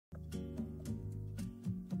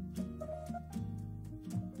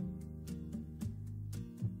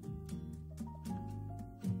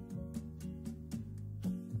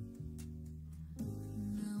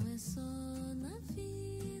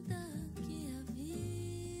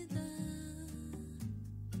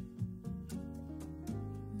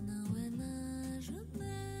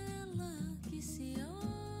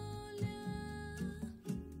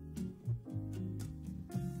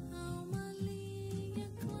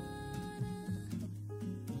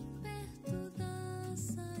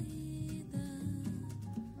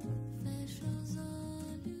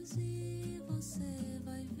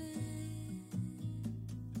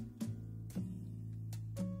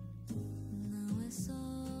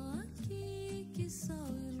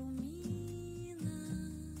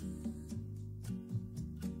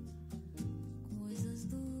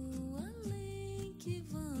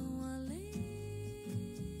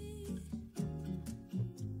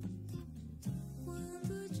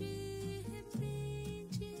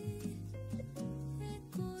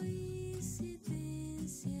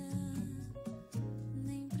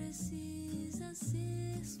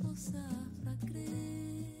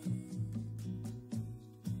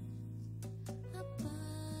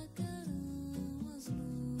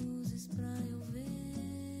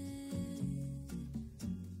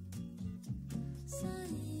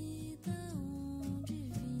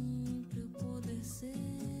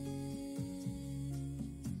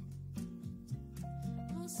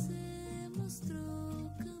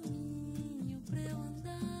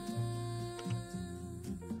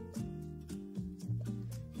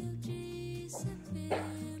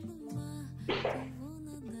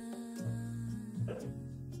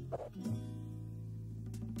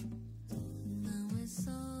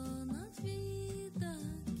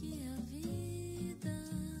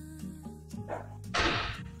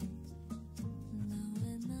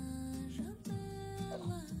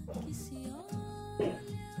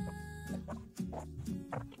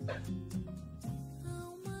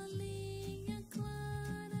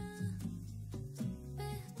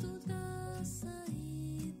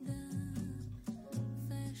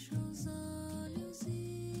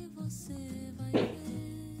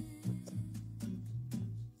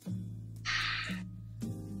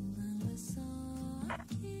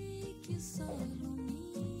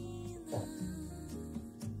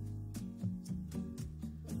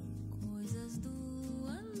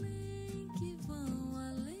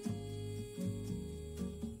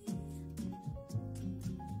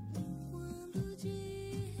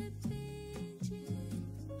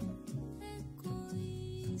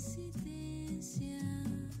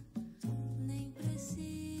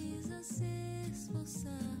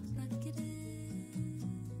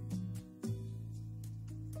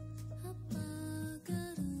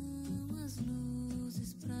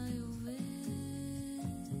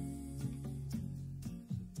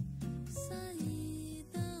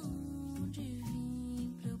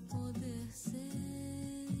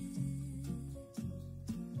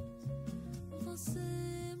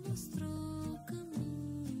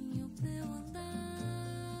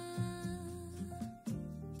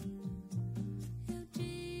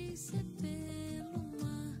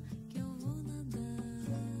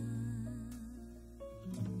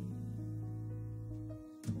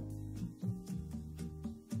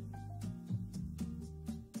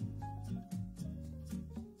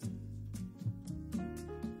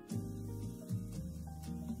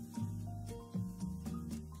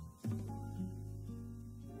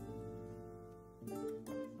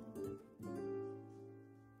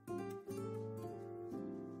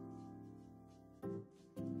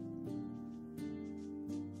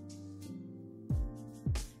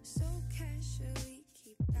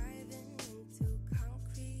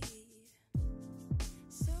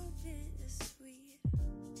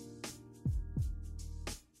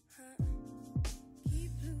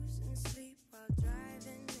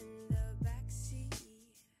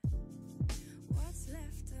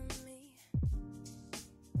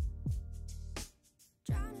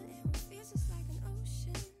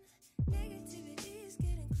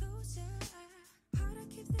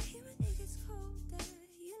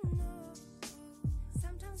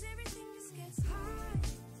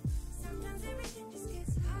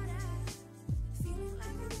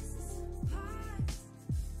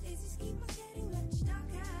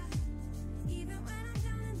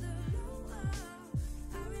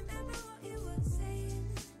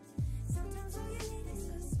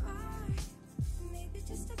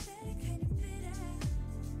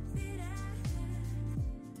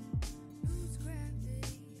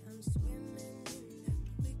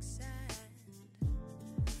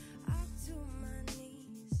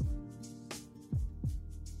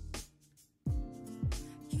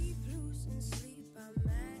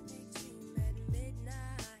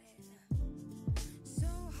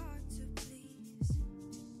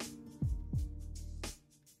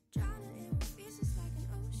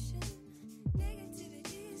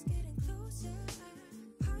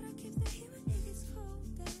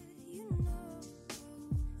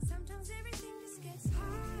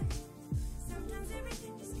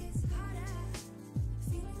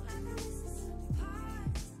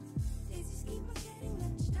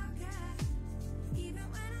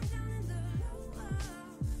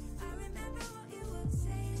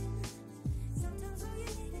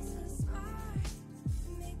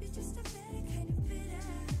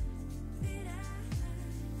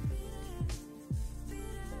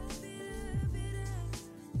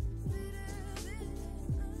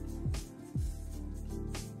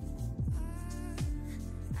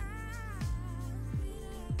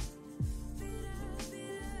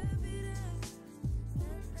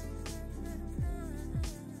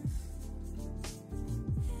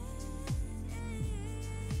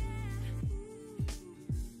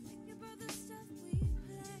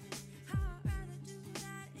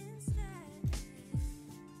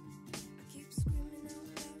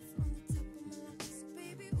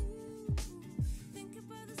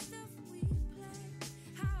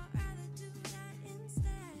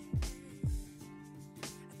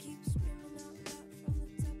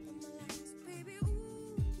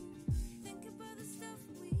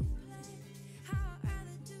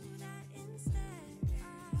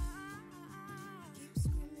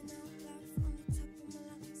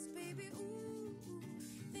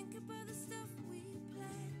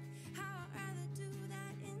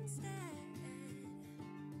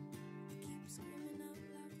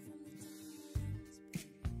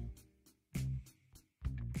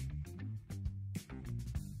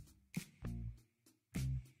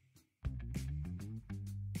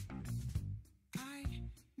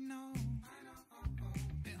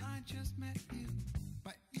just met you,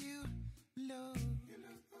 but you look.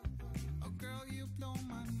 Oh girl, you blow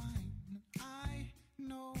my mind. I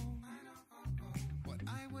know what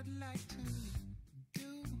I would like to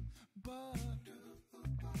do, but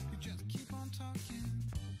you just keep on talking.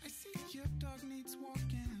 I see your dog needs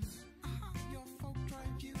walking. Your folk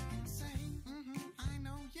drive you insane. I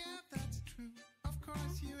know, yeah, that's true. Of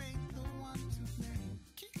course, you ain't the one to blame.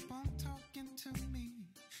 Keep on talking to me.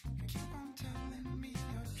 You keep on telling me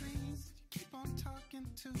your dreams. You keep on talking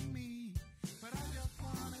to me, but I just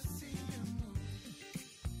wanna see you move.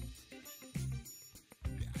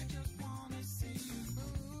 Yeah, I just wanna see you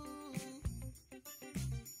move.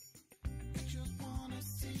 I just wanna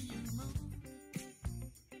see you move.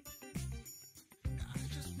 Yeah, I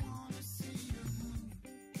just wanna see you move.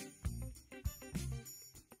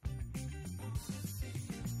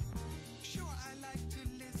 Sure, I like to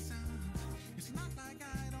listen. It's not like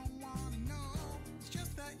I don't wanna know. It's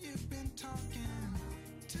just that you've been talking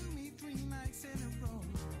to me 3 nights in a row.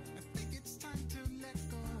 I think it's time to let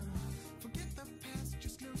go. Forget the past,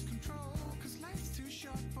 just lose control. Cause life's too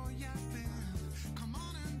short for yapping. Come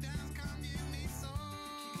on and dance, come give me soul.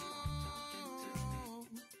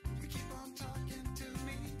 You keep on talking to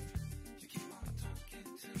me. You keep on talking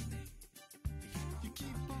to me. You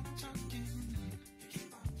keep on talking. You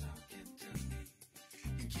keep on talking to me.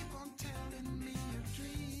 You keep on telling me your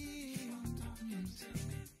dreams.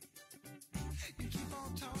 You keep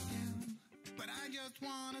on talking, but I just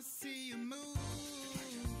wanna see you move.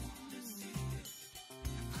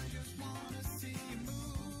 I just wanna see you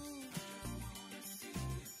move.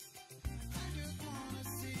 I just wanna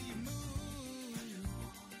see you move.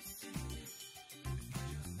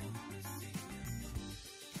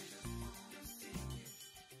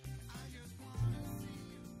 I just wanna see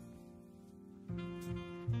you.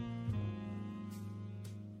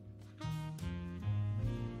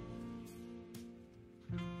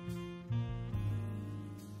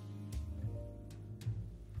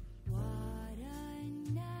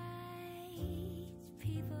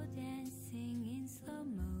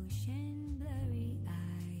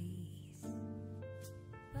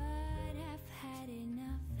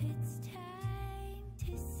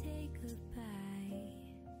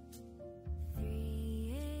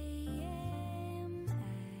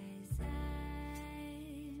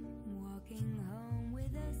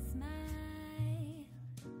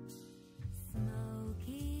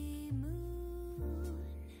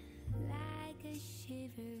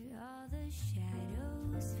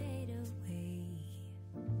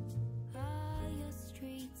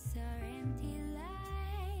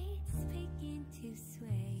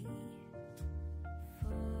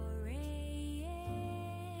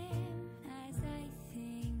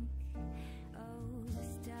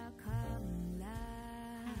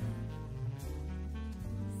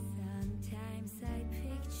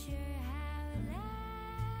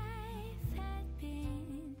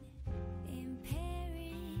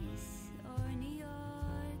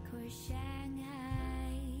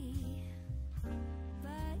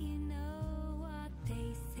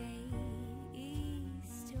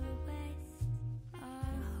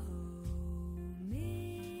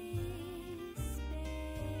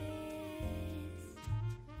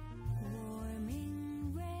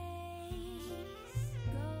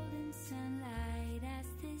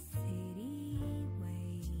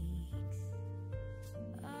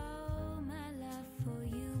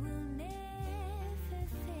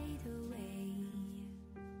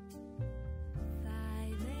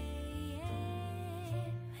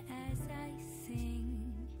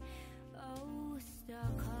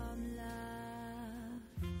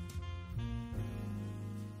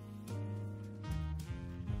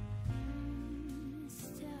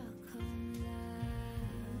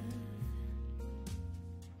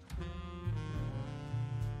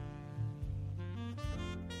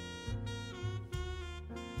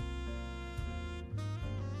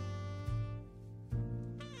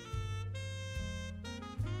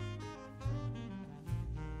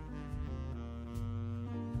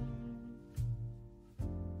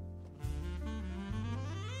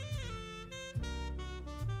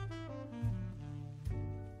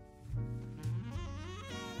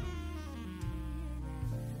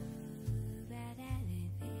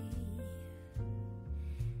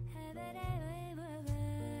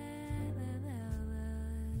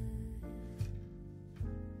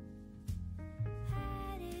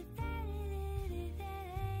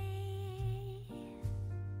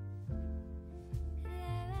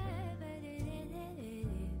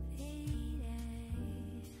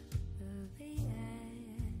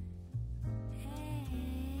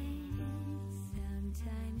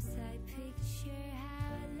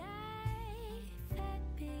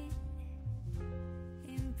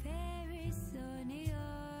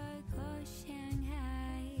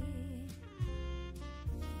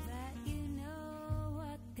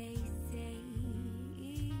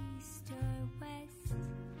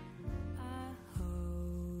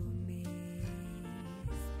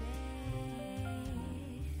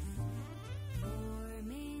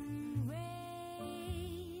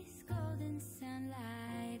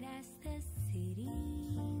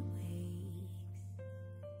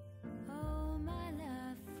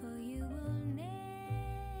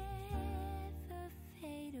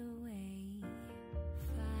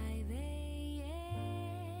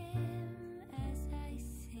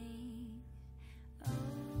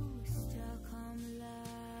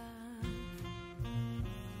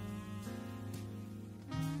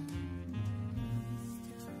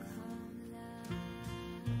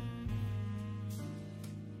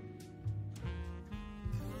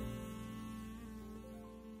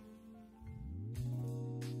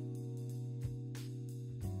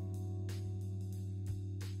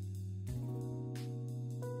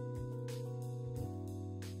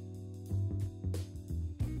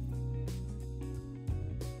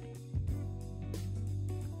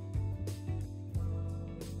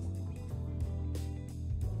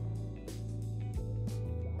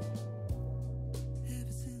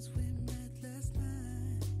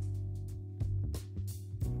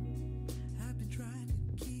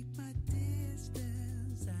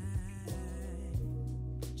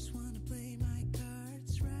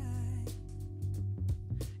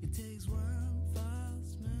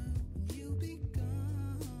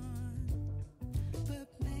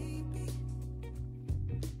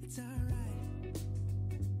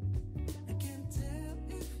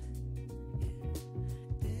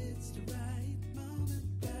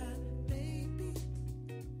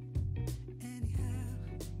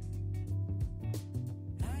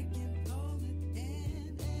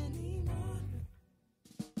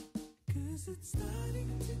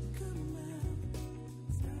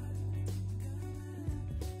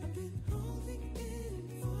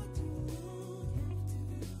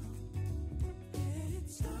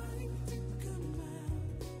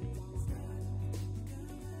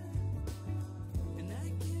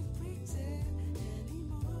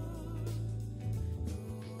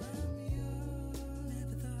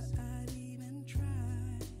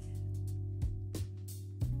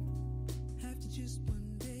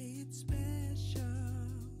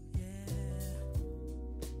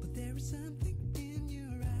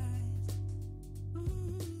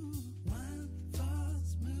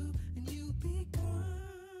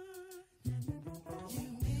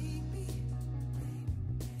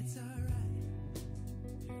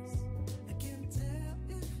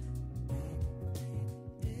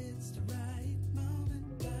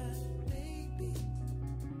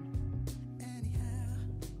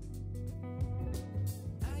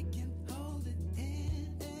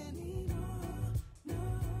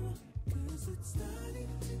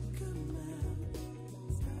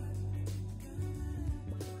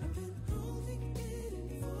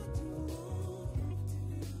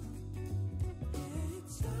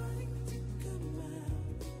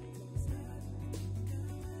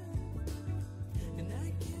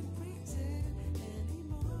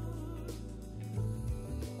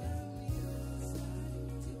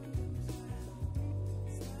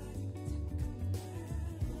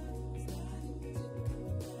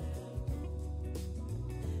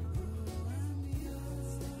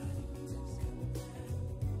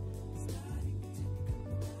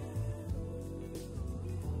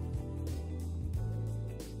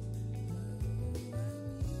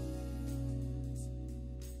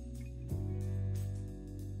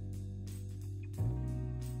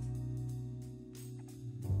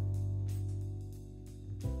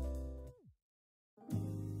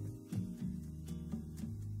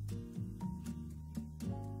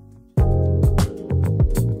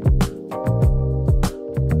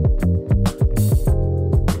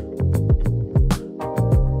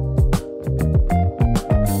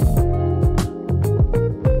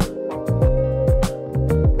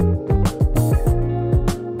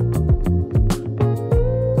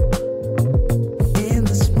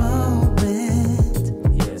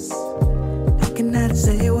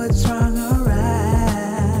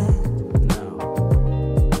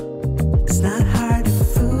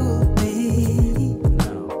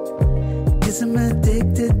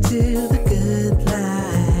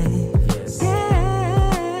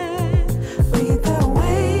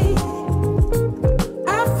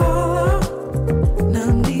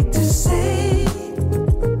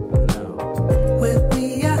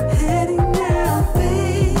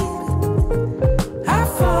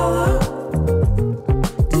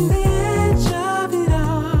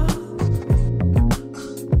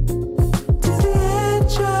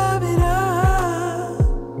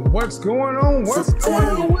 What's going on? What's going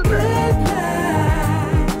on with it?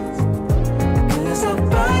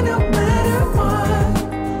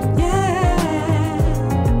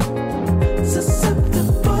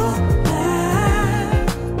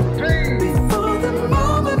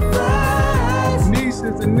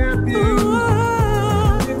 Nieces and nephews,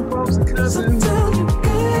 folks and cousins.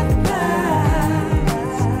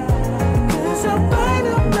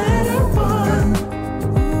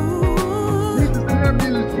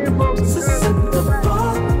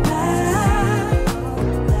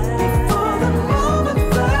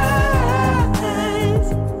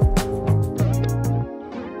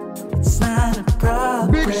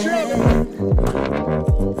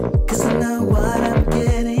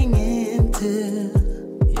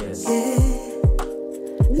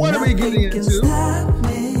 What are we getting into?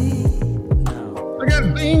 I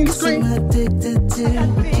got bean screen. Addicted to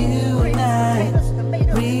you and I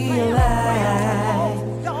realize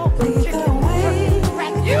lead the way.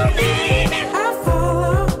 You need it. I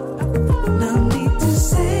follow. No need to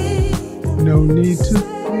say. No need to.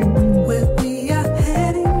 Where we are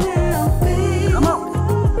heading now, babe. Come on.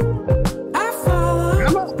 I follow.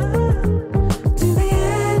 Come on. To the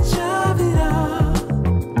edge of it all.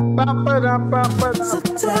 Ba-ba-da-ba-ba-da. So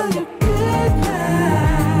tell you good night.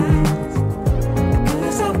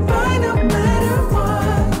 'Cause I'll find no matter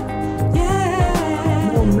what.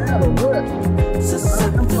 Yeah. No matter what.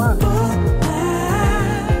 Susceptible now.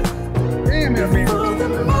 Damn it, man. Before the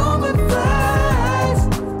moment flies.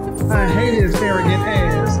 I hate his arrogant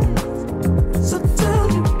ass. So tell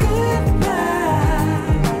you good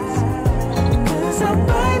night. 'Cause I'll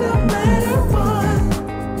find no matter what.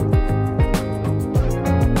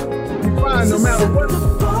 You find no matter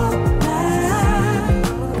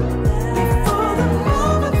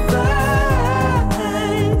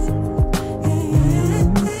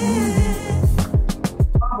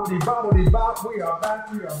We are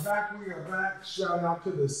back. We are back. We are back. Shout out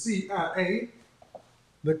to the CIA,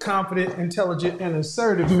 the confident, intelligent, and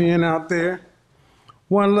assertive men out there.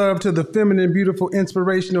 One love to the feminine, beautiful,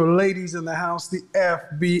 inspirational ladies in the house, the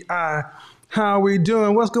FBI. How we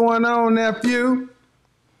doing? What's going on, nephew?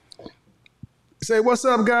 Say, what's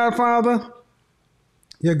up, Godfather?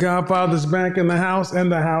 Your Godfather's back in the house,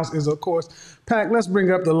 and the house is, of course, packed. Let's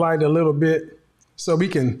bring up the light a little bit so we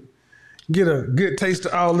can get a good taste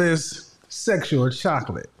of all this sexual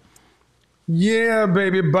chocolate. Yeah,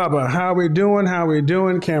 baby Bubba. How we doing? How we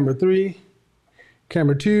doing? Camera 3,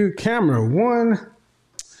 camera 2, camera 1.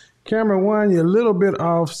 Camera 1, you're a little bit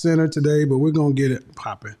off center today, but we're going to get it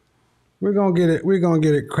popping. We're going to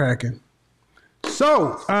get it cracking.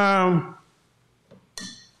 So,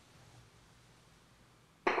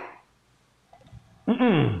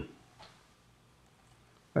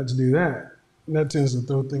 let's do that. That tends to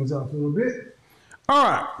throw things off a little bit. All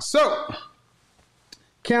right, so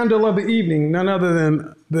candle of the evening, none other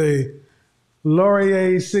than the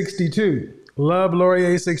Laurier 62. Love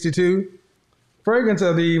Laurier 62. Fragrance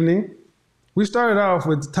of the evening. We started off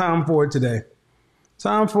with Tom Ford today.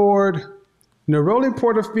 Tom Ford, Neroli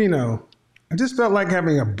Portofino. I just felt like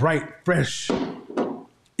having a bright, fresh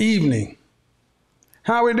evening.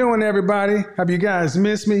 How we doing, everybody? Have you guys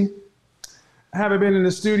missed me? I haven't been in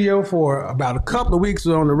the studio for about a couple of weeks.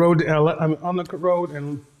 On the road to LA, on the road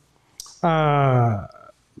in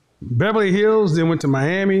Beverly Hills, then went to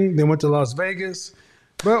Miami, then went to Las Vegas.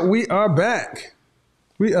 But we are back.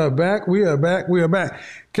 We are back. We are back. We are back.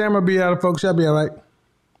 Camera be out of focus. I'll be all right.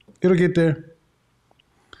 It'll get there.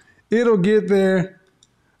 It'll get there.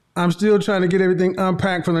 I'm still trying to get everything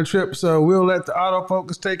unpacked from the trip, so we'll let the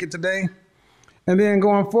autofocus take it today. And then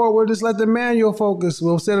going forward, we'll just let the manual focus.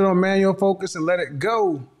 We'll set it on manual focus and let it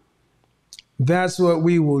go. That's what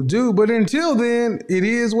we will do. But until then, it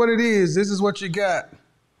is what it is. This is what you got.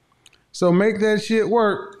 So make that shit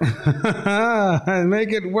work.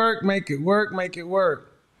 Make it work, make it work, make it work.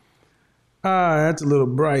 That's a little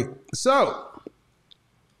bright. So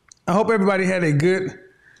I hope everybody had a good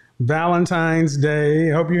Valentine's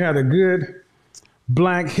Day. I hope you had a good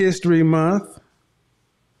Black History Month.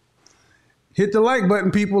 Hit the like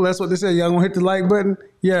button, people. That's what they say. Y'all gonna hit the like button?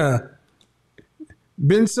 Yeah.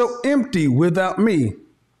 Been so empty without me.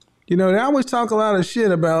 You know, they always talk a lot of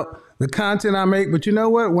shit about the content I make, but you know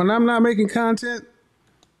what? When I'm not making content,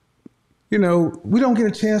 you know, we don't get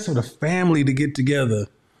a chance for the family to get together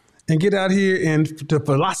and get out here and to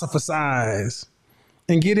philosophize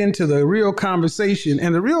and get into the real conversation.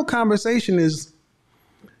 And the real conversation is,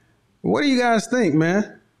 what do you guys think,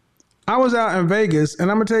 man? I was out in Vegas,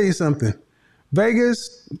 and I'm going to tell you something.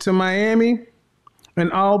 Vegas to Miami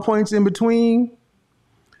and all points in between,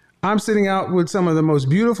 I'm sitting out with some of the most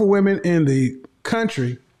beautiful women in the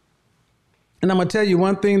country. And I'm going to tell you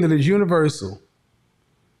one thing that is universal.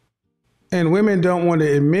 And women don't want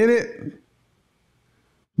to admit it,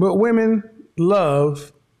 but women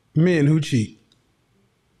love men who cheat.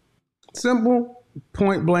 Simple,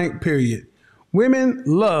 point blank, period. Women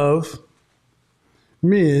love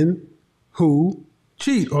men who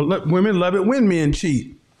cheat, or women love it when men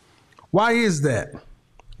cheat. Why is that?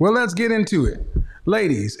 Well, let's get into it.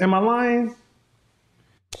 Ladies, am I lying?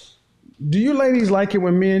 Do you ladies like it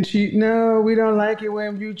when men cheat? No, we don't like it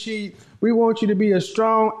when you cheat. We want you to be a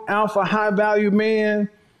strong, alpha, high-value man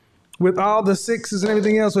with all the sixes and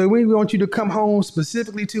everything else. So we want you to come home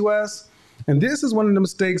specifically to us. And this is one of the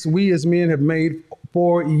mistakes we as men have made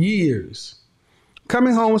for years.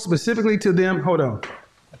 Coming home specifically to them. Hold on.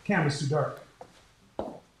 The camera's too dark.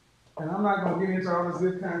 And I'm not going to get into all this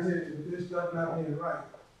good content with this stuff not being right.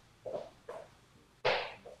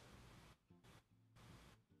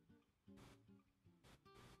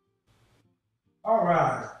 All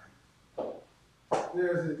right.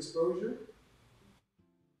 There's the exposure.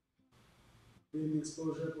 Leave the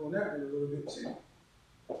exposure up on that one a little bit too.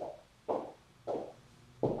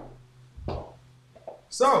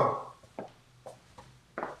 So,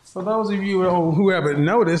 for those of you who haven't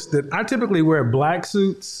noticed, that I typically wear black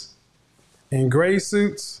suits and gray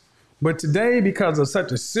suits. But today, because of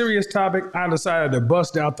such a serious topic, I decided to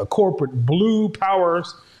bust out the corporate Blue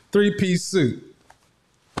Powers 3-piece suit.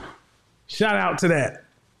 Shout out to that.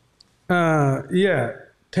 Yeah,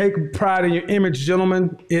 take pride in your image,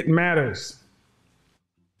 gentlemen. It matters.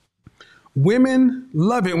 Women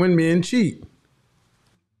love it when men cheat.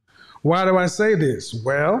 Why do I say this?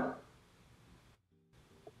 Well,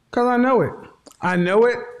 because I know it. I know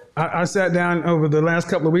it. I sat down over the last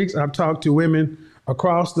couple of weeks. I've talked to women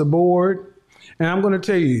across the board. And I'm going to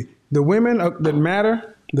tell you, the women that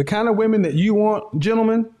matter, the kind of women that you want,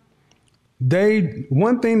 gentlemen,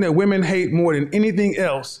 One thing that women hate more than anything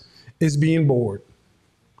else is being bored.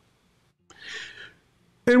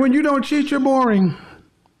 And when you don't cheat, you're boring.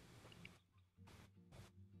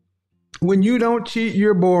 When you don't cheat,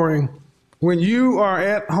 you're boring. When you are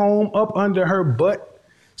at home up under her butt,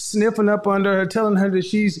 sniffing up under her, telling her that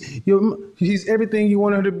she's everything you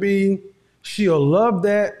want her to be, she'll love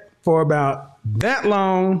that for about that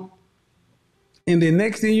long. And the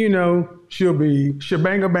next thing you know, she'll be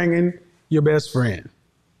shebanga banging your best friend.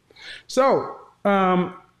 So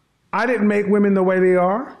I didn't make women the way they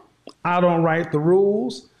are. I don't write the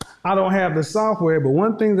rules. I don't have the software. But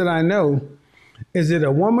one thing that I know is that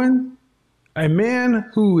a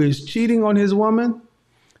man who is cheating on his woman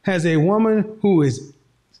has a woman who is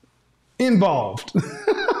involved.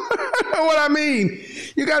 What I mean,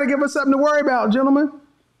 you got to give her something to worry about, gentlemen.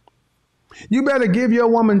 You better give your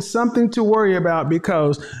woman something to worry about,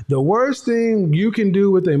 because the worst thing you can do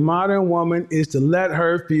with a modern woman is to let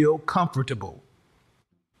her feel comfortable.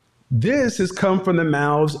 This has come from the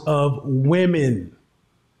mouths of women,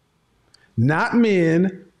 not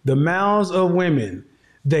men, the mouths of women.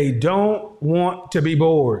 They don't want to be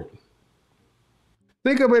bored.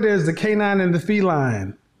 Think of it as the canine and the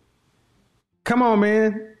feline. Come on,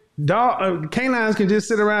 man. Canines can just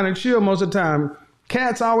sit around and chill most of the time.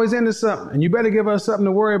 Cat's always into something, and you better give her something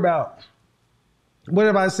to worry about. What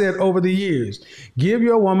have I said over the years? Give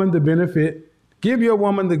your woman the benefit, give your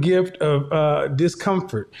woman the gift of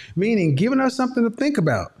discomfort, meaning giving her something to think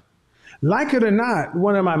about. Like it or not,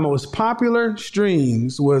 one of my most popular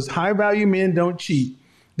streams was High Value Men Don't Cheat,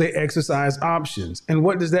 They Exercise Options. And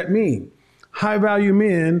what does that mean? High value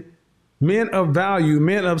men, men of value,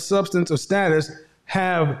 men of substance or status,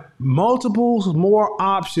 have multiples more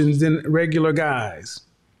options than regular guys.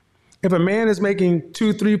 If a man is making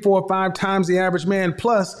 2, 3, 4, 5 times the average man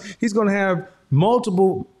plus, he's going to have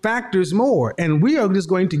multiple factors more. And we are just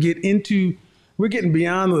going to we're getting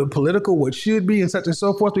beyond the political, what should be and such and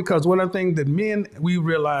so forth, because one of the things that men, we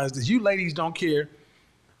realized is you ladies don't care.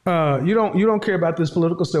 You don't care about this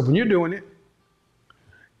political stuff when you're doing it.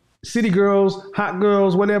 City girls, hot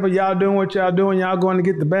girls, whatever y'all doing, what y'all doing, y'all going to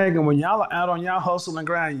get the bag. And when y'all are out on y'all hustle and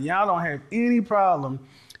grind, y'all don't have any problem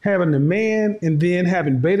having a man and then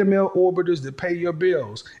having beta male orbiters that pay your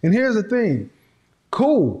bills. And here's the thing.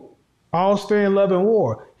 Cool. All's fair in love and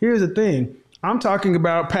war. Here's the thing. I'm talking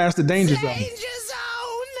about past the danger zone.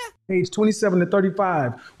 Age 27 to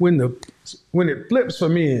 35, when it flips for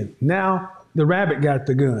men. Now the rabbit got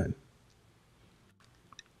the gun.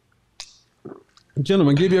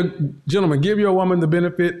 Gentlemen, give your woman the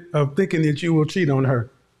benefit of thinking that you will cheat on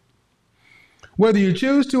her. Whether you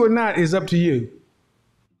choose to or not is up to you.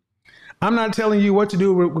 I'm not telling you what to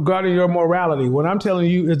do regarding your morality. What I'm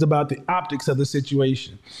telling you is about the optics of the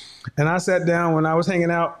situation. And I sat down when I was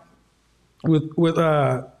hanging out with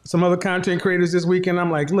some other content creators this weekend.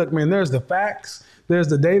 I'm like, look, man, there's the facts, there's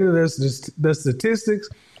the data, there's the statistics,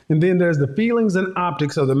 and then there's the feelings and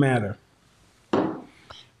optics of the matter.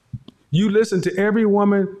 You listen to every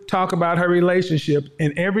woman talk about her relationship,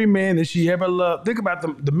 and every man that she ever loved. Think about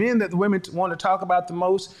the men that the women want to talk about the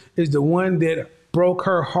most is the one that broke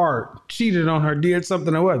her heart, cheated on her, did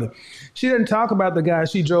something or other. She didn't talk about the guy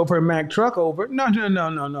she drove her Mack truck over.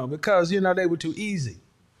 No, because, they were too easy.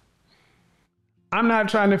 I'm not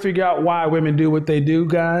trying to figure out why women do what they do,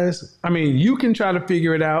 guys. I mean, you can try to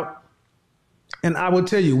figure it out. And I will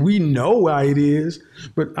tell you, we know why it is.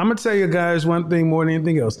 But I'm going to tell you guys one thing more than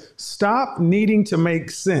anything else. Stop needing to make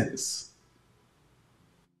sense.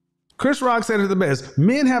 Chris Rock said it the best.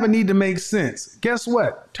 Men have a need to make sense. Guess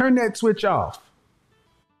what? Turn that switch off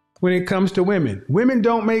when it comes to women. Women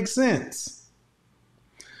don't make sense.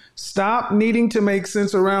 Stop needing to make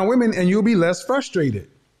sense around women and you'll be less frustrated.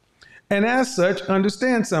 And as such,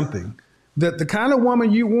 understand something, that the kind of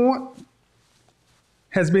woman you want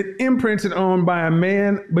has been imprinted on by a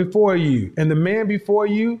man before you. And the man before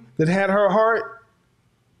you that had her heart,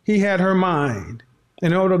 he had her mind.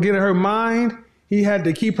 In order to get her mind, he had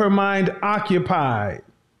to keep her mind occupied.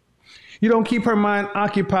 You don't keep her mind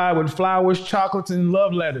occupied with flowers, chocolates, and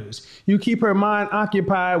love letters. You keep her mind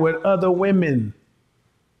occupied with other women.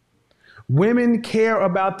 Women care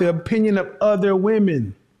about the opinion of other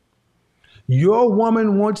women. Your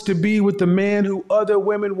woman wants to be with the man who other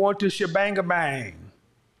women want to shebang bang.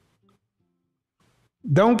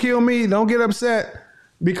 Don't kill me. Don't get upset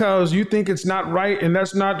because you think it's not right and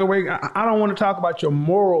that's not the way. I don't want to talk about your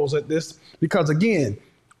morals at this because, again,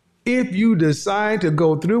 if you decide to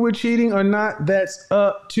go through with cheating or not, that's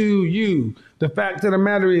up to you. The fact of the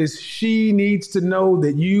matter is she needs to know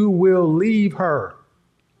that you will leave her.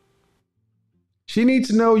 She needs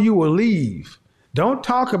to know you will leave. Don't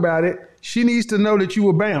talk about it. She needs to know that you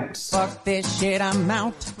will bounce. Fuck this shit, I'm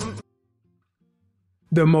out.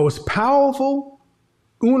 The most powerful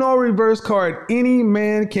Uno reverse card any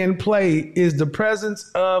man can play is the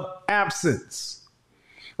presence of absence.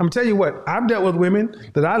 I'm telling you what, I've dealt with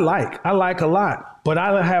women that I like a lot, but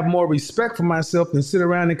I have more respect for myself than sit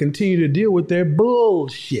around and continue to deal with their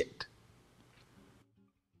bullshit.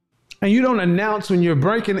 And you don't announce when you're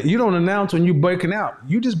breaking, you don't announce when you're breaking out.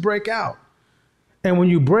 You just break out. And when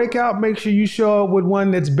you break out, make sure you show up with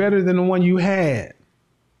one that's better than the one you had.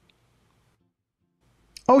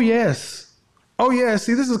 Oh, yes. Oh, yes.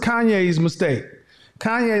 See, this is Kanye's mistake.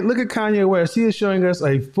 Kanye, look at Kanye West. He is showing us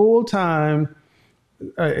a full-time,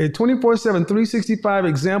 a 24/7, 365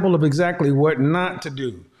 example of exactly what not to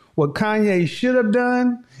do. What Kanye should have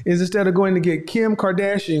done is instead of going to get Kim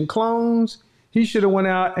Kardashian clones, he should have went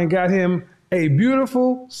out and got him a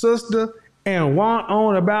beautiful sister and went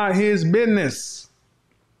on about his business.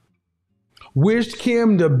 Wished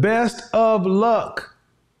Kim the best of luck.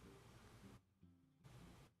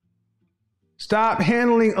 Stop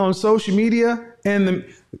handling on social media and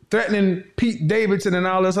threatening Pete Davidson and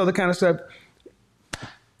all this other kind of stuff.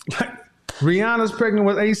 Like Rihanna's pregnant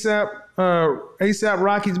with ASAP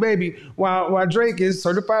Rocky's baby, while Drake is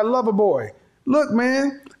certified lover boy. Look,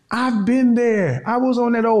 man, I've been there. I was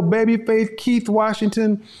on that old Babyface Keith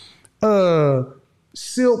Washington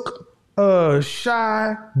silk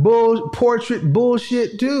shy portrait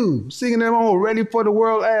bullshit too, singing them old ready for the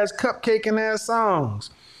world ass cupcaking ass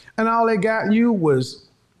songs, and all they got you was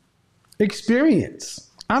experience.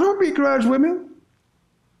 I don't begrudge women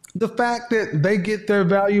the fact that they get their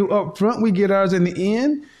value up front, we get ours in the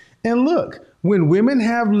end. And look, when women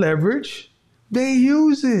have leverage, they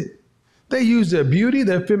use it. They use their beauty,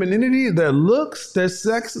 their femininity, their looks, their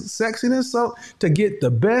sexiness, so to get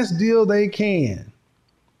the best deal they can.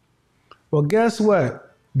 Well, guess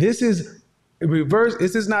what? This is reverse.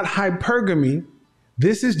 This is not hypergamy.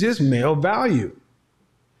 This is just male value.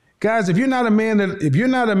 Guys, if you're not a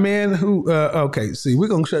man who, okay, see, we're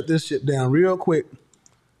going to shut this shit down real quick.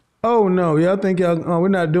 Oh, no, y'all think we're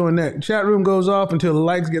not doing that. Chat room goes off until the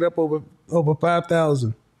likes get up over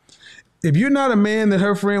 5,000. If you're not a man that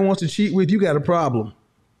her friend wants to cheat with, you got a problem.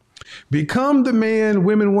 Become the man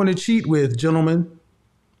women want to cheat with, gentlemen.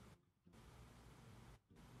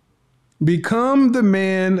 Become the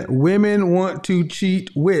man women want to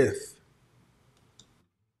cheat with.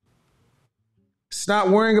 Stop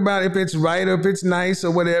worrying about if it's right or if it's nice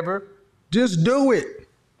or whatever. Just do it.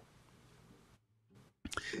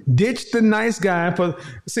 Ditch the nice guy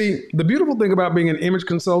see, the beautiful thing about being an image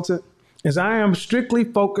consultant is I am strictly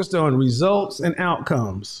focused on results and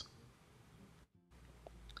outcomes.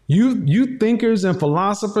 You thinkers and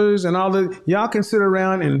philosophers and all that, y'all can sit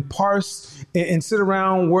around and parse and sit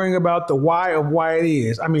around worrying about the why of why it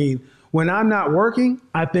is. I mean, when I'm not working,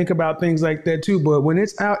 I think about things like that too. But when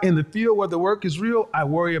it's out in the field where the work is real, I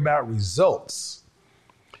worry about results.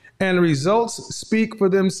 And the results speak for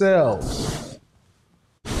themselves.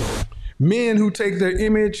 Men who take their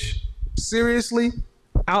image seriously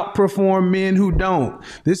outperform men who don't.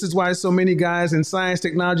 This is why so many guys in science,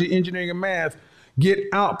 technology, engineering, and math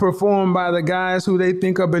get outperformed by the guys who they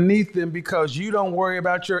think are beneath them, because you don't worry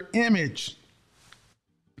about your image.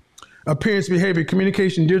 Appearance, behavior,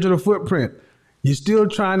 communication, digital footprint. You're still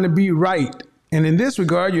trying to be right. And in this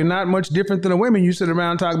regard, you're not much different than the women you sit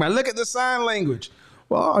around talking about. Look at the sign language.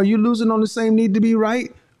 Well, are you losing on the same need to be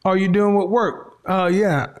right? Are you doing what work?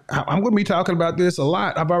 Yeah, I'm going to be talking about this a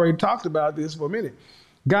lot. I've already talked about this for a minute.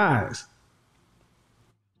 Guys,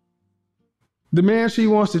 the man she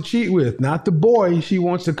wants to cheat with, not the boy she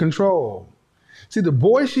wants to control. See, the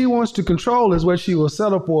boy she wants to control is what she will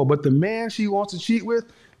settle for, but the man she wants to cheat with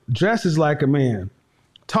dresses like a man,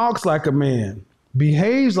 talks like a man,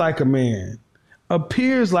 behaves like a man,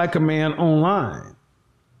 appears like a man online.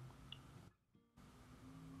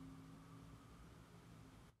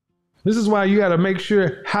 This is why you got to make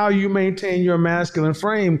sure how you maintain your masculine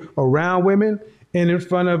frame around women and in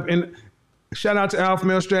front of, and shout out to Alpha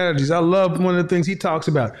Male Strategies. I love one of the things he talks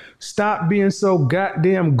about. Stop being so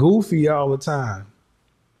goddamn goofy all the time.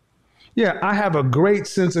 Yeah, I have a great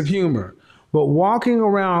sense of humor, but walking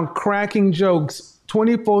around cracking jokes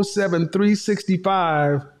 24/7,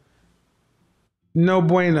 365, no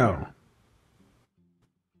bueno.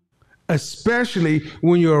 Especially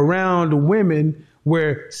when you're around women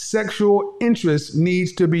where sexual interest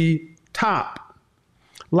needs to be top.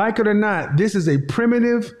 Like it or not, this is a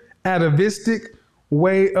primitive, atavistic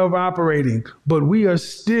way of operating, but we are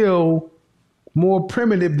still more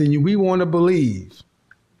primitive than we want to believe.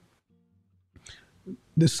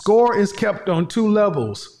 The score is kept on two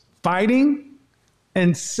levels: fighting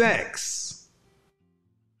and sex.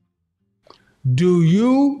 Do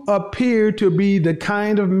you appear to be the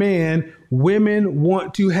kind of man women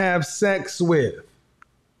want to have sex with?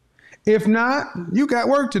 If not, you got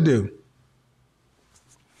work to do.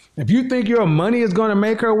 If you think your money is going to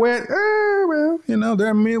make her wet, well, there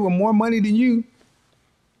are men with more money than you,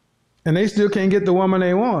 and they still can't get the woman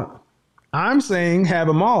they want. I'm saying have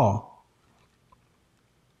them all.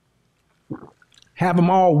 Have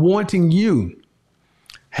them all wanting you.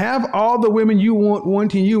 Have all the women you want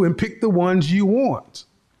wanting you and pick the ones you want.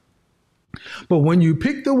 But when you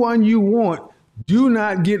pick the one you want, do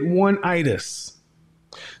not get one-itis.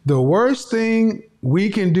 The worst thing we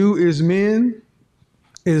can do as men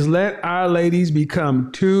is let our ladies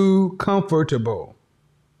become too comfortable.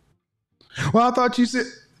 Well, I thought you said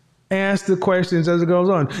ask the questions as it goes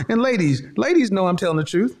on. And ladies know I'm telling the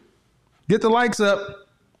truth. Get the likes up.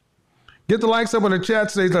 Get the likes up on the chat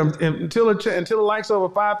stays up until the likes over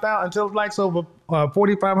 5,000, until the likes over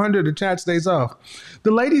 4,500, the chat stays off.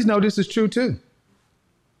 The ladies know this is true too.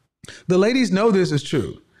 The ladies know this is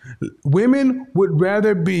true. Women would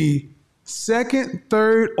rather be second,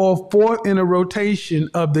 third, or fourth in a rotation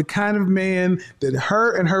of the kind of man that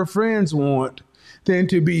her and her friends want than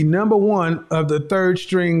to be number one of the third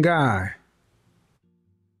string guy.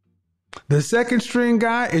 The second string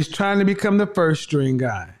guy is trying to become the first string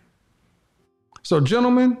guy. So,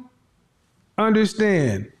 gentlemen,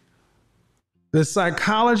 understand the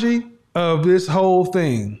psychology of this whole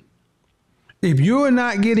thing. If you are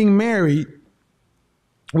not getting married,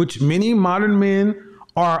 which many modern men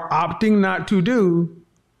are opting not to do,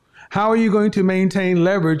 how are you going to maintain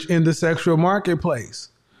leverage in the sexual marketplace?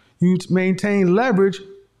 You maintain leverage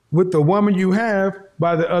with the woman you have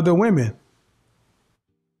by the other women.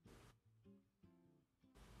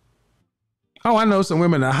 Oh, I know some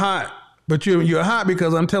women are hot. But you're hot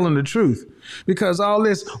because I'm telling the truth. Because all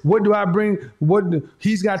this, what do I bring?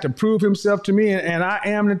 He's got to prove himself to me, and I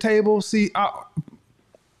am the table. See,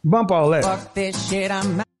 bump all that. Fuck this shit,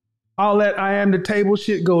 all that I am the table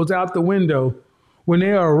shit goes out the window when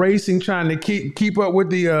they are racing, trying to keep up with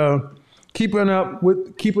the keeping up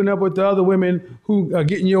with the other women who are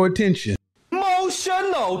getting your attention.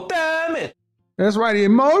 Emotional damage. That's right,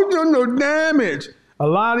 emotional damage. A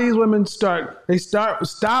lot of these women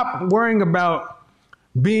stop worrying about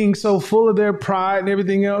being so full of their pride and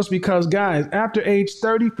everything else because, guys, after age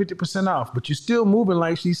 30, 50% off, but you're still moving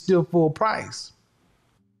like she's still full price.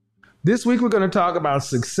 This week, we're going to talk about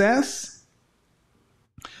success.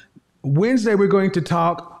 Wednesday, we're going to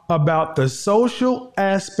talk about the social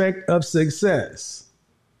aspect of success.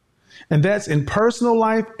 And that's in personal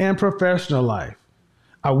life and professional life.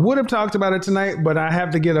 I would have talked about it tonight, but I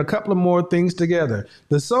have to get a couple of more things together.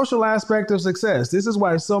 The social aspect of success. This is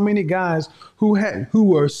why so many guys who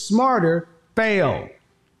were smarter fail.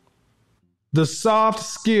 The soft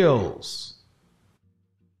skills.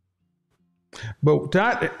 But we're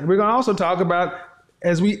going to also talk about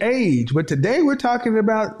as we age. But today we're talking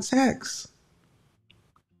about sex.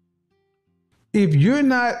 If you are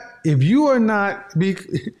not,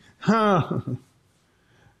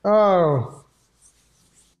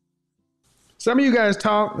 some of you guys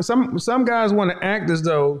talk, some guys want to act as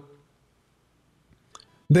though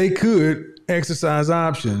they could exercise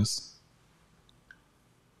options.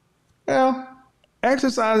 Well,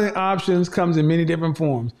 exercising options comes in many different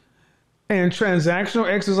forms. And transactional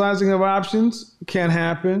exercising of options can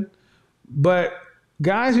happen. But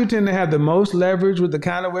guys who tend to have the most leverage with the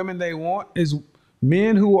kind of women they want is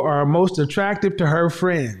men who are most attractive to her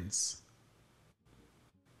friends.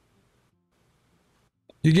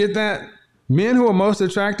 You get that? Men who are most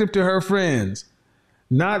attractive to her friends.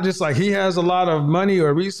 Not just like he has a lot of money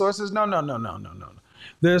or resources. No. And I'm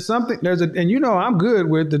good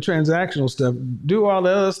with the transactional stuff. Do all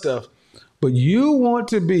the other stuff. But you want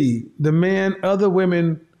to be the man other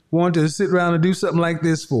women want to sit around and do something like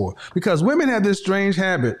this for. Because women have this strange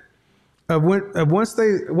habit of once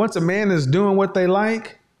a man is doing what they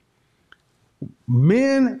like,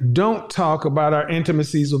 men don't talk about our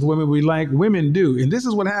intimacies with women we like. Women do. And this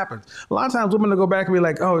is what happens. A lot of times women will go back and be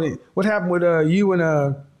like, oh, what happened with you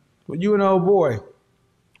and old boy?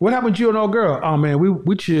 What happened with you and old girl? Oh, man,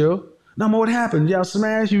 we chill. No, what happened? Y'all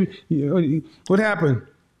smash? What happened?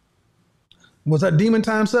 Was that demon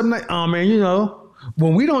time something like? Oh, man,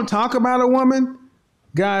 when we don't talk about a woman,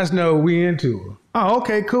 guys know we into her. Oh,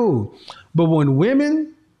 okay, cool. But when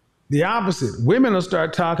women, the opposite, women will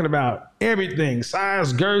start talking about everything,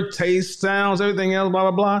 size, girth, taste, sounds, everything else,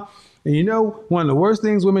 blah, blah, blah. And one of the worst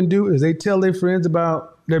things women do is they tell their friends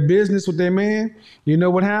about their business with their man. You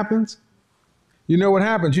know what happens? You know what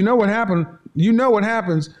happens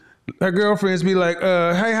Her girlfriends be like,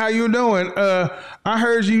 hey, how you doing? I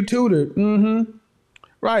heard you tutored. Mm-hmm.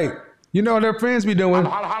 Right. You know what their friends be doing?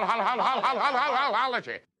 Yeah,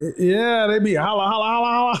 they be holla, holla, holla,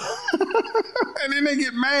 holla. And then they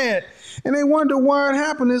get mad. And they wonder why it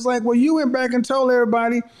happened. It's like, well, you went back and told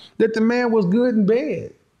everybody that the man was good in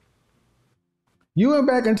bed. You went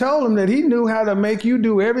back and told him that he knew how to make you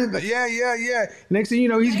do everything. Yeah. Next thing you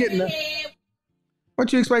know, he's getting up.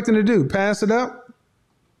 What you expecting to do? Pass it up?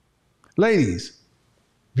 Ladies,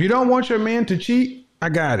 if you don't want your man to cheat, I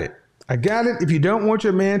got it. If you don't want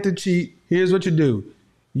your man to cheat, here's what you do.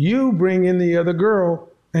 You bring in the other girl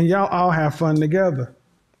and y'all all have fun together.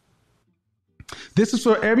 This is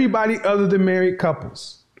for everybody other than married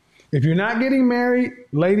couples. If you're not getting married,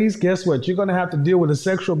 ladies, guess what? You're going to have to deal with a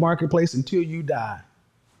sexual marketplace until you die.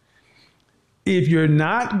 If you're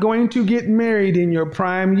not going to get married in your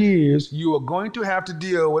prime years, you are going to have to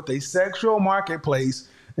deal with a sexual marketplace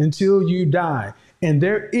until you die. And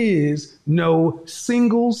there is no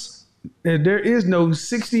singles. There is no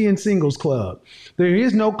 60 and singles club. There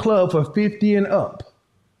is no club for 50 and up.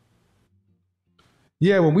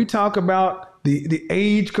 Yeah, when we talk about the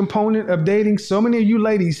age component of dating, so many of you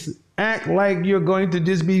ladies act like you're going to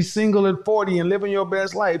just be single at 40 and living your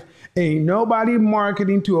best life. Ain't nobody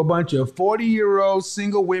marketing to a bunch of 40-year-old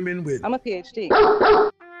single women with... I'm a PhD.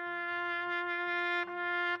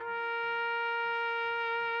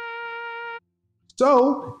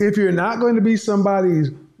 So if you're not going to be somebody's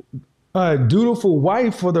dutiful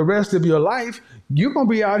wife for the rest of your life, you're going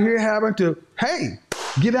to be out here having to, hey,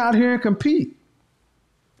 get out here and compete.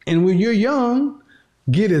 And when you're young,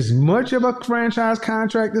 get as much of a franchise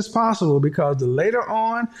contract as possible, because the later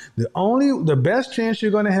on, the best chance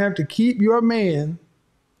you're going to have to keep your man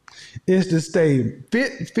is to stay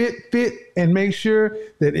fit, and make sure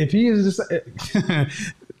that if he is,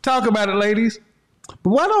 talk about it, ladies. But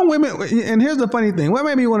why don't women, and here's the funny thing, what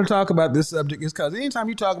made me want to talk about this subject is because anytime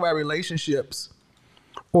you talk about relationships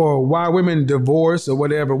or why women divorce or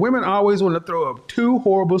whatever, women always want to throw up two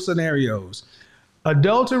horrible scenarios: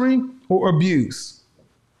 adultery or abuse.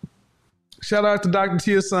 Shout out to Dr.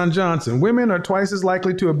 Tia Son Johnson. Women are twice as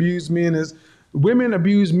likely to abuse men as women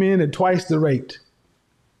abuse men at twice the rate.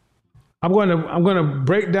 I'm going to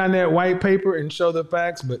break down that white paper and show the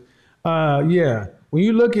facts. But yeah, when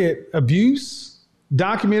you look at abuse,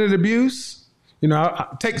 documented abuse,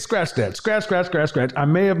 scratch that. I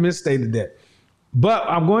may have misstated that, but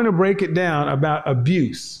I'm going to break it down about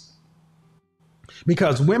abuse,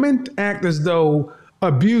 because women act as though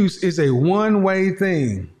abuse is a one-way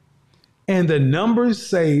thing. And the numbers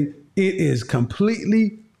say it is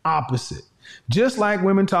completely opposite. Just like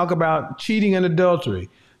women talk about cheating and adultery.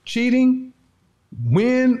 Cheating,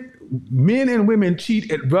 when men and women cheat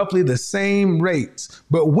at roughly the same rates,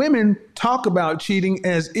 but women talk about cheating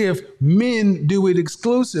as if men do it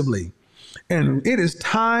exclusively. And it is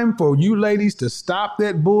time for you ladies to stop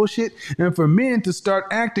that bullshit, and for men to start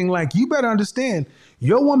acting like, you better understand,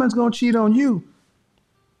 your woman's going to cheat on you.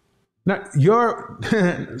 Not your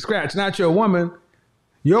not your woman.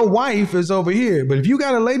 Your wife is over here. But if you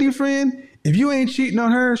got a lady friend, if you ain't cheating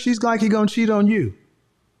on her, she's likely going to cheat on you.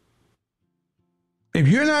 If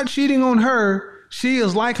you're not cheating on her, she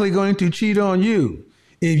is likely going to cheat on you.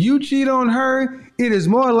 If you cheat on her, it is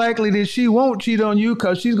more likely that she won't cheat on you,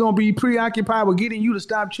 because she's going to be preoccupied with getting you to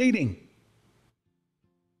stop cheating.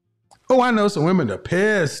 Oh, I know some women are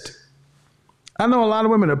pissed. I know a lot of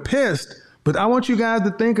women are pissed. But I want you guys to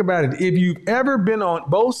think about it. If you've ever been on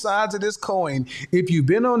both sides of this coin, if you've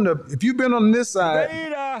been on this side,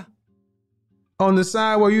 Beta. On the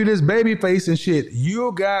side where you this baby face and shit,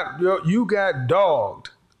 you got dogged.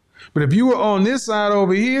 But if you were on this side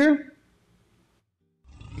over here,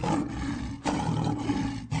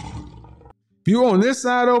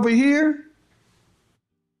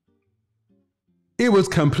 it was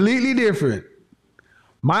completely different.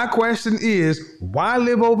 My question is, why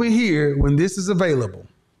live over here when this is available?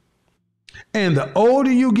 And the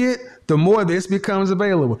older you get, the more this becomes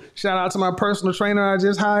available. Shout out to my personal trainer I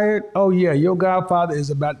just hired. Oh yeah, your godfather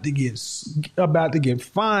is about to get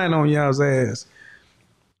fine on y'all's ass.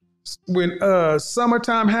 When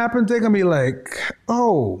summertime happens, they're gonna be like,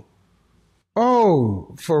 oh,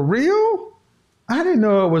 for real? I didn't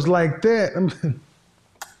know it was like that.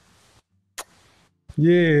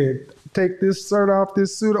 Yeah. Take this shirt off,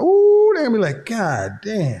 this suit. Ooh, they're gonna be like, God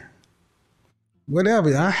damn.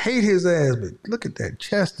 Whatever. I hate his ass, but look at that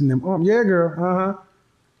chest in them arms. Yeah, girl.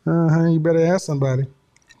 You better ask somebody.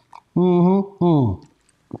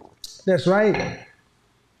 That's right.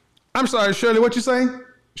 I'm sorry, Shirley, what you say?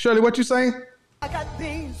 I got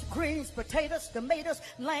beans, greens, potatoes, tomatoes,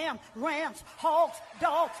 lamb, rams, hogs,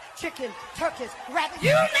 dogs, chicken, turkeys, rabbits, you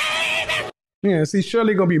name it! Yeah, see,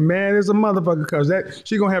 Shirley gonna be mad as a motherfucker because that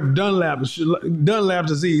she gonna have Dunlap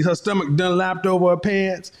disease. Her stomach Dunlapped over her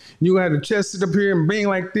pants. You gonna have the chest sit up here and bang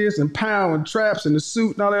like this and pound and traps and the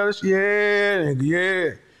suit and all that other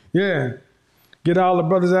shit. Yeah. Get all the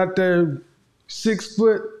brothers out there, 6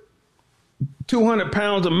 foot, 200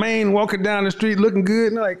 pounds of mane walking down the street looking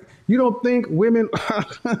good. And like, you don't think women,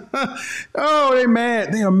 oh, they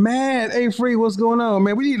mad. They are mad. Hey, Free, what's going on,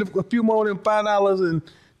 man? We need a few more than $5 and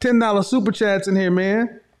 $10 super chats in here,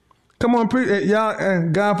 man. Come on, y'all,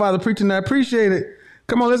 Godfather preaching, I appreciate it.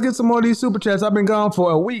 Come on, let's get some more of these super chats. I've been gone for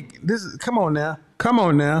a week. Come on now.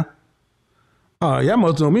 Oh, y'all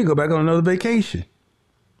must want me to go back on another vacation.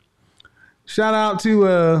 Shout out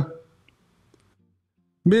to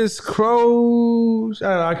Miss Crow.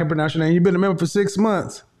 I can't pronounce your name. You've been a member for 6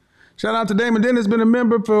 months. Shout out to Damon Dennis, been a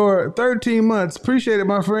member for 13 months. Appreciate it,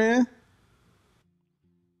 my friend.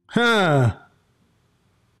 I've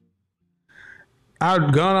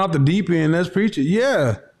gone off the deep end. Let's preach it.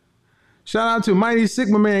 Yeah. Shout out to Mighty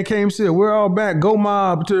Sigma Man came still. We're all back. Go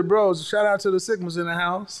mob to the bros. Shout out to the Sigmas in the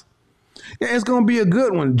house. Yeah, it's going to be a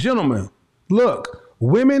good one. Gentlemen, look,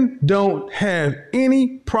 women don't have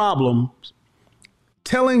any problems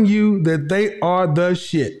telling you that they are the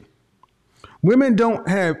shit. Women don't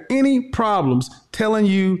have any problems telling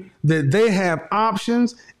you that they have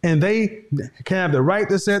options and they can have the right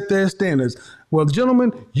to set their standards. Well,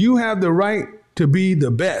 gentlemen, you have the right to be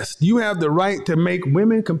the best. You have the right to make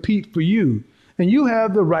women compete for you. And you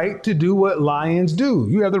have the right to do what lions do.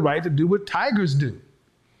 You have the right to do what tigers do.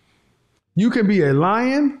 You can be a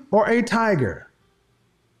lion or a tiger.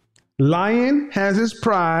 Lion has his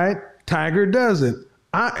pride, tiger doesn't.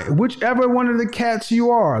 Whichever one of the cats you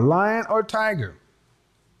are, lion or tiger.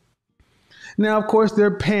 Now, of course, there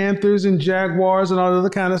are panthers and jaguars and all other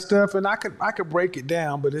kind of stuff, and I could break it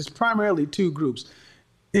down, but it's primarily 2 groups.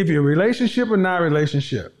 If you're relationship or not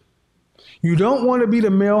relationship, you don't want to be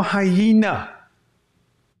the male hyena.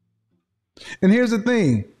 And here's the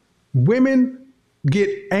thing. Women get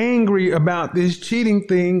angry about this cheating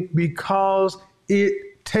thing because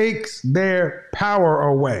it takes their power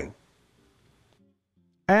away.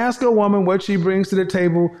 Ask a woman what she brings to the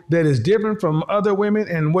table that is different from other women,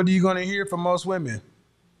 and what are you going to hear from most women?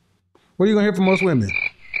 What are you going to hear from most women?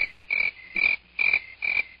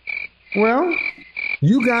 Well,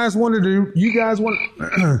 you guys wanted a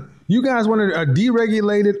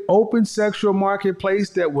deregulated, open sexual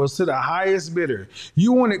marketplace that was to the highest bidder.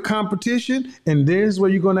 You wanted competition, and this is where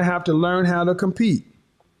you're going to have to learn how to compete.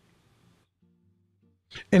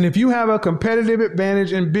 And if you have a competitive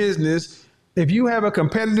advantage in business, if you have a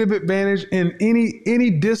competitive advantage in any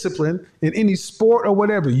discipline, in any sport or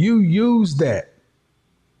whatever, you use that.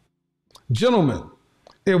 Gentlemen,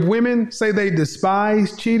 if women say they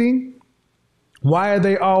despise cheating, why are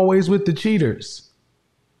they always with the cheaters?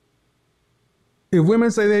 If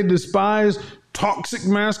women say they despise toxic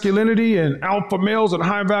masculinity and alpha males and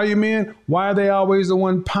high value men, why are they always the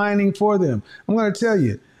one pining for them? I'm going to tell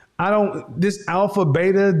you, this alpha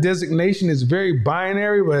beta designation is very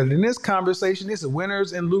binary, but in this conversation, it's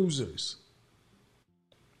winners and losers.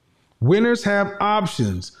 Winners have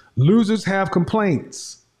options. Losers have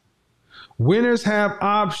complaints. Winners have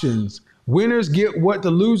options. Winners get what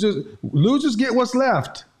losers get what's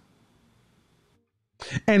left.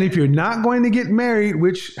 And if you're not going to get married,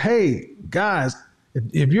 which, hey, guys,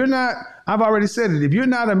 if you're not, I've already said it, if you're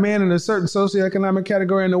not a man in a certain socioeconomic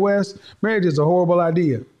category in the West, marriage is a horrible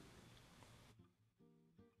idea.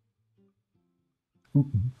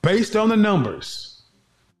 Based on the numbers,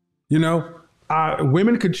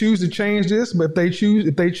 women could choose to change this, but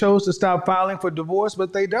if they chose to stop filing for divorce,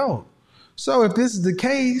 but they don't. So if this is the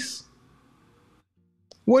case,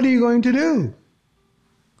 what are you going to do?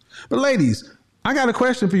 But ladies, I got a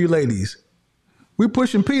question for you ladies. We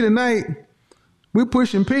pushing P tonight. We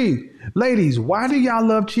pushing P. Ladies, why do y'all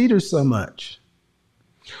love cheaters so much?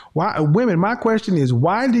 Why, women, my question is,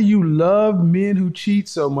 why do you love men who cheat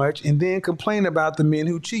so much and then complain about the men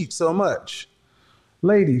who cheat so much?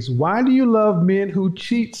 Ladies, why do you love men who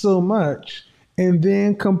cheat so much and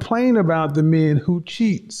then complain about the men who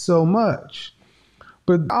cheat so much?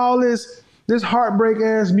 But all this heartbreak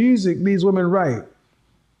ass music these women write,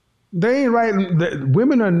 they ain't writing,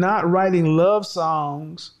 women are not writing love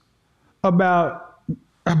songs about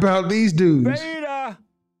these dudes. Beta.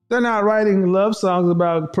 They're not writing love songs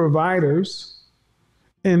about providers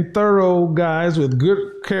and thorough guys with good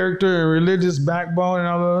character and religious backbone and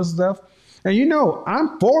all that other stuff. And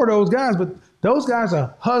I'm for those guys, but those guys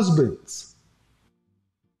are husbands.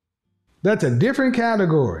 That's a different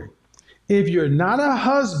category. If you're not a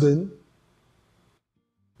husband,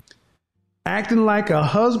 acting like a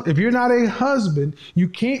husband, if you're not a husband, you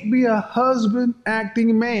can't be a husband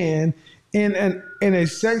acting man in a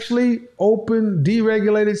sexually open,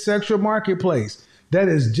 deregulated sexual marketplace. That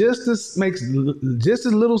is makes just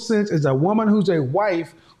as little sense as a woman who's a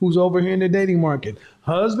wife who's over here in the dating market.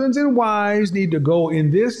 Husbands and wives need to go in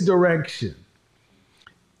this direction.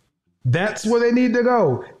 That's where they need to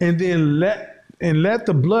go. And then let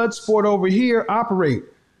the blood sport over here operate.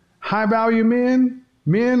 High value men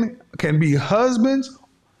can be husbands,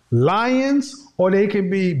 lions, or they can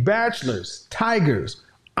be bachelors, tigers.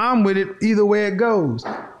 I'm with it either way it goes.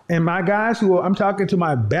 And my guys I'm talking to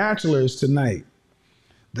my bachelors tonight.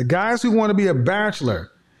 The guys who want to be a bachelor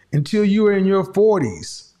until you are in your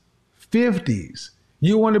 40s, 50s,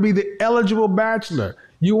 you want to be the eligible bachelor.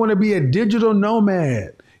 You want to be a digital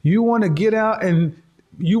nomad. You want to get out and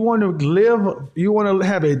you want to live. You want to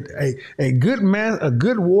have a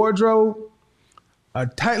good wardrobe, a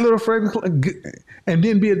tight little fragrance, and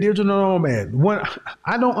then be a digital nomad.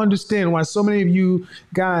 I don't understand why so many of you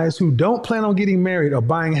guys who don't plan on getting married are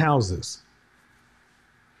buying houses.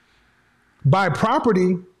 Buy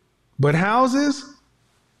property, but houses?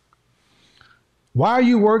 Why are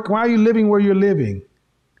you living where you're living?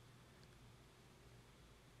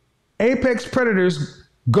 Apex predators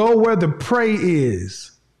go where the prey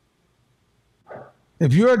is.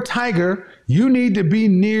 If you're a tiger, you need to be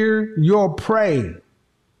near your prey.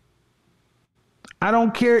 I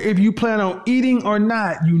don't care if you plan on eating or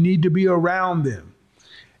not, you need to be around them.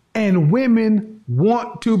 And women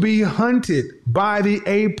want to be hunted by the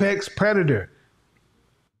apex predator.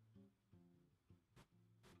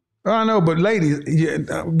 I know, but ladies, you're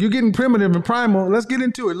getting primitive and primal. Let's get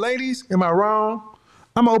into it. Ladies, am I wrong?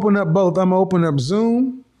 I'm going to open up both. I'm going to open up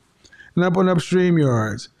Zoom and open up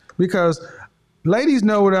StreamYards because ladies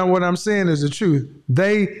know what I'm saying is the truth.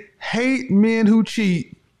 They hate men who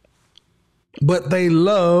cheat, but they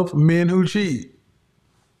love men who cheat.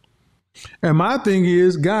 And my thing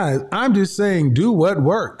is, guys, I'm just saying do what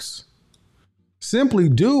works. Simply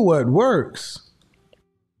do what works.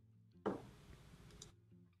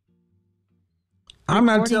 I'm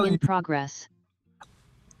not telling you. Progress.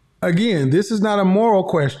 Again, this is not a moral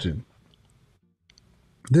question.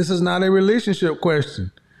 This is not a relationship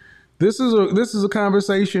question. This is a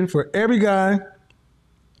conversation for every guy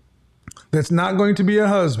that's not going to be a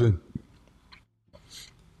husband.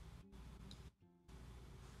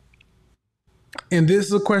 And this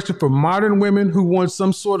is a question for modern women who want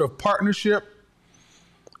some sort of partnership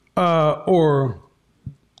or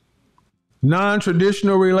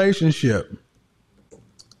non-traditional relationship.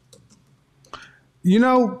 You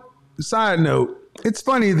know, side note, it's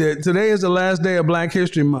funny that today is the last day of Black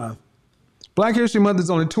History Month. Black History Month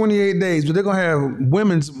is only 28 days, but they're gonna have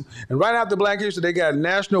women's, and right after Black History, they got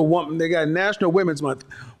National Women's Month.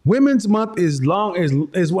 Women's Month is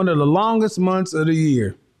one of the longest months of the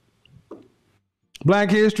year.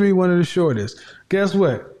 Black History, one of the shortest. Guess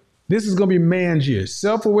what? This is gonna be man's year.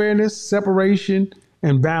 Self-awareness, separation,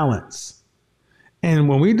 and balance. And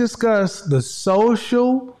when we discuss the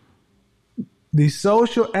social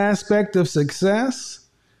aspect of success,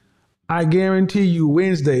 I guarantee you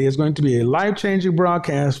Wednesday is going to be a life-changing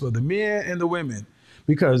broadcast for the men and the women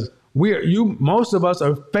because most of us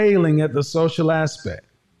are failing at the social aspect.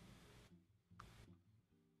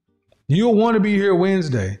 You'll want to be here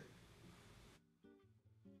Wednesday.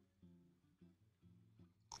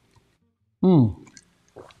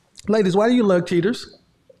 Ladies, why do you love cheaters?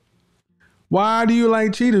 Why do you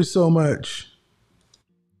like cheaters so much?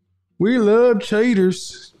 We love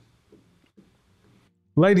cheaters.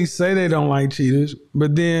 Ladies say they don't like cheaters,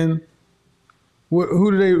 but then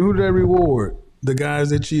who do they reward? The guys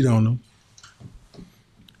that cheat on them.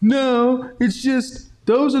 No, it's just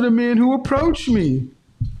those are the men who approach me.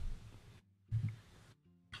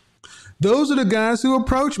 Those are the guys who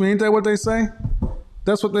approach me. Ain't that what they say?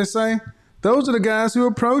 That's what they say. Those are the guys who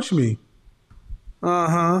approach me.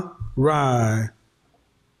 Right.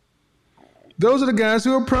 Those are the guys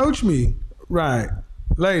who approach me. Right.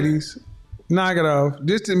 Ladies, knock it off.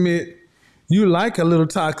 Just admit you like a little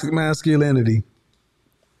toxic masculinity.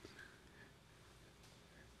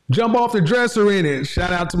 Jump off the dresser in it.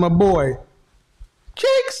 Shout out to my boy.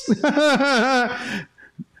 Cheeks.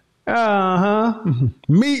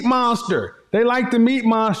 Meat monster. They like the meat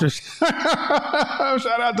monsters. Shout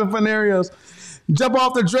out to Fenarios. Jump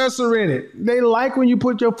off the dresser in it. They like when you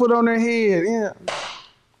put your foot on their head. Yeah.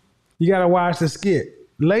 You got to watch the skit.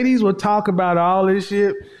 Ladies will talk about all this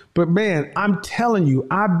shit, but man, I'm telling you,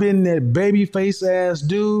 I've been that baby face ass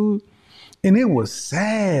dude And it was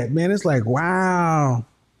sad, man. It's like, wow.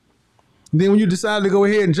 And then when you decide to go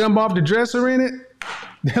ahead and jump off the dresser in it,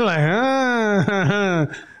 they're like,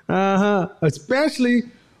 Especially,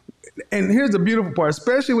 and here's the beautiful part,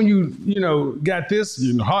 especially when you got this,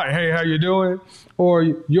 hi, hey, how you doing? Or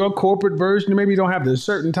your corporate version, maybe you don't have the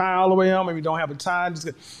shirt and tie all the way on, maybe you don't have a tie.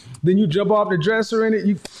 Then you jump off the dresser in it,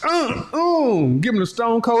 you give them the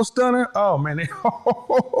stone cold stunner. Oh man,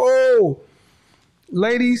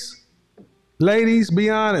 ladies, be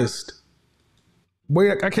honest.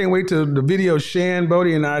 Wait, I can't wait till the video Shan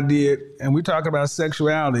Bodie and I did, and we talk about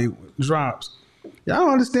sexuality drops. Y'all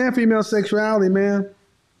don't understand female sexuality, man.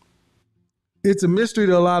 It's a mystery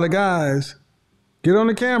to a lot of guys. Get on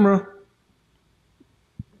the camera.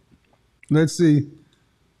 Let's see.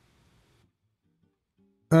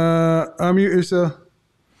 Unmute yourself.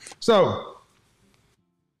 So,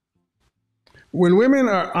 when women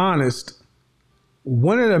are honest,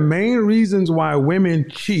 one of the main reasons why women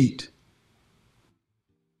cheat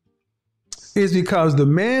is because the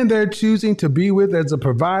man they're choosing to be with as a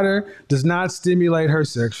provider does not stimulate her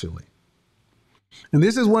sexually. And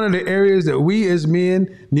this is one of the areas that we as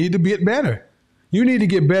men need to get better. You need to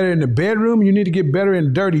get better in the bedroom. You need to get better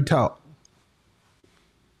in dirty talk.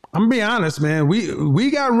 I'm gonna be honest, man.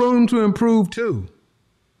 We got room to improve too.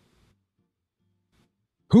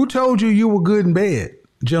 Who told you were good in bed,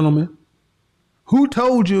 gentlemen? Who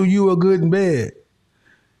told you were good in bed?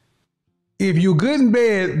 If you're good in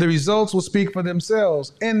bed, the results will speak for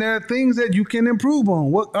themselves. And there are things that you can improve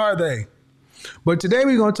on. What are they? But today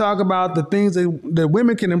we're going to talk about the things that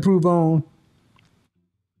women can improve on.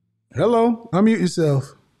 Hello, unmute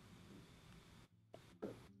yourself.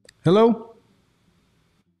 Hello?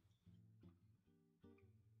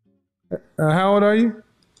 How old are you?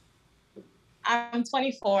 I'm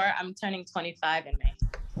 24. I'm turning 25 in May.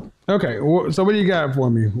 Okay, so what do you got for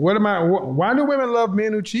me? Why do women love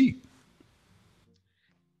men who cheat?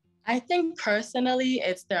 I think personally,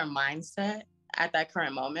 it's their mindset at that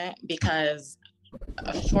current moment, because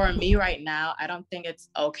for me right now, I don't think it's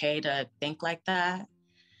okay to think like that.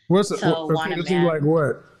 Okay to think like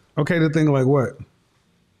what? Okay to think like what?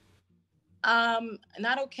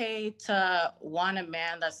 Not okay to want a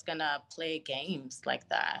man that's gonna play games like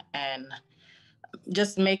that and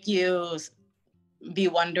just make you be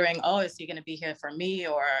wondering, oh, is he gonna be here for me,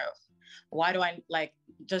 or why do I like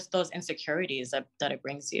just those insecurities that it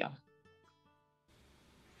brings you.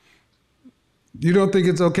 You don't think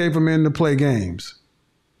it's okay for men to play games?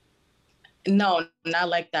 No, not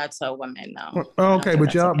like that to women, no. Okay,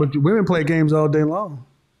 but women play games all day long.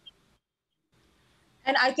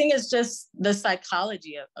 And I think it's just the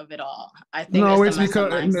psychology of it all. I think it's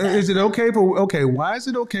because why is it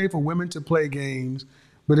okay for women to play games,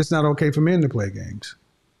 but it's not okay for men to play games?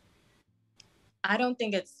 I don't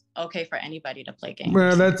think it's okay for anybody to play games.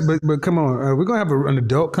 Well, but come on, we're gonna have an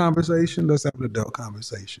adult conversation. Let's have an adult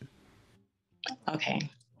conversation. Okay.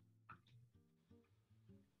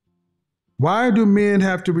 Why do men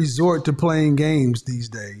have to resort to playing games these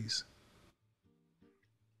days?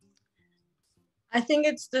 I think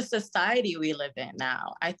it's the society we live in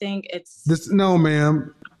now. I think it's no,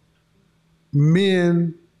 ma'am.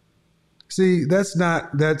 Men, see, that's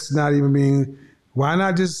not even being. Why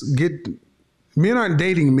not just get? Men aren't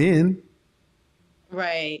dating men,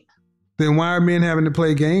 right? Then why are men having to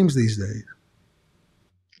play games these days?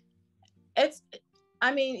 It's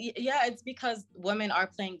because women are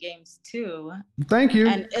playing games too. Thank you.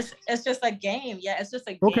 And it's just a game. Yeah, it's just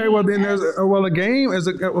a game. Okay, well then a game is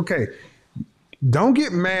okay. Don't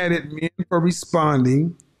get mad at men for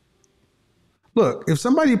responding. Look, if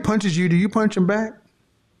somebody punches you, do you punch them back?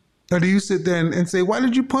 Or do you sit there and say, why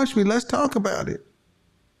did you punch me? Let's talk about it.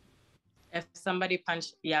 If somebody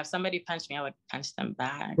punched me, I would punch them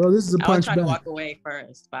back. Well, this is a punch back. I would try to walk away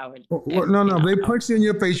first, but I would. If they punch you in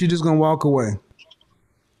your face, you're just going to walk away.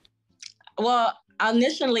 Well,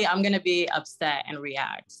 initially, I'm going to be upset and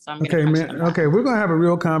react. So I'm going to punch them back. Okay, we're going to have a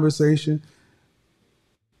real conversation.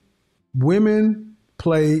 Women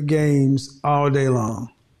play games all day long.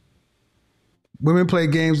 Women play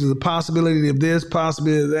games with the possibility of this,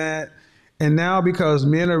 possibility of that. And now because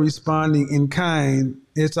men are responding in kind,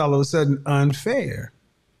 it's all of a sudden unfair.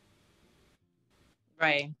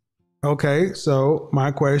 Right. Okay, so my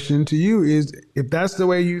question to you is, if that's the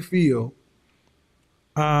way you feel,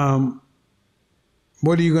 what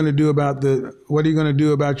are you going to do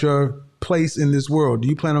about your place in this world? Do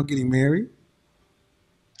you plan on getting married?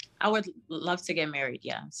 I would love to get married,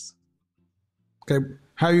 yes. Okay.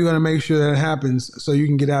 How are you going to make sure that happens so you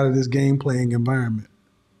can get out of this game playing environment?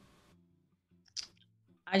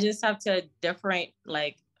 I just have to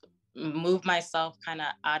move myself kind of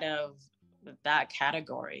out of that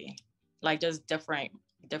category, like just different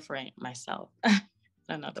myself.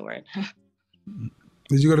 Another word.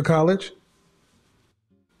 Did you go to college?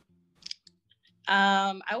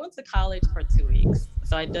 I went to college for 2 weeks,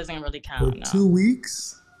 so it doesn't really count. For 2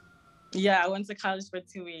 weeks? Yeah, I went to college for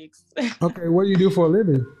 2 weeks. Okay, what do you do for a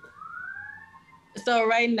living? So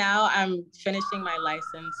right now I'm finishing my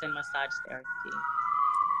license in massage therapy.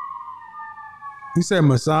 You said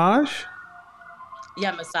massage?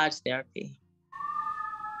 Yeah, massage therapy.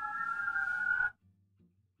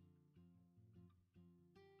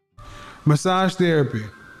 Massage therapy.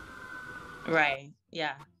 Right,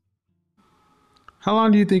 yeah. How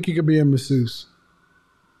long do you think you could be a masseuse?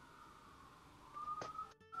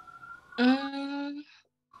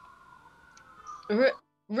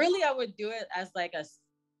 Really, I would do it as like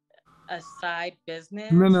a side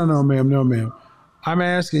business. No, ma'am. I'm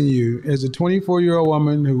asking you, as a 24-year-old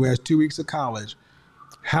woman who has 2 weeks of college,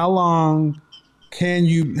 how long do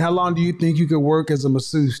you think you could work as a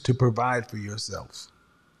masseuse to provide for yourself?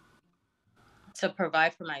 To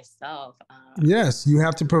provide for myself. Yes, you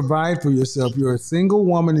have to provide for yourself. You're a single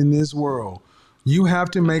woman in this world. You have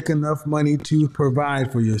to make enough money to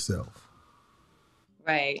provide for yourself.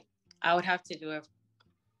 Right. I would have to do it.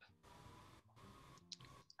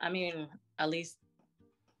 I mean, at least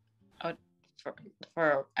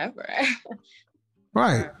forever. Right.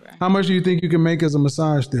 Forever. How much do you think you can make as a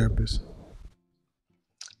massage therapist?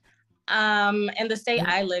 In the state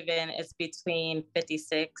I live in, it's between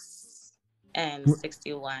 56 and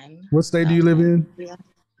 61. What state do you live in? Yeah.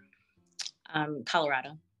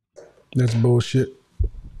 Colorado. That's bullshit.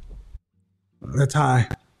 That's high.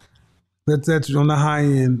 That's on the high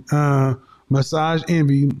end. Massage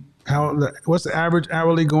Envy. What's the average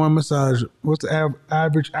hourly going massage? What's the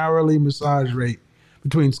average hourly massage rate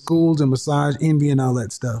between schools and Massage Envy and all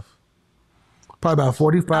that stuff? Probably about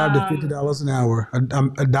 $45 to $50 an hour,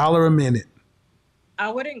 a dollar a minute. I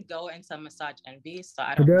wouldn't go into Massage Envy, so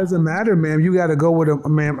I It don't know. doesn't matter, ma'am. You got to go with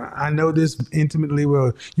ma'am. I know this intimately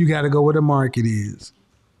well. You got to go where the market is.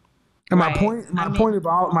 And Right. my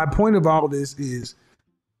point of all this is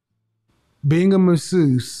being a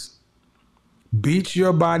masseuse beats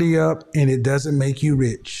your body up and it doesn't make you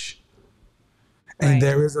rich. And Right.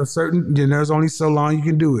 there is there's only so long you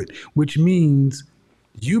can do it, which means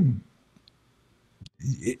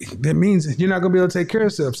that means you're not going to be able to take care of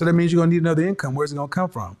yourself. So that means you're going to need another income. Where's it going to come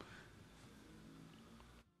from?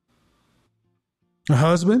 A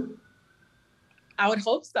husband? I would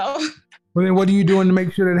hope so. Well, then what are you doing to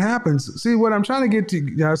make sure that happens? See, what I'm trying to get to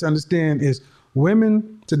you guys to understand is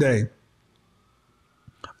women today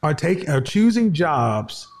are choosing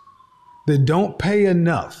jobs that don't pay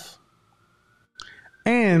enough,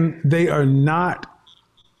 and they are not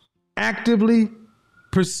actively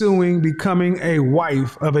pursuing becoming a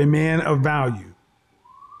wife of a man of value.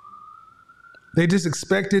 They just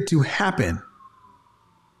expect it to happen.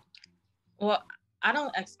 Well, I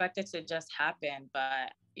don't expect it to just happen,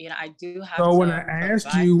 but I do have So to. when I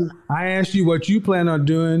asked you what you plan on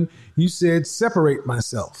doing, you said separate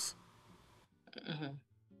myself. Mm-hmm.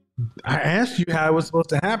 I asked you how it was supposed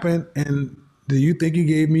to happen, and do you think you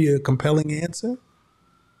gave me a compelling answer?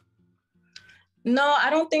 No,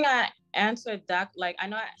 I don't think I answered that. Like, I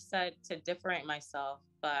know I said to differentiate myself,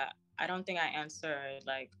 but I don't think I answered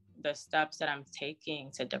like the steps that I'm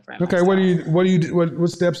taking to differentiate Okay, myself. what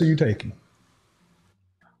steps are you taking?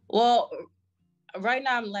 Well, right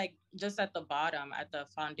now I'm like just at the bottom, at the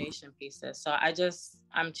foundation pieces. So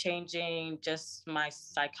I'm changing just my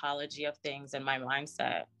psychology of things and my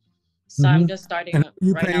mindset. So I'm just starting. And who are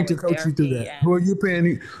you right paying now to with coach you through therapy that? Who are you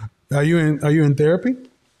paying? Are you in therapy?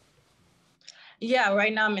 Yeah,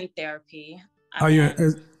 right now I'm in therapy. Are you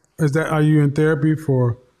in therapy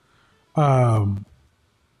for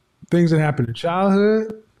things that happen in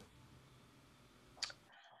childhood?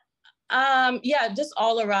 Yeah, just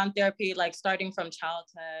all around therapy, like starting from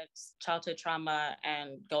childhood trauma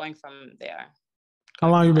and going from there. How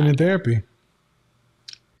long you been in therapy?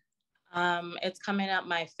 It's coming up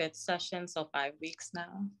my 5th session, so 5 weeks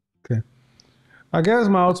now. Okay. I guess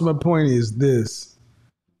my ultimate point is this,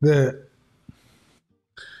 that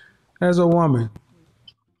as a woman,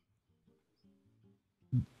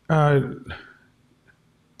 do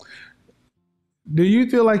you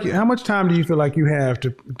feel like, how much time do you feel like you have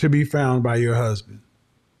to be found by your husband?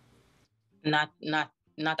 Not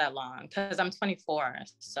that long, because I'm 24,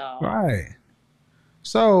 so Right.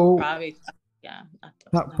 So probably, yeah.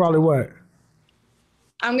 Probably what?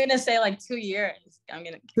 I'm gonna say like 2 years. I'm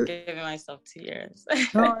gonna give myself 2 years.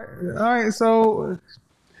 All right. So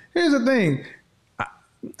here's the thing.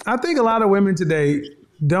 I think a lot of women today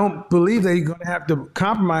don't believe that you're going to have to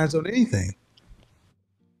compromise on anything.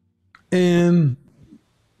 And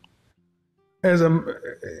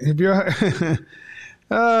if you're,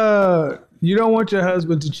 you don't want your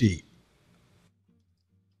husband to cheat.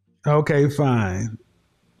 Okay, fine.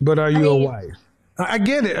 But are you a wife? I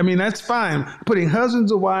get it. I mean, that's fine. Putting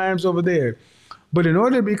husbands and wives over there. But in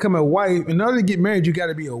order to become a wife, in order to get married, you got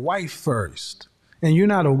to be a wife first. And you're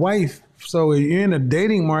not a wife. So you're in a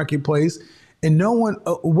dating marketplace and no one,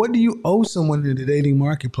 what do you owe someone in the dating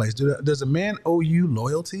marketplace? Does a man owe you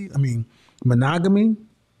loyalty? I mean, monogamy?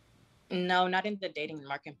 No, not in the dating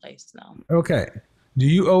marketplace, no. Okay. Do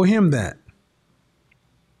you owe him that?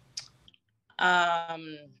 I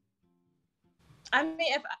mean,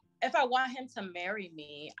 if I want him to marry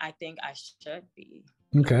me, I think I should be.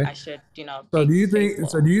 Okay. I should, So do you think? faithful.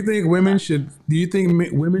 So do you think women should? Do you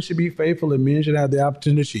think women should be faithful and men should have the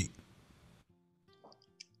opportunity to cheat?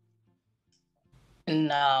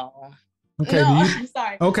 No. Okay. No, Do you, I'm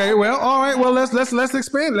sorry. okay. Well, all right. Well, let's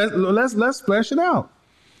expand. Let's flesh it out.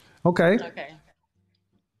 Okay. Okay.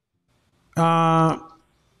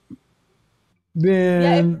 Then.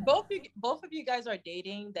 Yeah, if both of you guys are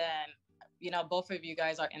dating, then both of you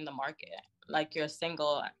guys are in the market. Like you're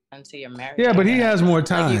single until you're married. Yeah, but he has more Like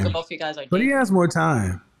time. both of you guys are dating. But he has more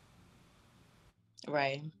time.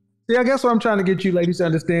 Right. See, I guess what I'm trying to get you ladies to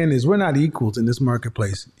understand is we're not equals in this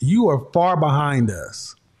marketplace. You are far behind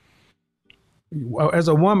us. As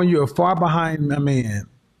a woman, you are far behind a man.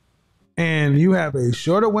 And you have a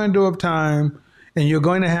shorter window of time, and you're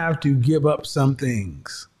going to have to give up some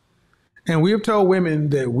things. And we have told women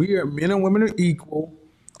that men and women are equal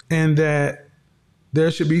and that there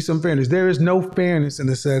should be some fairness. There is no fairness in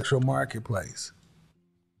the sexual marketplace.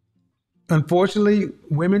 Unfortunately,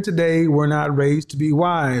 women today were not raised to be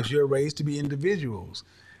wives. You're raised to be individuals.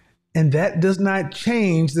 And that does not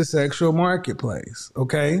change the sexual marketplace,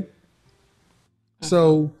 okay?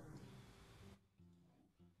 So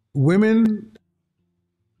women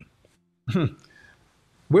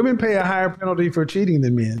pay a higher penalty for cheating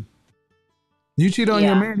than men. You cheat on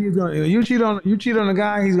your man, you cheat on a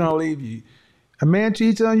guy, he's gonna leave you. A man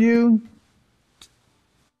cheats on you,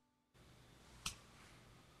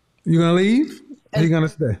 you gonna leave? Or you gonna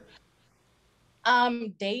stay?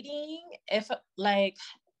 Dating, if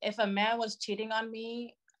a man was cheating on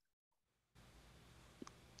me,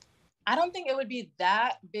 I don't think it would be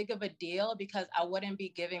that big of a deal because I wouldn't be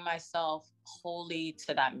giving myself wholly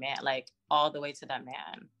to that man, like all the way to that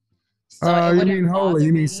man. So you mean wholly?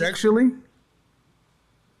 You mean sexually?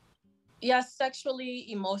 Yeah,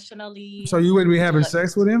 sexually, emotionally. So you wouldn't be having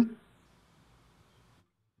sex with him?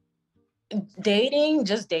 Dating,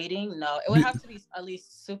 just dating? No, it would have to be at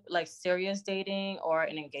least like serious dating or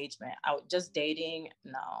an engagement. Just dating?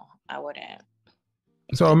 No, I wouldn't.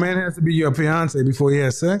 So a man has to be your fiance before he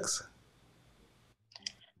has sex?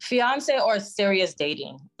 Fiance or serious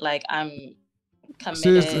dating? Like I'm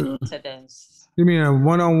committed to this. You mean a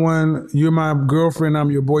one-on-one? You're my girlfriend,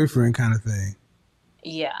 I'm your boyfriend kind of thing.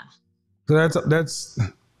 Yeah. So that's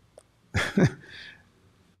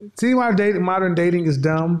see why modern dating is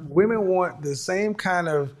dumb? Women want the same kind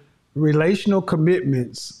of relational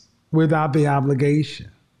commitments without the obligation.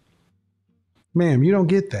 Ma'am, you don't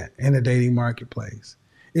get that in the dating marketplace.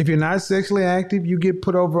 If you're not sexually active, you get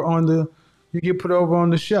put over on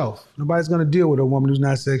the shelf. Nobody's going to deal with a woman who's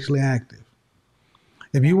not sexually active.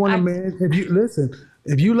 If you want a man,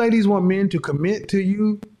 if you ladies want men to commit to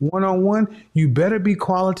you one-on-one, you better be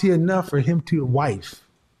quality enough for him to wife.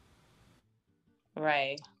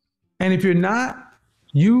 Right. And if you're not,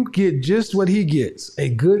 you get just what he gets, a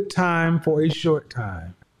good time for a short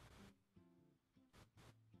time.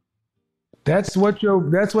 That's what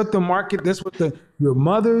the market, that's what your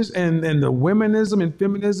mothers and the womenism and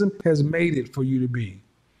feminism has made it for you to be.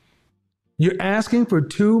 You're asking for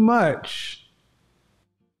too much.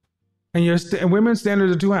 And women's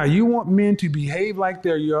standards are too high. You want men to behave like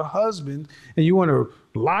they're your husband and you want to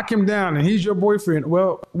lock him down and he's your boyfriend.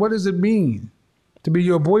 Well, what does it mean to be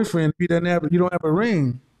your boyfriend if you don't have a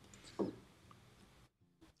ring?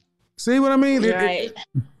 See what I mean? Right.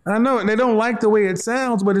 I know they don't like the way it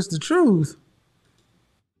sounds, but it's the truth.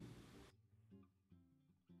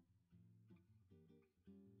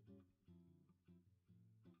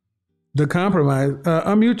 The compromise.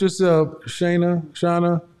 Unmute yourself,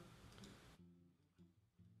 Shauna.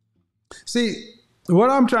 See, what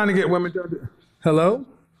I'm trying to get women to do. Hello?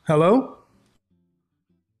 How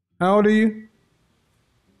old are you?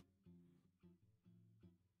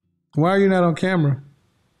 Why are you not on camera?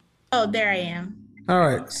 Oh, there I am. All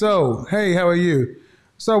right. So, hey, how are you?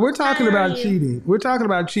 So we're talking about cheating. We're talking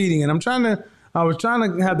about cheating, and I'm trying I was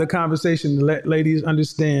trying to have the conversation to let ladies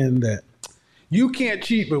understand that you can't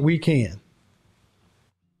cheat, but we can.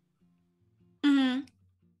 Mm-hmm.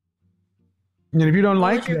 And if you don't What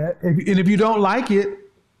like was your that, and if you don't like it,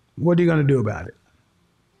 what are you going to do about it?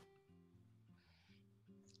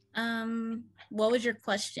 what was your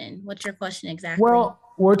question? What's your question exactly? Well,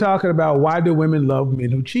 we're talking about why do women love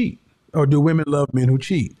men who cheat? Or do women love men who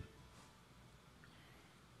cheat?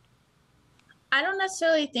 I don't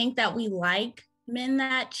necessarily think that we like men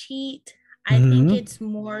that cheat. I think Mm-hmm. it's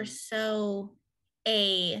more so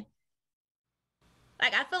a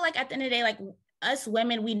like I feel like at the end of the day, like us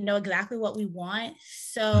women, we know exactly what we want.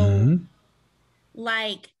 So Mm-hmm.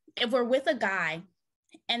 like if we're with a guy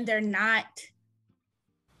and they're not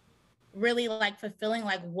really like fulfilling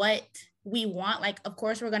like what we want, like of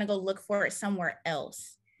course we're gonna go look for it somewhere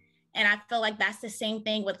else. And I feel like that's the same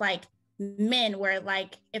thing with like men, where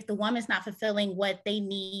like if the woman's not fulfilling what they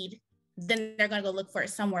need, then they're gonna go look for it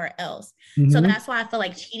somewhere else. So Mm-hmm. that's why I feel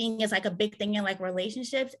like cheating is like a big thing in like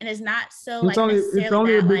relationships, and it's not so It's like only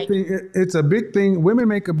necessarily a that big like thing. It's a big thing. Women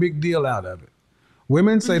make a big deal out of it.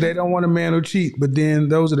 Women say they don't want a man who cheat, but then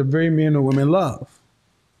those are the very men that women love.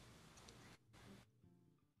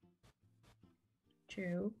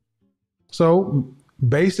 true. So,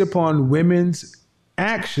 based upon women's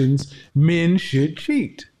actions, men should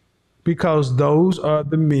cheat because those are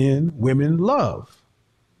the men women love.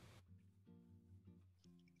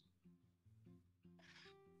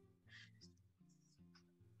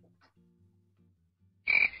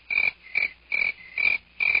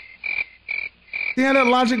 See how that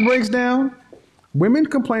logic breaks down? Women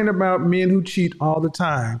complain about men who cheat all the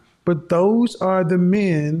time, but those are the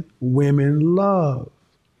men women love.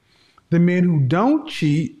 The men who don't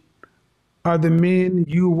cheat are the men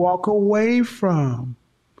you walk away from.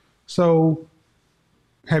 So,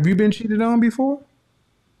 have you been cheated on before?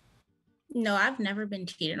 No, I've never been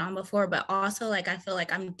cheated on before, but also like I feel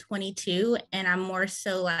like I'm 22 and I'm more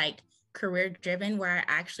so like career driven, where I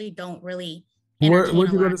actually don't really entertain Where'd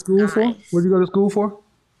a you go lot to of school for? Where'd guys. you go to school for?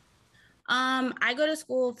 I go to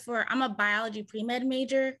school for, I'm a biology pre-med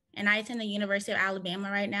major and I attend the University of Alabama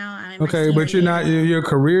right now. I'm in my Okay, senior but you're not, year. you're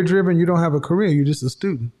career driven. You don't have a career. You're just a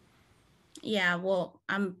student. Yeah, well,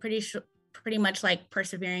 I'm pretty sure, pretty much like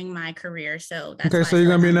persevering my career. So that's Okay, why I so you're feel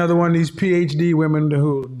going like to be another one of these PhD women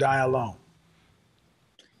who die alone.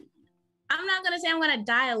 I'm not going to say I'm going to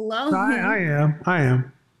die I alone. am. I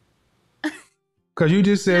am. Because you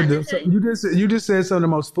just said Not necessarily. you just said some of the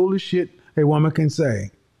most foolish shit a woman can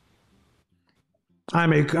say.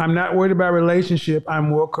 I'm not worried about relationship. I'm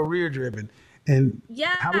more career driven. And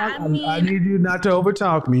Yeah, how I long? I mean, need you not to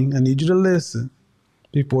overtalk me. I need you to listen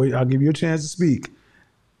before I'll give you a chance to speak.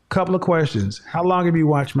 Couple of questions. How long have you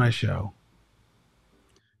watched my show?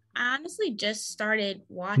 I honestly just started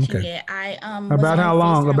watching Okay. it. I was About on how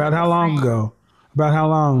long? FaceTime About with a how long friend. ago? About how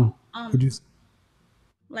long would Um, you?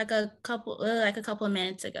 like a couple of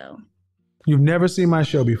minutes ago. You've never seen my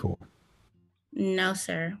show before. No,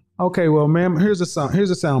 sir. Okay, well, ma'am, here's a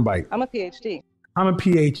sound bite. I'm a PhD. I'm a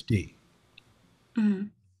PhD. Mhm.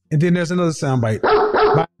 And then there's another soundbite.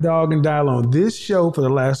 Bite Dog and Die Alone. This show for the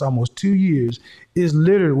last almost 2 years is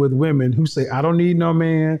littered with women who say, I don't need no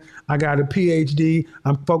man. I got a PhD.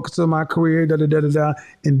 I'm focused on my career, da da da da da.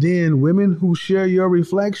 And then women who share your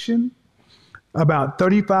reflection, about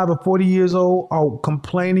 35 or 40 years old, are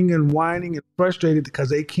complaining and whining and frustrated because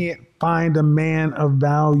they can't find a man of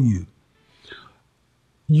value.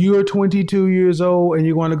 You're 22 years old and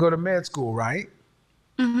you're going to go to med school, right?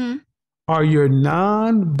 Mm-hmm. Are your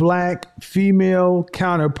non-black female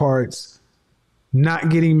counterparts not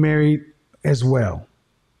getting married as well?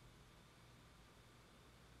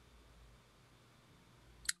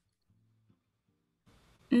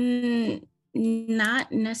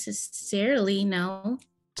 Not necessarily, no.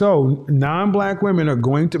 So non-black women are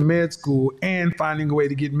going to med school and finding a way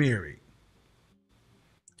to get married.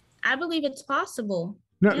 I believe it's possible.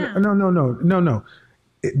 No, Yeah. no.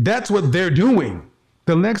 That's what they're doing.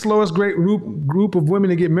 The next lowest grade group of women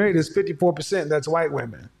to get married is 54%. That's white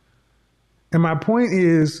women. And my point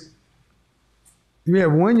is, you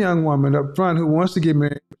have one young woman up front who wants to get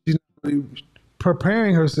married. She's not really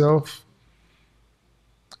preparing herself.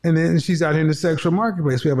 And then she's out here in the sexual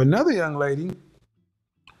marketplace. We have another young lady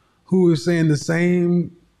who is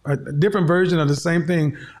saying a different version of the same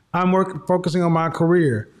thing. I'm focusing on my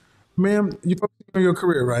career. Ma'am, you're focusing on your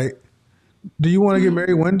career, right? Do you want to get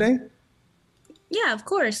married one day? Yeah, of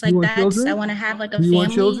course. You Like want I children? want to have like a Do you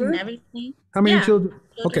want family and children? everything. How many Yeah, children?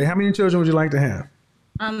 Okay, how many children would you like to have?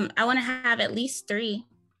 I want to have at least 3.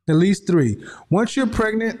 At least 3. Once you're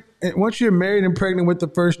pregnant, once you're married and pregnant with the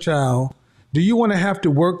first child, Do you want to have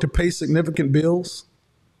to work to pay significant bills?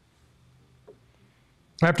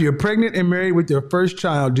 After you're pregnant and married with your first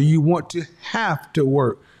child, do you want to have to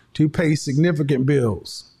work to pay significant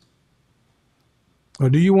bills? Or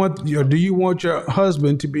do you want your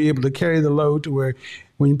husband to be able to carry the load to where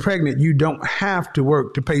when you're pregnant, you don't have to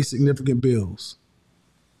work to pay significant bills?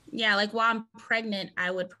 Yeah, like while I'm pregnant,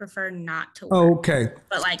 I would prefer not to work. Okay.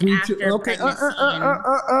 But like Me after too. Okay. pregnancy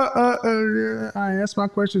I asked my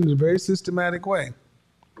question in a very systematic way.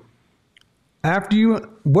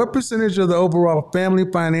 What percentage of the overall family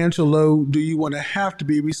financial load do you want to have to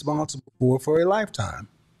be responsible for a lifetime?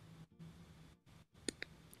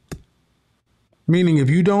 Meaning, if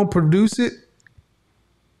you don't produce it,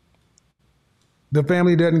 the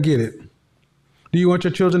family doesn't get it. Do you want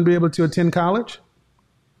your children to be able to attend college?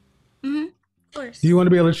 Of course. Do you want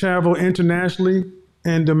to be able to travel internationally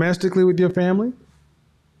and domestically with your family?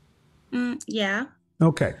 Yeah.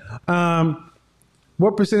 Okay.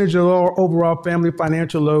 What percentage of our overall family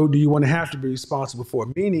financial load do you want to have to be responsible for?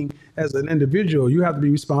 Meaning, as an individual, you have to be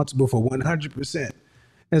responsible for 100%.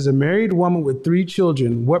 As a married woman with 3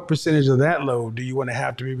 children, what percentage of that load do you want to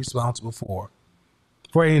have to be responsible for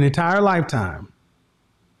an entire lifetime?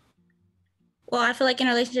 Well, I feel like in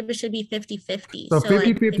a relationship, it should be 50-50. So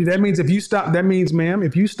 50-50, that means if you stop, that means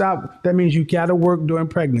you got to work during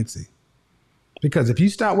pregnancy. Because if you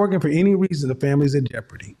stop working for any reason, the family's in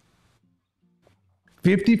jeopardy.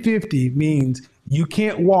 50-50 means you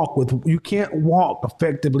can't walk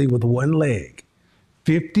effectively with one leg.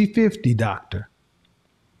 50-50, doctor.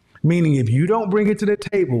 Meaning if you don't bring it to the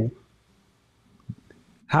table,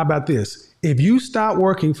 how about this? If you stop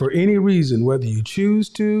working for any reason, whether you choose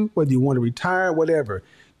to, whether you want to retire, whatever,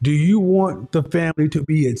 do you want the family to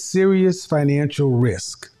be at serious financial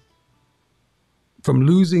risk from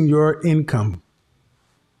losing your income?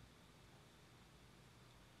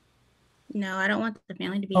 No, I don't want the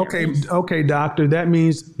family to be Okay, at risk. okay, doctor. That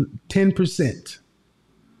means 10%.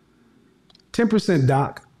 10%,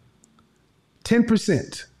 doc.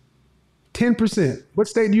 10%. 10%. What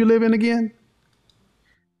state do you live in again?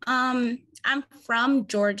 I'm from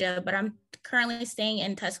Georgia, but I'm currently staying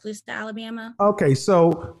in Tuscaloosa, Alabama. Okay,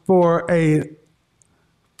 so for a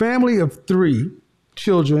family of 3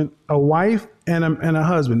 children, a wife and a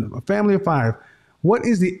husband, a family of 5, what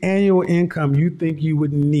is the annual income you think you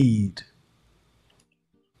would need?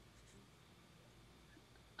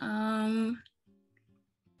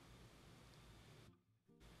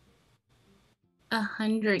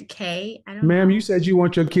 100K. I don't Ma'am, know. you said you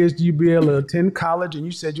want your kids to be able to attend college, and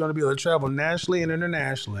you said you want to be able to travel nationally and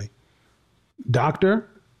internationally. Doctor,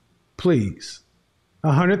 please.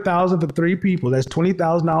 100,000 for 3 people. That's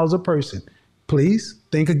 $20,000 a person. Please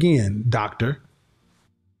think again, doctor.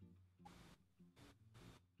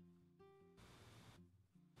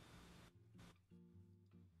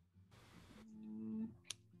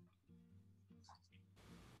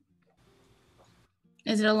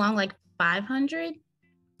 Is it along like 500?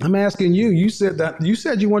 I'm asking you. You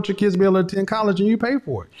said you want your kids to be able to attend college and you pay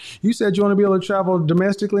for it. You said you want to be able to travel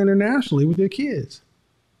domestically, internationally with your kids.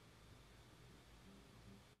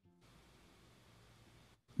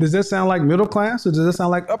 Does that sound like middle class or does that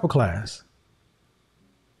sound like upper class?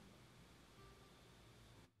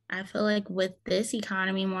 I feel like with this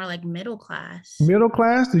economy, more like middle class. Middle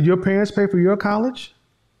class? Did your parents pay for your college?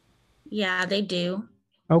 Yeah, they do.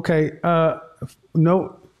 Okay.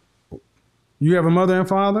 No. You have a mother and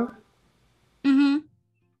father? Mm-hmm.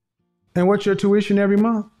 And what's your tuition every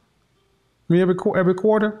month? I mean, every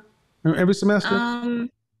quarter? Every semester?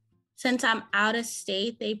 Since I'm out of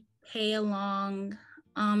state, they pay along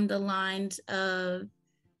the lines of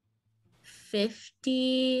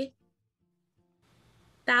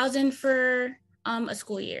 50,000 for a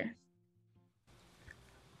school year.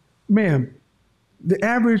 Ma'am, the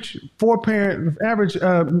average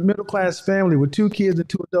middle class family with 2 kids and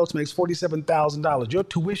 2 adults makes $47,000. Your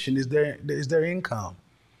tuition is their income.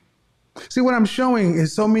 See, what I'm showing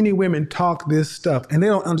is so many women talk this stuff and they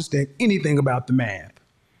don't understand anything about the math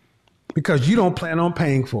because you don't plan on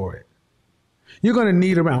paying for it. You're going to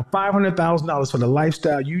need around $500,000 for the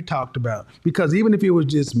lifestyle you talked about, because even if it was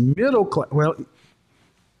just middle class, well,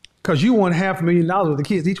 because you want $500,000 with the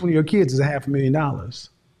kids, each one of your kids is $500,000.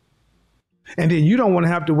 And then you don't want to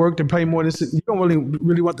have to work to pay more than, you don't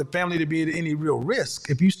really want the family to be at any real risk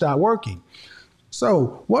if you start working.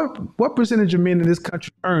 So what percentage of men in this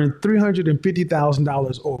country earn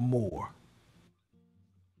 $350,000 or more?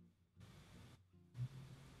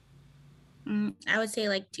 I would say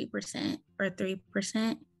like 2% or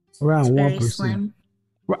 3%. Around It's very 1%. slim.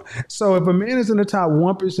 So if a man is in the top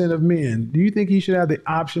 1% of men, do you think he should have the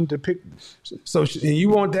option to pick? So, and you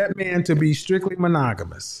want that man to be strictly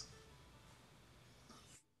monogamous?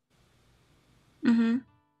 Mm-hmm.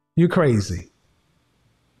 You're crazy.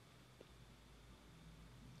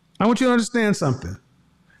 I want you to understand something.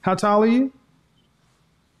 How tall are you?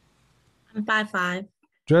 I'm 5'5".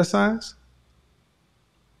 Dress size?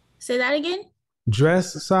 Say that again.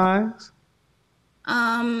 Dress size?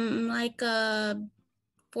 Like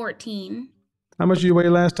 14. How much did you weigh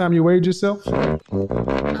last time you weighed yourself?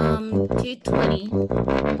 220.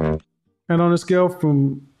 And on a scale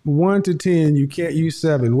from 1 to 10, you can't use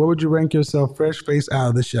 7. What would you rank yourself fresh face out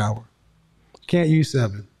of the shower? Can't use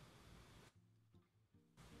 7.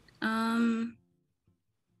 I'm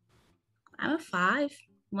a 5.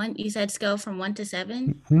 You said scale from 1 to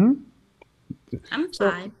 7? Hmm? I'm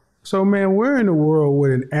 5. So, man, we're in a world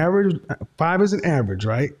with an average, 5 is an average,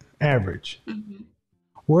 right? Average. Mm-hmm.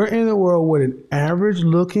 We're in a world with an average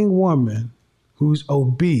looking woman who's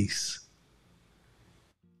obese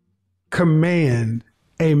command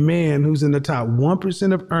a man who's in the top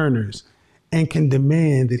 1% of earners and can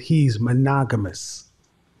demand that he's monogamous.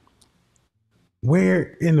 Where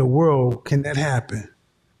in the world can that happen?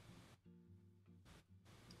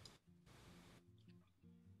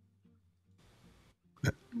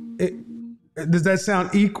 Does that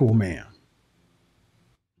sound equal, ma'am?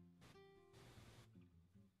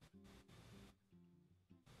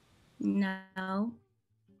 No.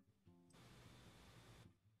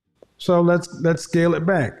 So let's scale it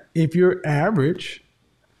back. If you're average,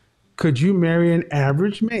 could you marry an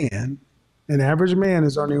average man? An average man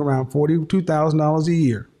is earning around $42,000 a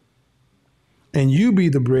year. And you be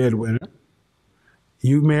the breadwinner.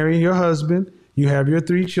 You marry your husband, you have your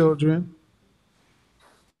 3 children.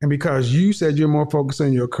 And because you said you're more focused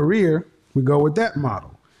on your career, we go with that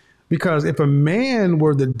model. Because if a man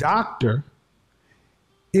were the doctor,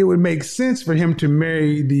 it would make sense for him to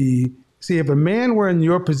marry if a man were in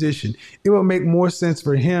your position, it would make more sense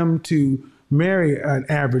for him to marry an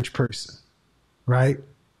average person, right?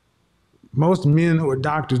 Most men who are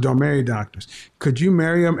doctors don't marry doctors. Could you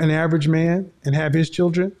marry an average man and have his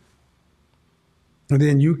children? And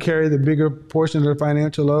then you carry the bigger portion of the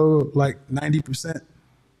financial load, like 90%,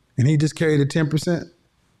 and he just carried the 10%?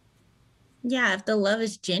 Yeah, if the love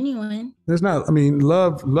is genuine. There's not, I mean,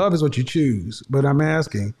 love is what you choose. But I'm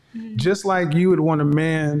asking, just like you would want a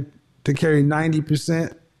man to carry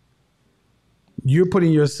 90%, you're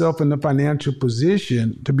putting yourself in the financial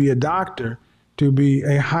position to be a doctor, to be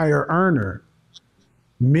a higher earner.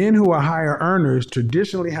 Men who are higher earners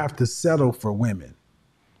traditionally have to settle for women.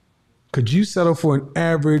 Could you settle for an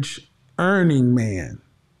average earning man?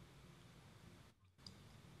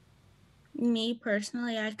 Me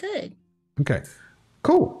personally, I could. Okay,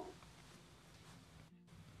 cool.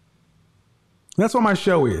 That's what my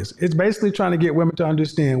show is. It's basically trying to get women to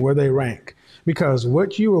understand where they rank. Because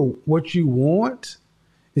what you want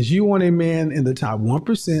is you want a man in the top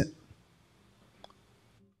 1%.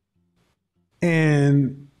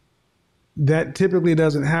 And that typically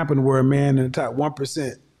doesn't happen where a man in the top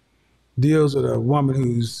 1% deals with a woman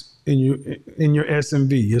who's in your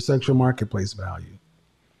SMV, your sexual marketplace value.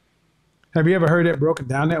 Have you ever heard that broken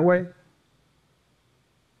down that way?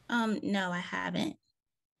 No, I haven't.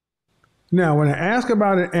 Now, when I ask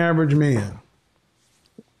about an average man,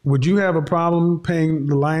 would you have a problem paying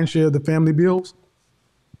the lion's share of the family bills?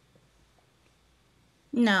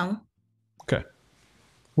 No. Okay.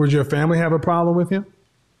 Would your family have a problem with him?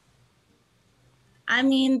 I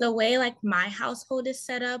mean, the way like my household is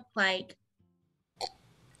set up, like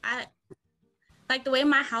the way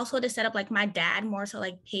my household is set up, like my dad more so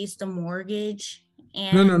like pays the mortgage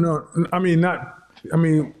and No.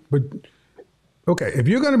 But okay, if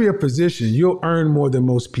you're going to be a physician, you'll earn more than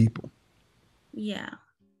most people. yeah.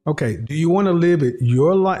 Okay, do you want to live at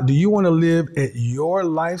your life? Do you want to live at your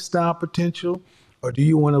lifestyle potential, or do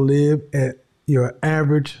you want to live at your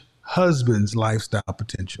average husband's lifestyle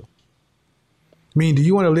potential? I mean, do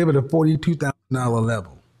you want to live at a $42,000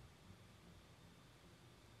 level?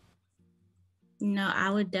 No, I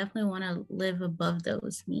would definitely want to live above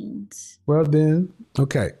those means. Well, then,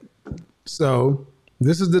 okay. So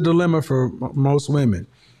this is the dilemma for most women.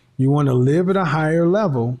 You want to live at a higher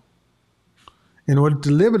level. In order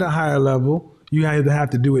to live at a higher level, you either have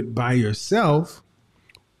to do it by yourself,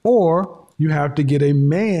 or you have to get a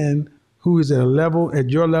man who is at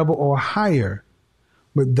your level or higher.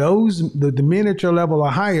 But the men at your level or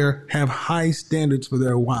higher have high standards for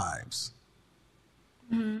their wives.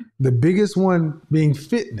 Mm-hmm. The biggest one being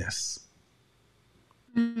fitness.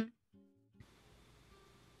 Mm-hmm.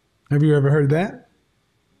 Have you ever heard that?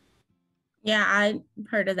 Yeah, I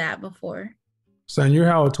heard of that before. Son, you're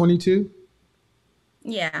how old? 22?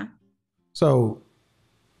 Yeah. So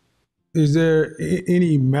is there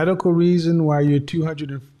any medical reason why you're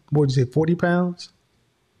 40 pounds?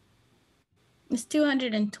 It's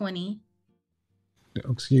 220.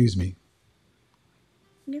 Excuse me.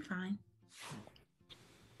 You're fine.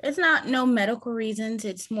 It's not no medical reasons.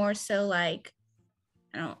 It's more so like,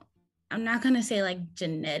 I don't, I'm not going to say like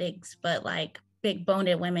genetics, but like big boned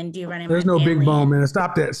women do run in There's my no big family. bone, man.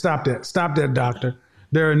 Stop that. Stop that. Stop that, doctor.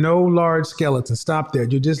 There are no large skeletons. Stop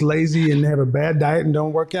that. You're just lazy and have a bad diet and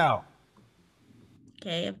don't work out.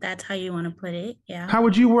 Okay, if that's how you want to put it, yeah. How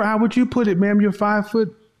would you put it, ma'am? You're 5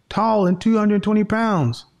 foot tall and 220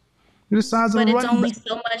 pounds. You're the size of But a it's running only back.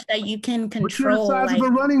 so much that you can But you're the control. size Like, of a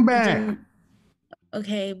running back.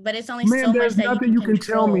 okay, but it's only Man, so much there's that nothing you can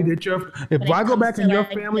tell me control that if when it I go comes back to in your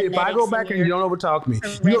like family, if I go genetics back and your you don't overtalk me,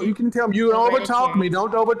 you can tell me you don't overtalk me. hereditary.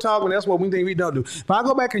 Don't overtalk me. That's what we think we don't do. If I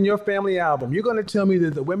go back in your family album, you're going to tell me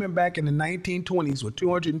that the women back in the 1920s were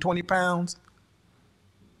 220 pounds?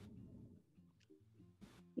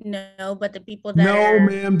 No, but the people that No, are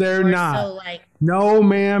ma'am, they're more not. so like, No,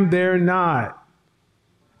 ma'am, they're not.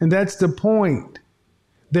 And that's the point.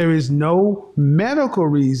 There is no medical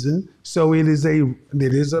reason, so it is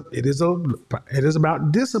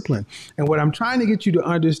about discipline. And what I'm trying to get you to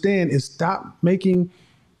understand is don't make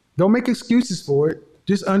excuses for it.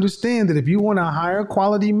 Just understand that if you want a higher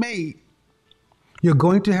quality mate, you're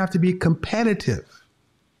going to have to be competitive.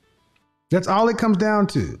 That's all it comes down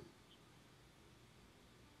to.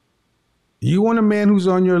 You want a man who's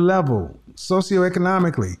on your level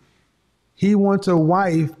socioeconomically. He wants a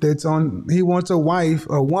wife,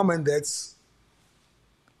 a woman that's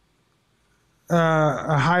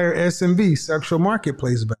a higher SMV, sexual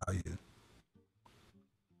marketplace value.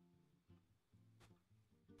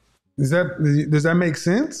 Does that make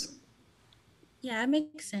sense? yeah, it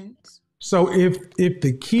makes sense. So if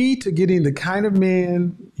the key to getting the kind of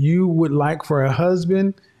man you would like for a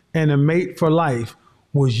husband and a mate for life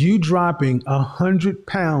was you dropping 100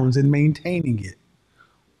 pounds and maintaining it,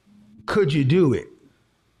 could you do it?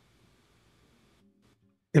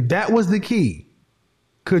 If that was the key,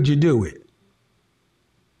 could you do it?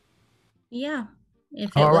 Yeah, if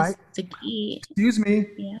it All was right. the key. Excuse me.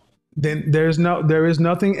 Yeah. Then there is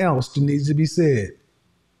nothing else that needs to be said.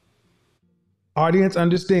 Audience,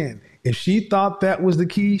 understand. If she thought that was the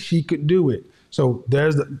key, she could do it. So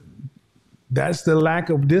that's the lack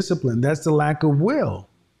of discipline. That's the lack of will.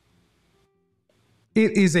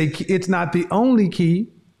 It's not the only key,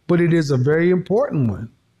 but it is a very important one.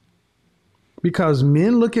 Because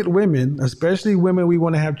men look at women, especially women we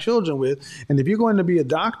want to have children with, and if you're going to be a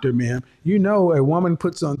doctor, ma'am, you know a woman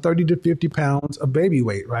puts on 30 to 50 pounds of baby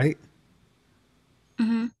weight, right?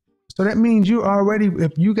 Mm-hmm. So that means you already,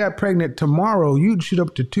 if you got pregnant tomorrow, you'd shoot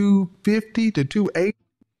up to 250 to 280.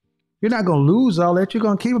 You're not going to lose all that. You're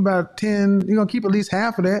going to keep about 10, you're going to keep at least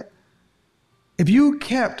half of that. If you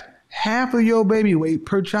kept half of your baby weight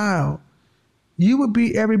per child, you would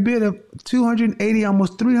be every bit of 280,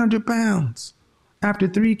 almost 300 pounds after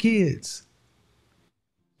 3 kids.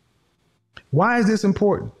 Why is this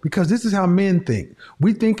important? Because this is how men think.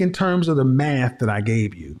 We think in terms of the math that I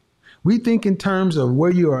gave you. We think in terms of where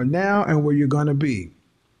you are now and where you're going to be.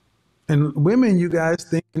 And women, you guys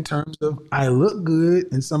think in terms of I look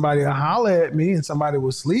good and somebody will holler at me and somebody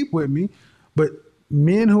will sleep with me. But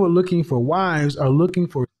men who are looking for wives are looking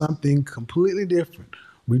for something completely different.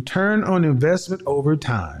 Return on investment over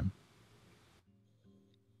time.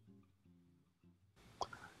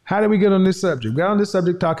 How did we get on this subject? We got on this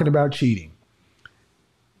subject talking about cheating.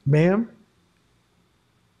 Ma'am,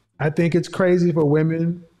 I think it's crazy for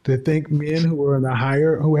women to think men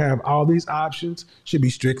who have all these options should be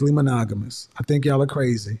strictly monogamous. I think y'all are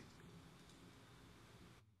crazy.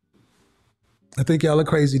 I think y'all are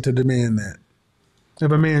crazy to demand that.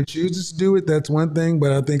 If a man chooses to do it, that's one thing,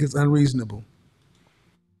 but I think it's unreasonable.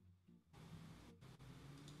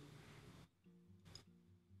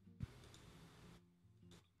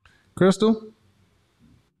 Crystal?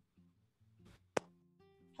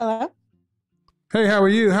 Hello? Hey, how are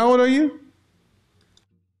you? How old are you?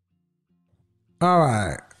 All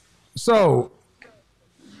right. So,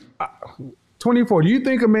 24. Do you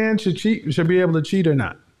think a man should be able to cheat or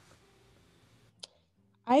not?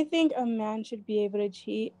 I think a man should be able to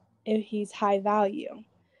cheat if he's high value.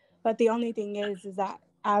 But the only thing is that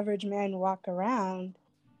average men walk around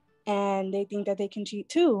and they think that they can cheat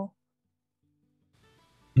too.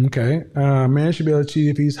 Okay. A man should be able to cheat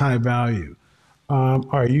if he's high value.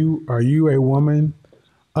 Are you a woman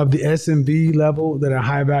of the SMV level that a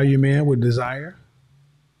high value man would desire?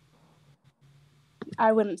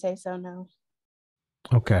 I wouldn't say so, no.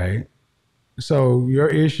 Okay. So your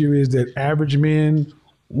issue is that average men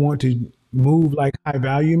want to move like high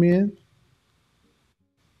value men?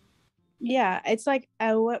 Yeah, it's like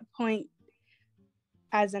at what point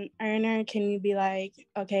as an earner can you be like,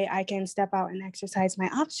 okay, I can step out and exercise my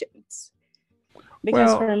options? Because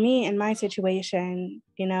Well, for me, in my situation,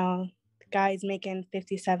 the guy's making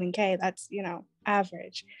 57K. That's,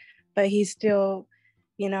 average. But he still,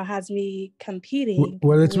 has me competing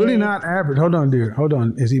well, it's really with, not average. Hold on, dear. Hold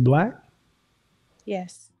on. Is he black?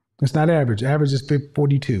 yes. It's not average. Average is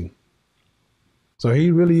 42. So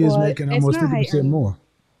he really is Well, making it's almost not high 50% earning. more.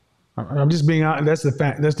 I'm just being out. That's the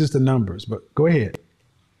fact. That's just the numbers. But go ahead.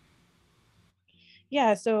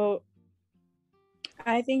 Yeah, so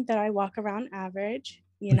I think that I walk around average.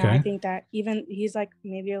 I Okay. think that even he's like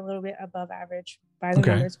maybe a little bit above average by the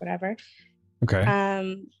Okay. numbers, whatever. Okay.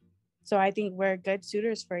 So I think we're good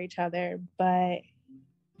suitors for each other, but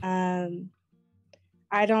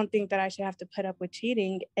I don't think that I should have to put up with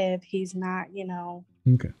cheating if he's not,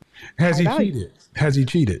 Okay. Has high he value. cheated? Has he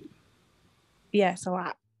cheated? Yes, a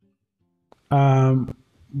lot.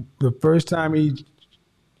 The first time he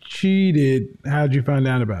cheated, how did you find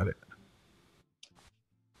out about it?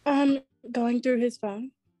 Going through his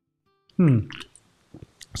phone.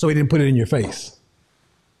 So he didn't put it in your face.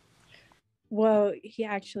 Well, he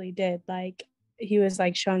actually did. Like he was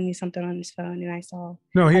like showing me something on his phone, and I saw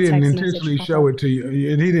No, he a didn't text intentionally message pop show up. it to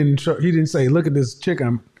you. And he didn't show. He didn't say, "Look at this chick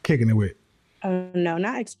I'm kicking it with." Oh no,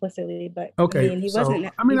 not explicitly, but I Okay. mean, he So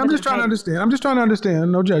wasn't. I mean, He I'm just wasn't trying to hiding. understand. I'm just trying to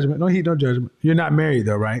understand. No judgment. No heat. No judgment. You're not married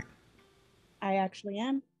though, right? I actually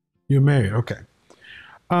am. You're married. Okay.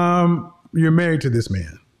 You're married to this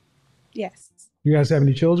man. Yes. You guys have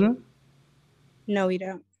any children? No, we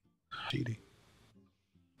don't. Cheating.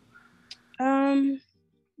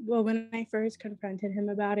 Well, when I first confronted him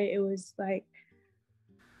about it, it was like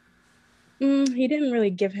he didn't really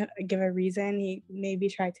give a reason. He maybe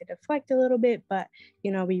tried to deflect a little bit, but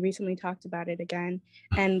we recently talked about it again,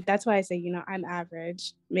 and that's why I say I'm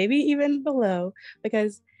average, maybe even below,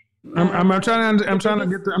 because I'm trying to. the I'm trying to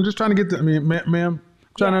biggest get. I'm just trying to get. I mean, ma'am, I'm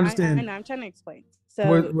trying to yeah, I understand. know, I'm trying to explain.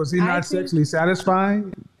 So Was he I not think sexually satisfied?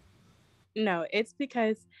 no, it's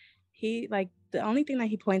because he like the only thing that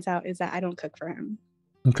he points out is that I don't cook for him.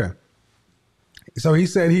 Okay. So he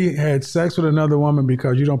said he had sex with another woman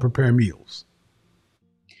because you don't prepare meals.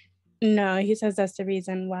 No, he says that's the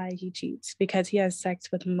reason why he cheats, because he has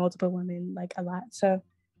sex with multiple women, like a lot. So,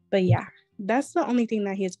 but yeah, that's the only thing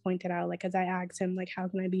that he has pointed out. Like, because I asked him, like, how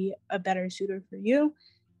can I be a better suitor for you?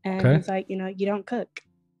 And Okay. he's like, you don't cook.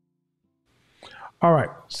 All right.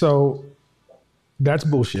 So that's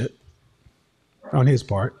bullshit on his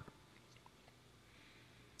part.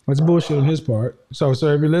 That's bullshit on his part. So if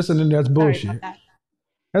you're listening, that's Sorry about bullshit. that.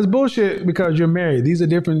 That's bullshit because you're married. These are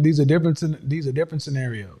different. These are different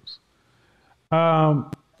scenarios. Does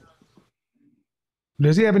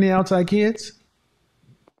he have any outside kids?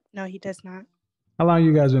 No, he does not. How long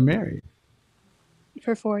you guys been married?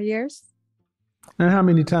 For 4 years. And how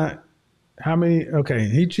many times? How many? Okay,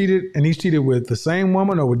 he cheated, and he's cheated with the same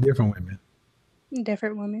woman or with different women.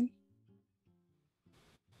 Different women.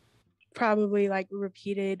 Probably like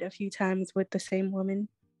repeated a few times with the same woman.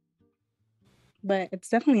 But it's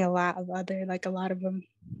definitely a lot of them.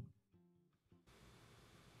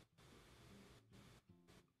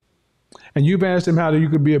 And you've asked him how you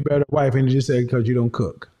could be a better wife, and he just said because you don't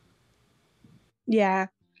cook. Yeah.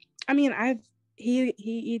 I mean, he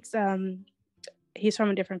eats he's from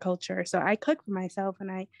a different culture, so I cook for myself,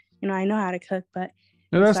 and I know how to cook, but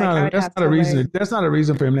No, it's like I would that's have not a to reason. learn. That's not a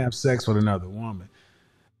reason for him to have sex with another woman.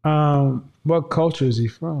 What culture is he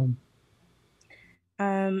from?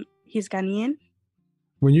 He's Ghanaian.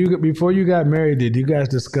 Before you got married, did you guys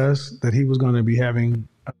discuss that he was going to be having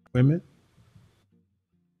women?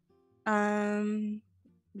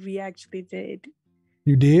 We actually did.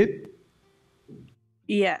 You did?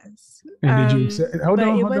 Yes. And did you accept? Hold But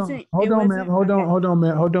on, it hold on, wasn't. hold It on, ma'am. wasn't. Hold on, Okay. hold on,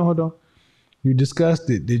 ma'am. Hold on. You discussed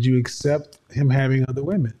it. Did you accept him having other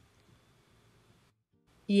women?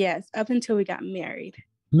 Yes, up until we got married.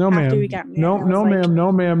 No, After ma'am. we got married, No, I was no, like, ma'am.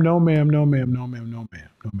 No, ma'am. No, ma'am. No, ma'am. No, ma'am. No, ma'am.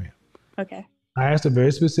 No, ma'am. okay. I asked a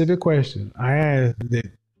very specific question. I asked that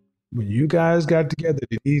when you guys got together,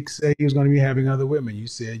 did he say he was going to be having other women? You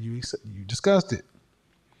said you discussed it.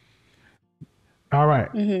 All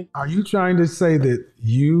right. Mm-hmm. Are you trying to say that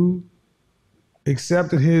you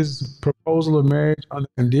accepted his proposal of marriage on the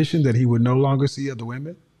condition that he would no longer see other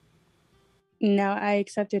women? No, I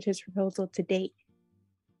accepted his proposal to date.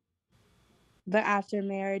 But after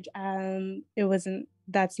marriage, it wasn't.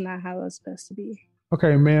 That's not how it was supposed to be.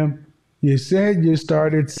 Okay, ma'am. You said you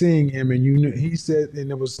started seeing him, and you knew he said,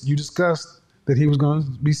 and it was you discussed that he was going to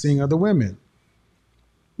be seeing other women,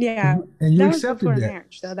 Yeah, and you that was accepted before that.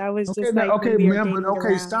 marriage, though. That was Okay, just now, like okay, when we were ma'am, but dating okay,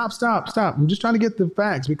 around. stop. I'm just trying to get the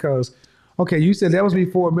facts because, okay, you said that was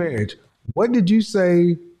before marriage. What did you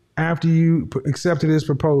say after you accepted his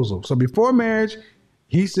proposal? So before marriage,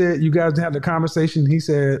 he said you guys had the conversation. He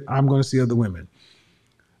said, "I'm going to see other women."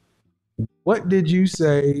 What did you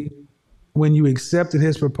say when you accepted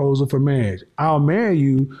his proposal for marriage? I'll marry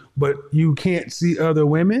you, but you can't see other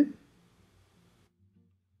women.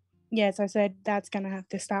 Yes, I said that's gonna have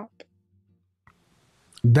to stop.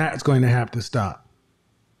 That's going to have to stop.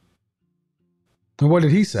 And what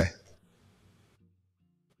did he say?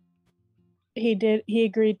 He did. He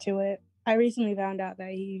agreed to it. I recently found out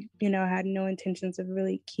that he, had no intentions of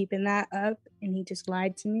really keeping that up, and he just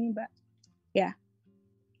lied to me. But yeah,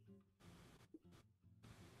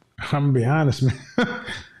 I'm gonna be honest, man.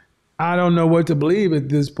 I don't know what to believe at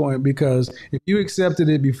this point because if you accepted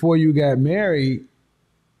it before you got married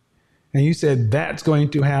and you said that's going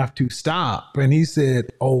to have to stop, and he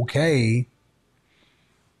said, okay,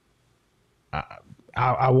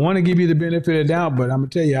 I want to give you the benefit of the doubt, but I'm gonna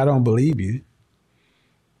tell you, I don't believe you.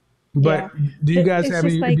 yeah. But do you guys It's have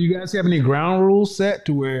just any? like Do you guys have any ground rules set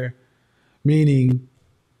to where, meaning,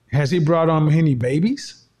 has he brought on any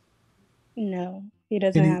babies, no, he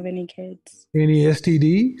doesn't any have any kids. any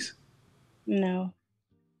STDs? No,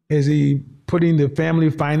 Is he putting the family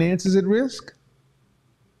finances at risk?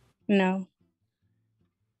 no,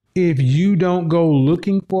 If you don't go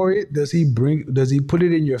looking for it, does he put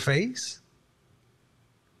it in your face?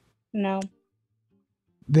 no.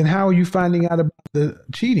 Then how are you finding out about the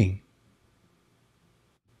cheating?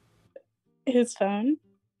 His phone,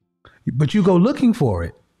 But you go looking for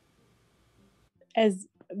it.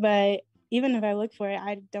 but even if I look for it,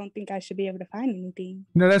 I don't think I should be able to find anything.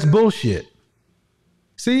 No, that's bullshit.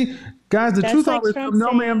 See, guys, the That's truth like always Trump comes.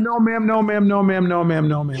 No, ma'am, saying no, ma'am, no, ma'am, no, ma'am, no, ma'am,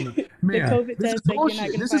 no, ma'am. the Man, COVID this is test, like you're not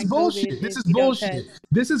bullshit. gonna This is find COVID bullshit. This if is you don't bullshit. test.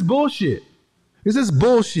 This is bullshit. This is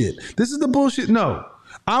bullshit. This is the bullshit. No,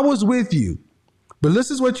 I was with you. But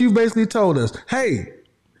this is what you basically told us. Hey,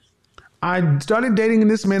 I started dating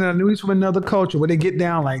this man and I knew he's from another culture where they get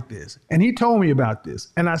down like this. And he told me about this.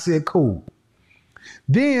 And I said, cool.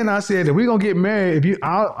 Then I said, if we're going to get married,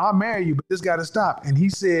 I'll marry you, but this got to stop. And he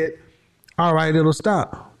said, all right, it'll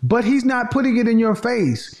stop. But he's not putting it in your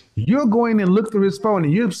face. You're going and look through his phone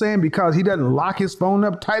and you're saying because he doesn't lock his phone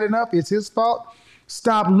up tight enough, it's his fault.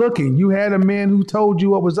 Stop looking. You had a man who told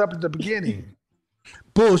you what was up at the beginning.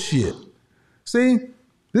 Bullshit. See,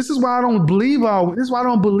 this is why I don't believe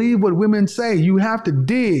what women say. You have to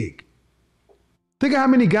dig. Think of how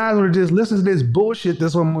many guys would just listen to this bullshit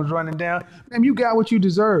this woman was running down. Man, you got what you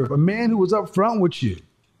deserve. A man who was up front with you.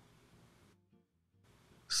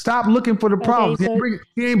 Stop looking for the problems. Okay,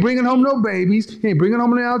 He ain't bringing home no babies. He ain't bringing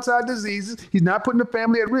home any outside diseases. He's not putting the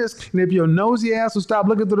family at risk. And if your nosy ass would stop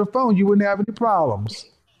looking through the phone, you wouldn't have any problems.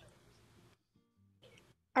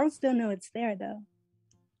 I would still know it's there, though.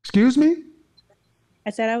 Excuse me?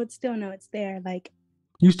 I said I would still know it's there. Like,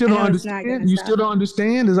 You still I don't know it's not understand? gonna You stop. still don't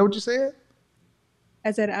understand? Is that what you said?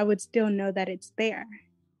 I said I would still know that it's there.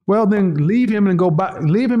 Well, then leave him and go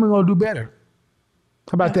do better.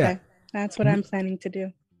 How about Okay, that? that's what I'm planning to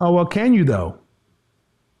do. Oh, well, can you though?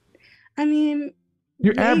 I mean,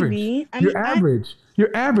 You're average. maybe. You're average.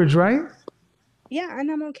 You're average, right? Yeah, and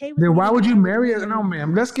I'm okay with. Then why meeting would you other marry? women. No,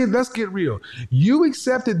 ma'am. Let's get real. You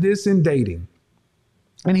accepted this in dating,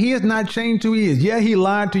 and he has not changed who he is. Yeah, he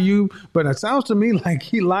lied to you, but it sounds to me like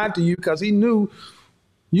he lied to you because he knew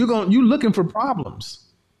you looking for problems.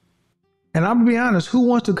 And I'm gonna be honest. Who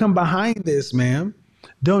wants to come behind this, ma'am?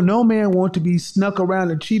 Don't no man want to be snuck around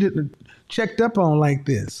and cheated and checked up on like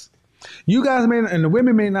this. You guys may, and the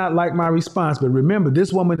women may not like my response, but remember,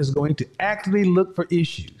 this woman is going to actively look for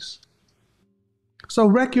issues. So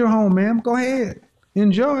wreck your home, ma'am. Go ahead.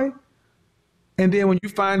 Enjoy. And then when you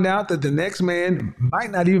find out that the next man might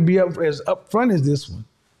not even be as upfront as this one.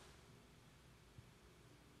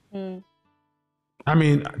 Mm, I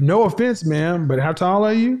mean, no offense, ma'am, but how tall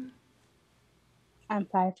are you? I'm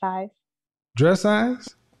 5'5", Dress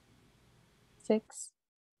size? 6.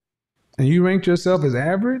 And you ranked yourself as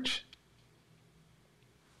average?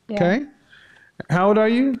 Yeah. Okay. How old are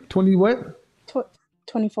you? 20 what?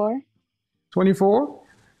 24. 24?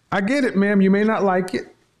 I get it, ma'am. You may not like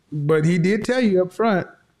it, but he did tell you up front.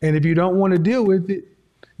 And if you don't want to deal with it,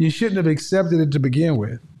 you shouldn't have accepted it to begin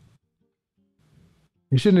with.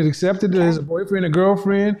 You shouldn't have accepted it as a boyfriend or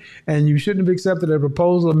girlfriend, and you shouldn't have accepted a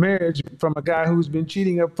proposal of marriage from a guy who's been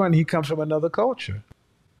cheating up front. He comes from another culture.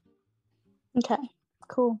 Okay,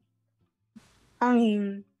 cool. I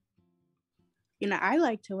mean, I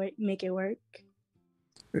like to make it work.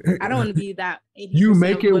 I don't want to be that 80% You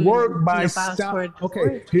make it women, work by files for stop. Okay,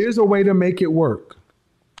 divorce. here's a way to make it work.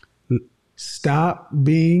 Stop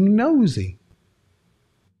being nosy.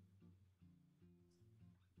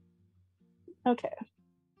 Okay.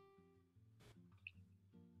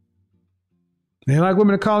 They like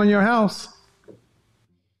women to call in your house.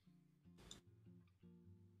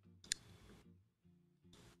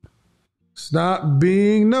 Stop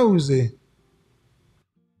being nosy.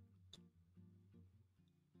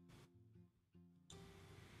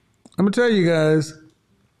 I'm going to tell you guys,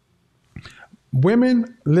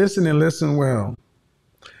 women, listen and listen well.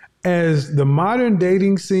 As the modern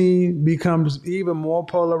dating scene becomes even more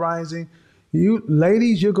polarizing, you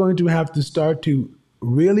ladies, you're going to have to start to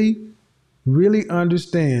really, really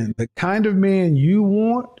understand the kind of man you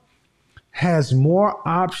want has more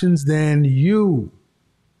options than you.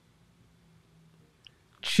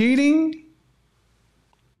 Cheating,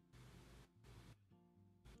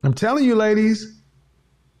 I'm telling you, ladies,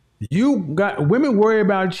 women worry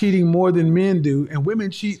about cheating more than men do, and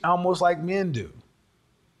women cheat almost like men do.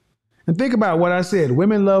 And think about what I said.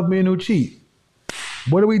 Women love men who cheat.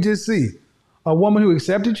 What do we just see? A woman who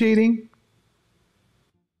accepted cheating.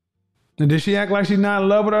 And did she act like she's not in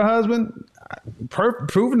love with her husband?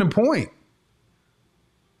 Proving the point.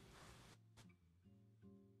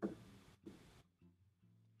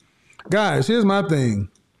 Guys, here's my thing.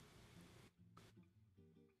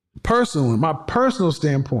 Personally, my personal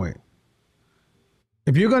standpoint.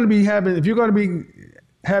 If you're going to be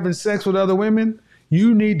having sex with other women,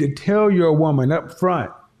 you need to tell your woman up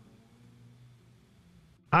front,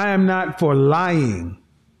 I am not for lying.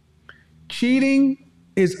 Cheating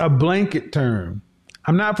is a blanket term.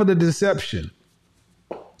 I'm not for the deception.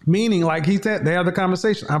 Meaning, like he said, they have the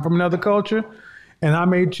conversation. I'm from another culture, and I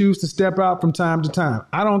may choose to step out from time to time.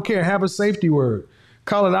 I don't care. Have a safety word.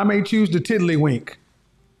 Call it, I may choose to tiddlywink.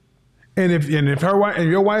 And if her wife and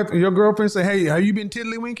your wife and your girlfriend say, hey, have you been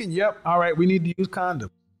tiddlywinking? Yep. All right, we need to use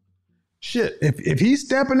condoms. Shit. If he's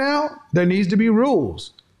stepping out, there needs to be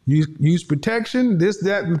rules. Use protection, this,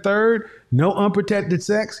 that, and third. No unprotected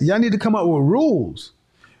sex. Y'all need to come up with rules.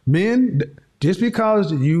 Men, just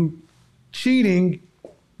because you cheating,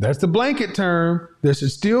 that's the blanket term. There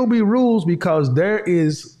should still be rules because don't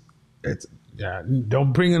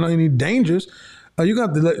bring in any dangers. You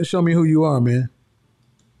got to show me who you are, man.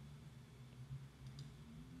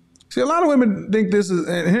 See, a lot of women think this is,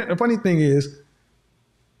 and the funny thing is,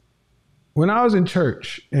 when I was in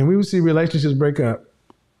church and we would see relationships break up,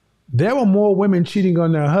 there were more women cheating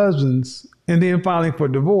on their husbands and then filing for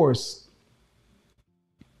divorce.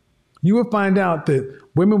 You would find out that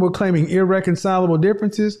women were claiming irreconcilable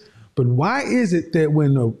differences. But why is it that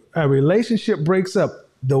when a relationship breaks up,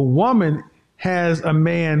 the woman has a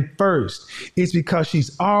man first? It's because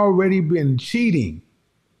she's already been cheating.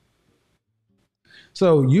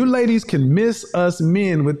 So you ladies can miss us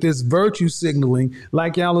men with this virtue signaling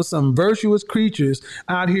like y'all are some virtuous creatures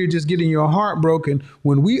out here just getting your heart broken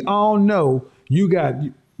when we all know you got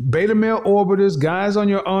beta male orbiters, guys on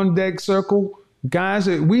your on deck circle, guys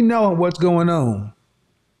that we know what's going on.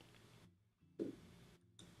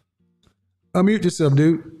 Unmute yourself,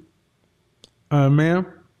 dude. Ma'am.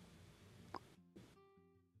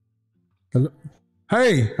 Hello?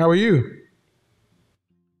 Hey, how are you?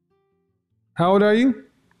 How old are you?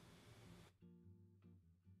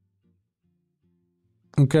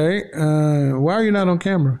 Okay. Why are you not on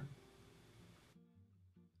camera?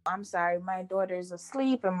 I'm sorry, my daughter's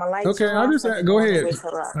asleep and my lights Okay, are I'll off. just I go wanna ahead. wake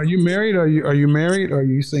her up. Are you married? Are you married? Or are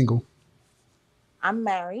you single? I'm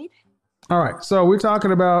married. All right. So we're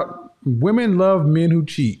talking about women love men who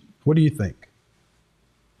cheat. What do you think?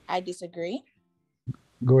 I disagree.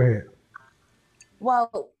 Go ahead.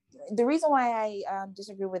 Well, the reason why I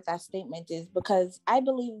disagree with that statement is because I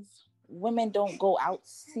believe women don't go out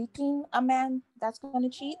seeking a man that's going to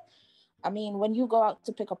cheat. I mean, when you go out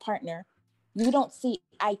to pick a partner, you don't see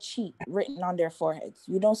 "I cheat" written on their foreheads.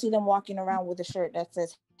 You don't see them walking around with a shirt that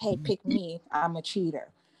says, hey, pick me, I'm a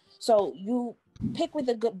cheater. So you pick with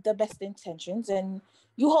the best intentions and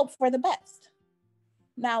you hope for the best.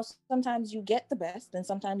 Now, sometimes you get the best and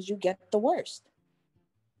sometimes you get the worst.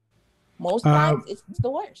 Most times it's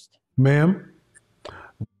the worst. Ma'am,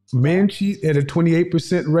 men cheat at a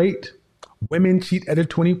 28% rate. Women cheat at a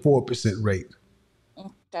 24% rate.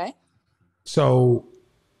 Okay. So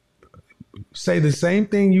say the same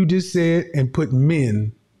thing you just said and put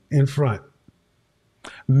men in front.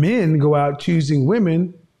 Men go out choosing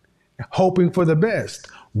women, hoping for the best.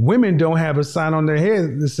 Women don't have a sign on their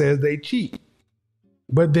head that says they cheat,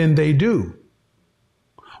 but then they do.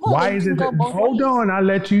 Well, Why it is can it go that, both hold ways. on, I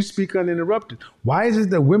let you speak uninterrupted. Why is it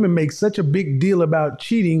that women make such a big deal about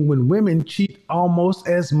cheating when women cheat almost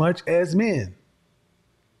as much as men?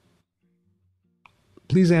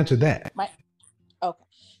 Please answer that. Okay.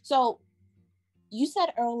 So you said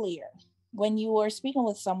earlier when you were speaking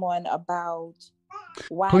with someone about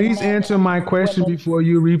why Please men answer my and question women. before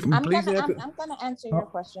you read. I'm Please gonna answer. I'm gonna answer your Oh,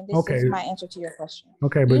 question. This okay. is my answer to your question.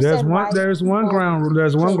 Okay, but You said why there's one people ground rule.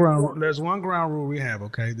 There's one play. ground. There's one ground rule we have.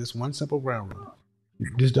 Okay, this one simple ground rule.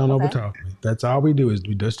 Just don't Okay. overtalk me. That's all we do is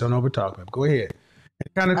we just don't overtalk me. Go ahead.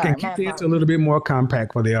 And kind of All can right. My keep the answer a apologies. little bit more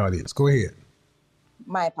compact for the audience. Go ahead.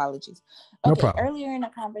 My apologies. No Okay, problem. earlier in the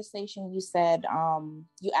conversation, you said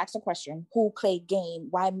you asked a question: who play game?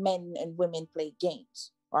 Why men and women play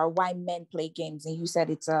games, or why men play games? And you said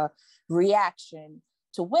it's a reaction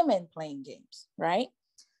to women playing games, right?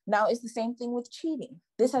 Now it's the same thing with cheating.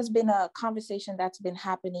 This has been a conversation that's been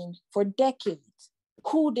happening for decades.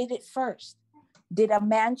 Who did it first? Did a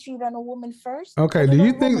man cheat on a woman first, Okay. or Do did a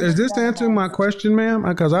you think woman is cheat this on a answering man my first? question, ma'am?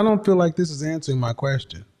 Because I don't feel like this is answering my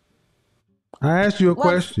question. I asked you a Well,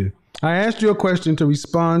 question. I asked you a question to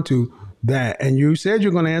respond to that, and you said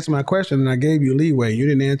you're going to answer my question, and I gave you leeway. You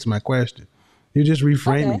didn't answer my question. You're just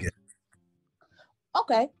reframing okay, it.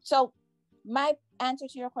 okay. So my answer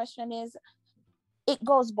to your question is it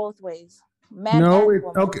goes both ways, man No, and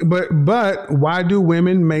woman. okay, but why do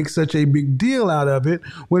women make such a big deal out of it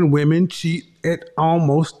when women cheat at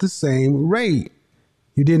almost the same rate?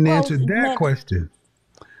 You didn't Well, answer that question,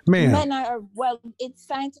 ma'am. men are, well, it's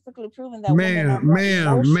scientifically proven that women are Ma'am, more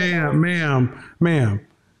ma'am, ma'am, emotional. ma'am.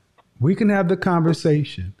 We can have the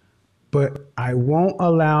conversation, but I won't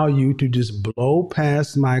allow you to just blow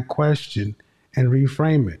past my question and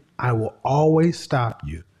reframe it. I will always stop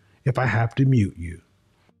you if I have to mute you.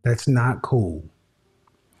 That's not cool.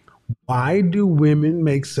 Why do women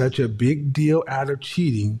make such a big deal out of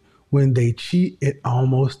cheating when they cheat at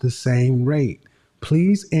almost the same rate?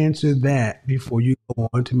 Please answer that before you go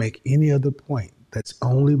on to make any other point. That's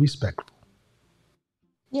only respectful.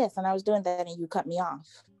 Yes, and I was doing that and you cut me off.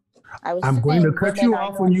 I was I'm going to saying cut women you are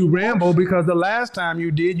off when more you ramble because emotional. the last time you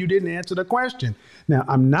did, you didn't answer the question. Now,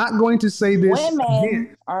 I'm not going to say this Women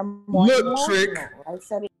again. are more Look, Trick. emotional. I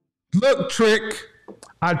said it. Look, Trick.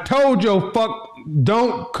 I told you, fuck,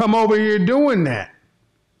 don't come over here doing that.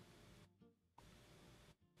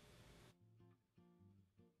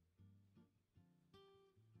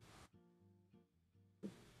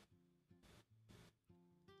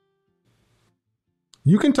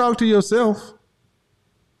 You can talk to yourself.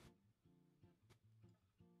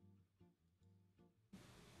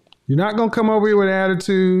 You're not going to come over here with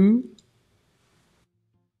attitude.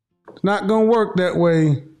 It's not going to work that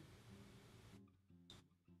way.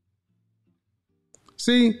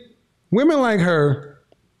 See, women like her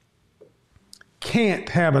can't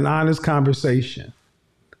have an honest conversation.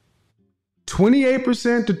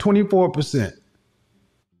 28% to 24%.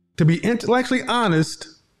 To be intellectually honest,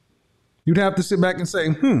 you'd have to sit back and say,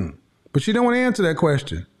 but she don't want to answer that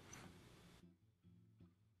question.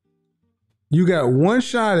 You got one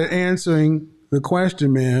shot at answering the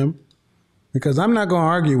question, ma'am, because I'm not going to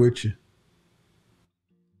argue with you.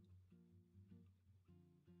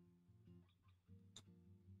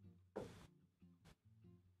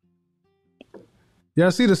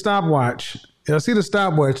 Y'all see the stopwatch. Y'all see the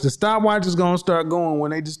stopwatch. The stopwatch is going to start going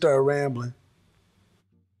when they just start rambling.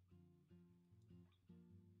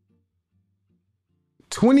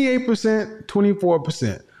 28%,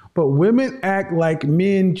 24%. But women act like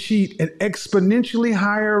men cheat at exponentially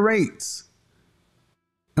higher rates.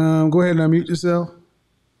 Go ahead and unmute yourself.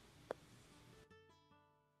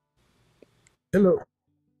 Hello.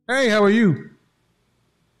 Hey, how are you?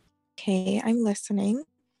 Okay, I'm listening.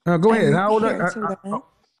 Go ahead. I'm here to learn.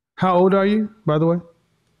 How old are you, by the way?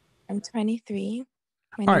 I'm 23.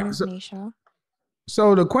 My All name right. is Nisha.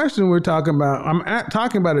 So the question we're talking about,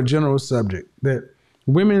 talking about a general subject that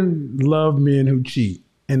women love men who cheat.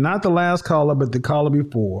 And not the last caller, but the caller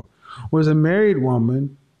before was a married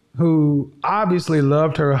woman who obviously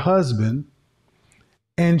loved her husband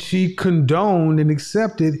and she condoned and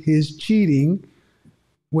accepted his cheating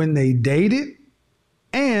when they dated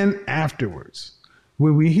and afterwards.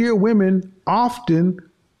 When we hear women often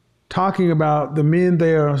talking about the men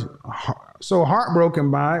they are so heartbroken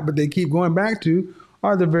by, but they keep going back to,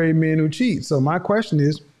 are the very men who cheat. So my question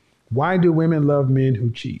is, why do women love men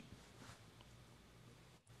who cheat?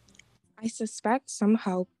 I suspect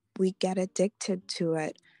somehow we get addicted to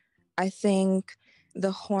it. I think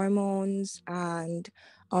the hormones and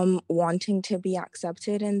wanting to be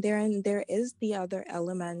accepted, and there is the other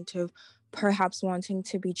element of perhaps wanting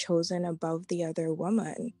to be chosen above the other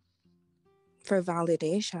woman. for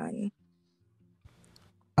validation.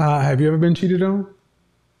 Have you ever been cheated on?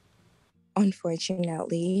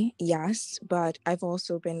 Unfortunately, yes, but I've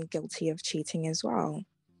also been guilty of cheating as well.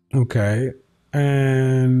 Okay.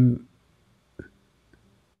 And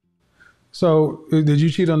so did you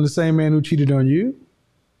cheat on the same man who cheated on you?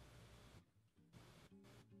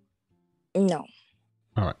 No.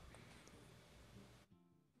 All right.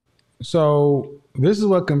 So this is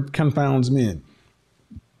what confounds men.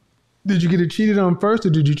 Did you get it cheated on first, or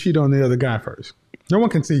did you cheat on the other guy first? No one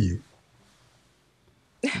can see you.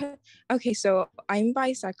 Okay, so I'm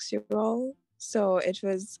bisexual, so it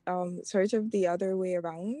was sort of the other way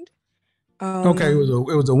around. Okay, it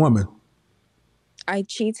was a woman. I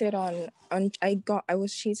cheated on I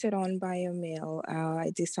was cheated on by a male.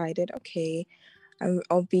 I decided, okay,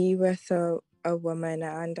 I'll be with a woman,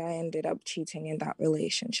 and I ended up cheating in that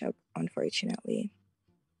relationship, unfortunately.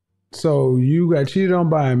 So you got cheated on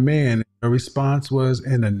by a man. The response was,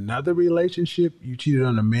 in another relationship, you cheated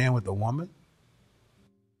on a man with a woman?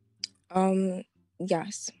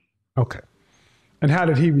 Yes. Okay. And how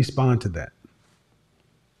did he respond to that?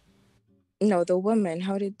 No, the woman.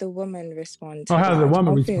 How did the woman respond to how did the that?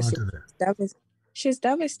 woman respond Obviously, to that? she's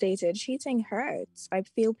devastated. Cheating hurts. I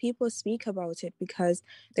feel people speak about it because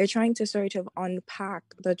they're trying to sort of unpack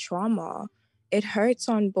the trauma. It hurts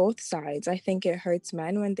on both sides. I think it hurts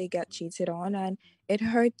men when they get cheated on, and it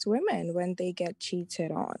hurts women when they get cheated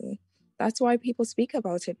on. That's why people speak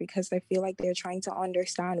about it, because they feel like they're trying to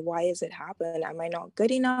understand, why is it happen? Am I not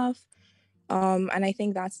good enough? And I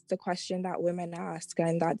think that's the question that women ask,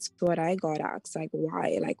 and that's what I got asked, like,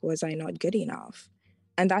 why? Like, was I not good enough?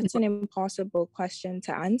 And that's an impossible question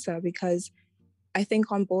to answer, because I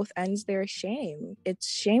think on both ends there's shame. It's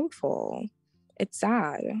shameful. It's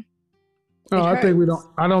sad. No,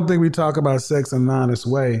 I don't think we talk about sex in an honest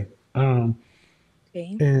way.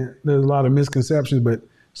 Okay. And there's a lot of misconceptions, but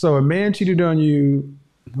so a man cheated on you.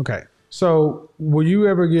 Okay. So will you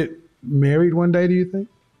ever get married one day, do you think?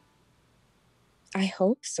 I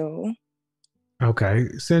hope so. Okay.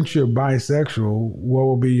 Since you're bisexual, what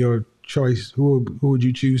will be your choice? Who would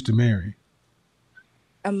you choose to marry?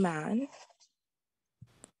 A man.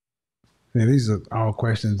 Yeah, these are all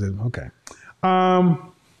questions that, okay.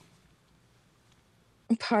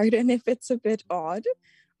 Pardon if it's a bit odd.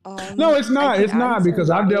 No, it's not. It's not, because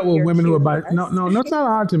I've dealt with women who are no, that's not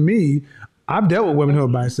odd to me. I've dealt with women who are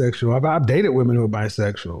bisexual. I've dated women who are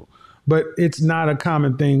bisexual, but it's not a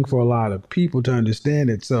common thing for a lot of people to understand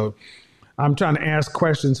it. So I'm trying to ask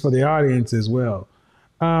questions for the audience as well.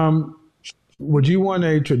 Would you want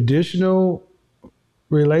a traditional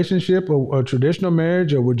relationship or a traditional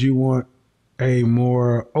marriage, or would you want a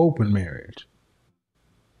more open marriage?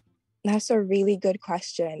 That's a really good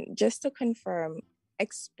question. Just to confirm,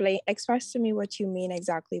 express to me what you mean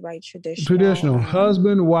exactly by traditional. Traditional,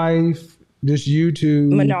 husband, wife, just you two.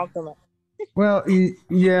 Monogamous. Well,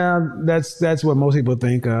 yeah, that's what most people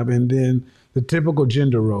think of, and then the typical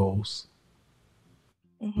gender roles.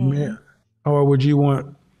 Mm-hmm. Yeah. Or would you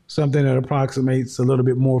want something that approximates a little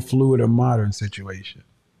bit more fluid or modern situation?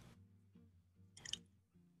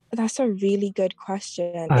 That's a really good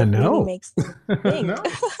question. I know. Really makes me think.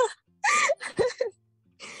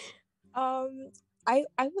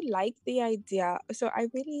 I would like the idea. So I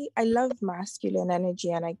love masculine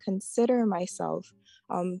energy, and I consider myself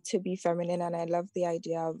to be feminine, and I love the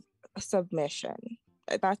idea of submission.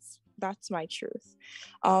 That's my truth.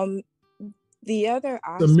 The other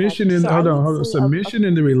aspect, submission in hold on. Submission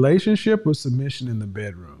in the relationship or submission in the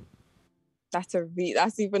bedroom? That's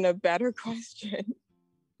even a better question.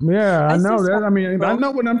 Yeah, I know that. I mean, I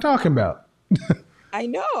know what I'm talking about. I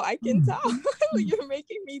know, I can tell. You're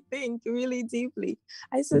making me think really deeply.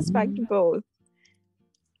 I suspect both.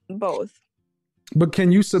 But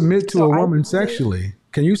can you submit to a woman sexually?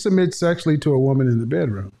 Can you submit sexually to a woman in the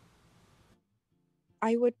bedroom?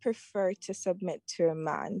 I would prefer to submit to a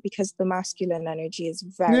man, because the masculine energy is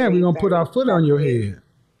very. Yeah, we're gonna put our foot on your head.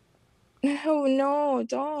 No,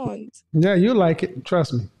 don't. Yeah, you like it.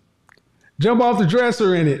 Trust me. Jump off the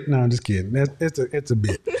dresser in it. No, I'm just kidding. It's a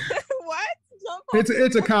bit. What?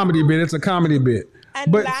 It's a comedy bit. It's a comedy bit.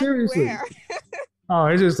 And but seriously, where? Oh,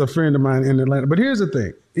 it's just a friend of mine in Atlanta. But here's the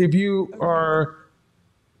thing: if you are,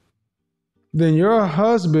 then your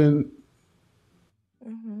husband.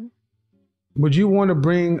 Mm-hmm. Would you want to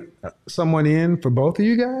bring someone in for both of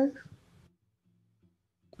you guys?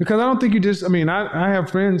 Because I don't think you just. I mean, I have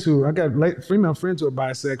friends I got female friends who are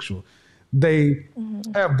bisexual. They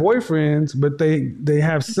have boyfriends, but they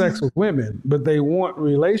have sex with women, but they want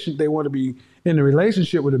They want to be in a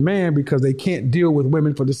relationship with a man because they can't deal with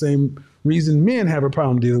women for the same reason men have a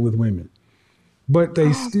problem dealing with women. but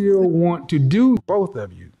they still want to do both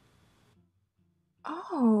of you.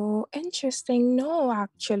 Oh, interesting. No,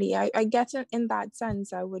 actually, I get it in that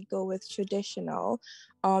sense. I would go with traditional.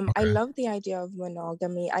 I Okay. love the idea of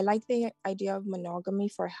monogamy. I like the idea of monogamy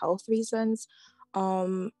for health reasons.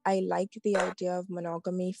 I like the idea of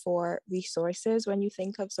monogamy for resources. When you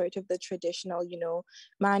think of sort of the traditional,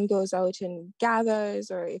 man goes out and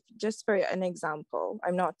gathers, or if just for an example,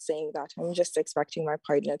 I'm not saying that I'm just expecting my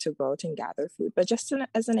partner to go out and gather food, but just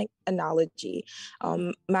as an analogy,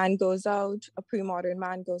 man goes out, a pre-modern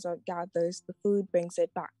man goes out, gathers the food, brings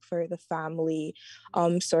it back for the family.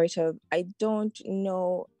 Sort of, I don't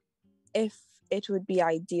know if it would be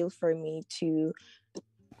ideal for me to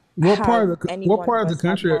What part have of the any what one part of of the us have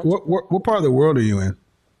country? multiple. What part of the world are you in?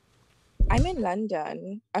 I'm in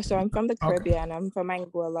London. So I'm from the Okay. Caribbean. I'm from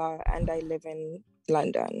Angola and I live in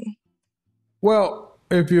London. Well,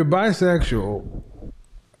 if you're bisexual,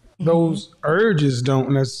 those urges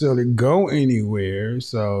don't necessarily go anywhere.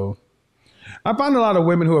 So I find a lot of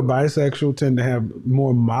women who are bisexual tend to have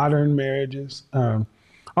more modern marriages,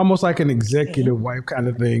 almost like an executive wife kind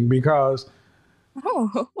of thing. Because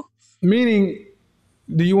Oh, meaning,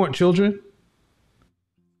 do you want children?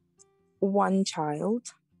 one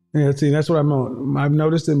child. Yeah, see, that's what I've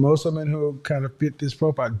noticed that most women who kind of fit this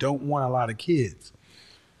profile don't want a lot of kids.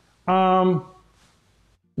 Um,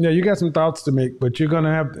 yeah, you got some thoughts to make, but you're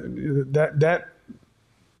gonna have that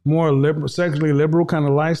more liberal, sexually liberal kind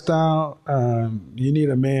of lifestyle. You need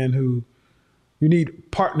a man you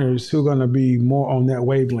need partners who are gonna be more on that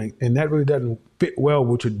wavelength, and that really doesn't fit well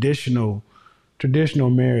with traditional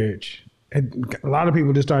marriage. And a lot of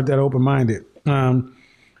people just aren't that open minded.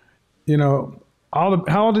 You know,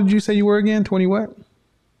 how old did you say you were again? 20 what?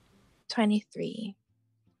 23.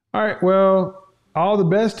 All right. Well, all the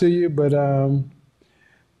best to you. But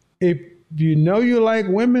if you know you like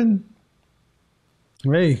women,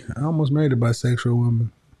 hey, I almost married a bisexual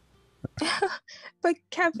woman. But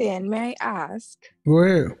Kevin, may I ask? Go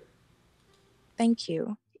ahead. Thank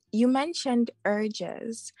you. You mentioned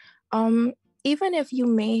urges. Even if you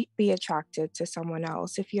may be attracted to someone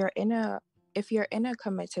else, if you're in a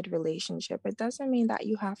committed relationship, it doesn't mean that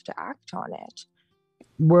you have to act on it.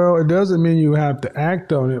 Well, it doesn't mean you have to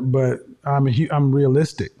act on it, but I'm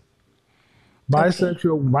realistic. Okay.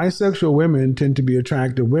 Bisexual women tend to be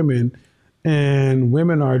attractive women, and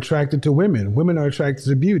women are attracted to women. Women are attracted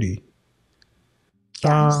to beauty.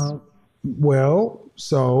 Yes. Well,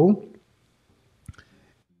 so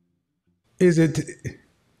is it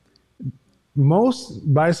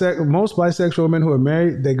most bisexual women who are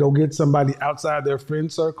married, they go get somebody outside their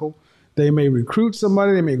friend circle. They may recruit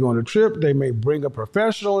somebody, they may go on a trip, they may bring a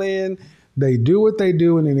professional in, they do what they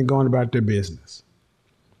do, and then they're going about their business.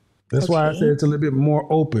 That's why I say Okay. it's a little bit more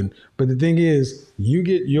open. But the thing is, you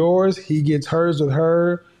get yours, he gets hers with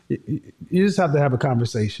her. You just have to have a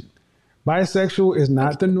conversation. Bisexual is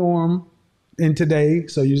not the norm in today,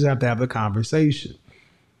 so you just have to have a conversation.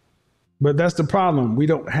 But that's the problem. We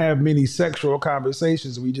don't have many sexual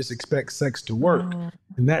conversations. We just expect sex to work. Mm,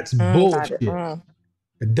 And that's got it. bullshit.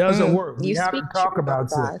 It doesn't work. We You have to speak talk true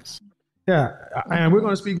about about that. sex. Yeah. And we're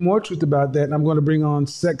going to speak more truth about that. And I'm going to bring on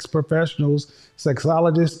sex professionals,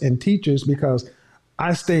 sexologists, and teachers because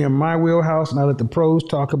I stay in my wheelhouse and I let the pros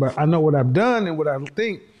talk about, I know what I've done and what I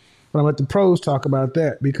think, but I let the pros talk about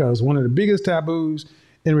that because one of the biggest taboos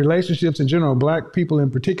in relationships in general, Black people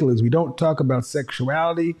in particular, is we don't talk about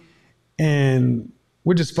sexuality and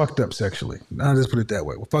we're just fucked up sexually. I'll just put it that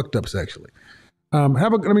way. We're fucked up sexually. Let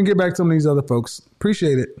me get back to some of these other folks.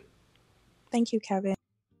 Appreciate it. Thank you, Kevin.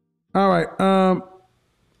 All right.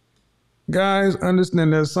 Guys,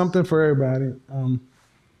 understand there's something for everybody.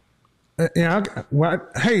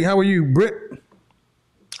 Hey, how are you, Britt?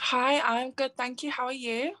 Hi, I'm good, thank you. How are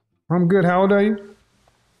you? I'm good. How old are you?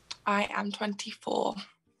 I am 24.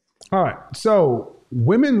 All right. So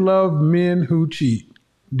women love men who cheat.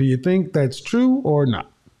 Do you think that's true or not?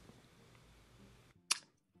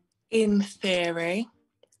 In theory,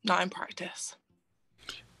 not in practice.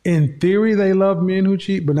 In theory, they love men who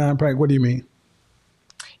cheat, but not in practice. What do you mean?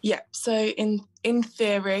 Yeah, so in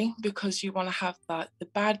theory, because you want to have the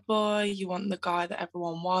bad boy, you want the guy that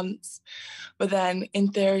everyone wants. But then in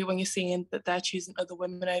theory, when you're seeing that they're choosing other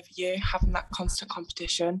women over you, having that constant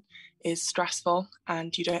competition is stressful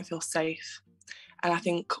and you don't feel safe. And I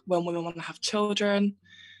think when women want to have children,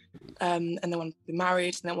 and they want to be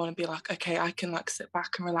married and they want to be like, okay, I can like sit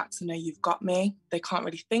back and relax and know you've got me. They can't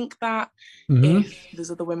really think that if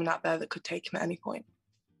there's other women out there that could take him at any point.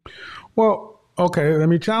 Well, okay, let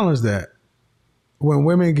me challenge that. When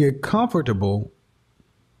women get comfortable,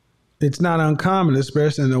 it's not uncommon,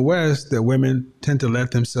 especially in the West, that women tend to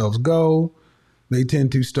let themselves go. They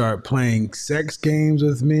tend to start playing sex games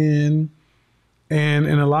with men. And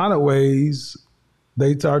in a lot of ways,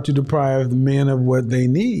 they start to deprive the men of what they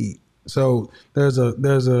need. So there's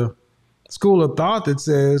a school of thought that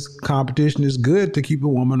says competition is good to keep a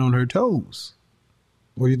woman on her toes.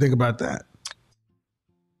 What do you think about that?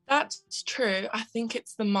 That's true. I think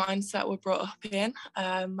it's the mindset we're brought up in.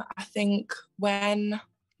 I think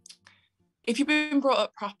if you've been brought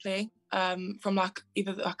up properly, from like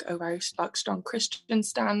either like a very like strong Christian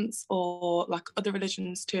stance or like other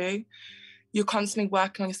religions too, you're constantly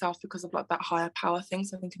working on yourself because of like that higher power thing.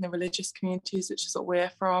 So I think in the religious communities, which is what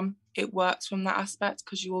we're from, it works from that aspect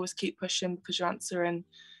because you always keep pushing because you're answering.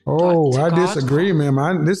 Oh, I God. disagree, ma'am.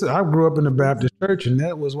 I grew up in the Baptist church, and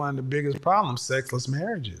that was one of the biggest problems: sexless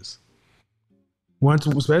marriages. Once,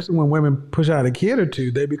 especially when women push out a kid or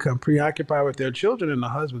two, they become preoccupied with their children, and the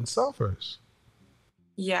husband suffers.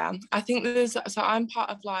 Yeah, I think so I'm part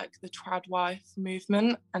of like the trad wife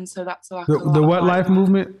movement, and so that's like the what life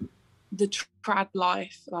movement? The trad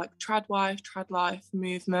life, like trad wife, trad life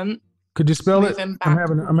movement. Could you spell it?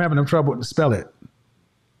 I'm having trouble to spell it.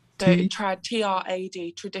 So trad,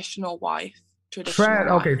 TRAD, traditional wife.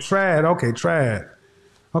 Trad, okay, trad.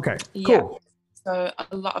 Okay, yeah. Cool. So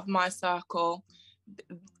a lot of my circle,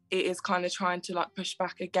 it is kind of trying to like push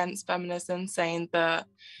back against feminism, saying that,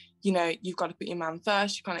 you know, you've got to put your man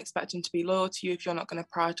first. You can't expect him to be loyal to you if you're not going to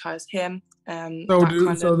prioritize him. So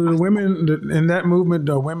do the women in that movement,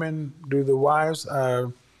 do the wives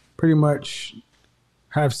pretty much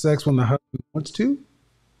have sex when the husband wants to?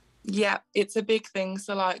 Yeah, it's a big thing.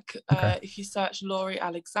 So like if you search Laurie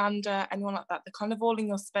Alexander, anyone like that, they're kind of all in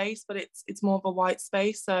your space, but it's more of a white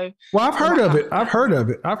space. So I've heard of it.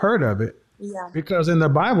 Yeah. Because in the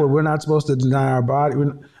Bible, we're not supposed to deny our body.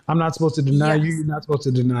 I'm not supposed to deny you. You're not supposed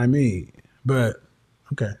to deny me. But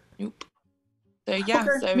okay. Nope. So yeah.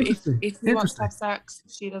 Okay. So if he wants to have sex,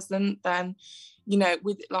 if she doesn't, then you know,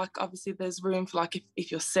 with like obviously there's room for like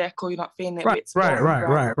if you're sick or you're not feeling it. Right.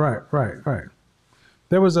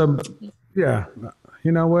 There was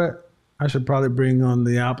you know what? I should probably bring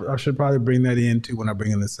that in too when I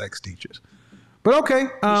bring in the sex teachers. But okay,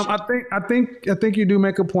 I think you do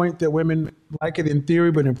make a point that women like it in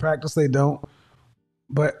theory, but in practice they don't.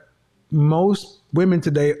 But most women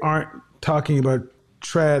today aren't talking about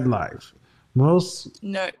trad life.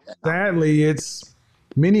 Sadly, it's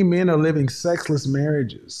many men are living sexless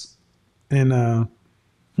marriages, and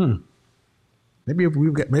maybe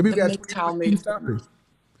we've got topics.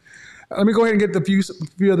 Let me go ahead and get the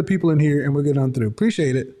few other people in here, and we'll get on through.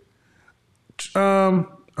 Appreciate it.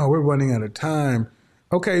 We're running out of time.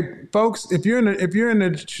 Okay, folks, if you're in the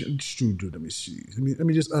let me see. Let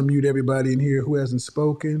me just unmute everybody in here who hasn't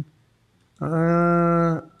spoken.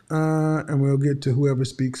 And we'll get to whoever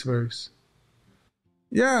speaks first.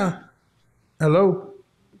 Yeah. Hello.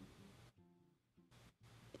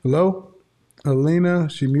 Alina,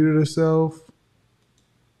 she muted herself.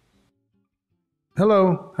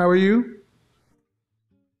 Hello, how are you?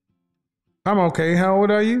 I'm okay. How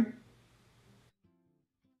old are you?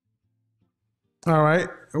 All right.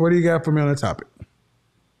 What do you got for me on the topic?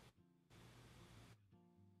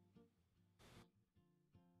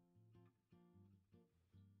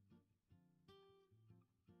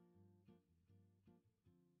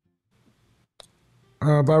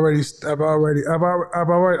 I've already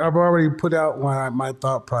put out my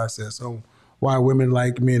thought process on why women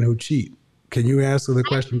like men who cheat. Can you answer the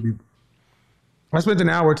question? I spent an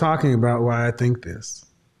hour talking about why I think this.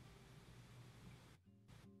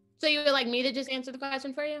 So you would like me to just answer the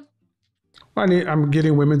question for you? I'm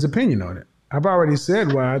getting women's opinion on it. I've already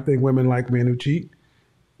said why I think women like men who cheat.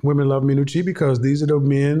 Women love men who cheat because these are the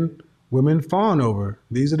men women fawn over.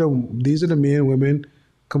 These are the men women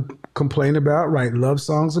complain about, write love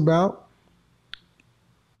songs about,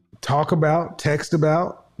 talk about, text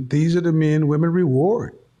about. These are the men women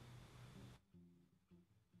reward.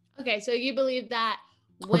 Okay, so you believe that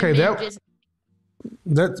women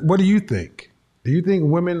that's what do you think? Do you think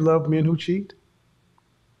women love men who cheat?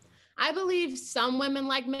 I believe some women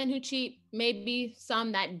like men who cheat, maybe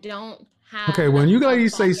some that don't have. Okay, when you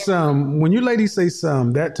ladies say some,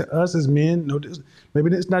 that to us as men, no, maybe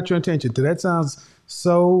that's not your intention. That sounds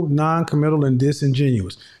so non-committal and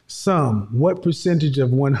disingenuous. Some, what percentage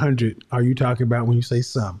of 100 are you talking about when you say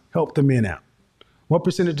some? Help the men out. What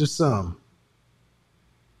percentage of some?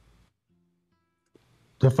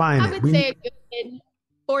 Define it. I would say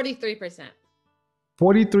 43%.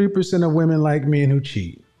 43% of women like men who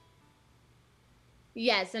cheat.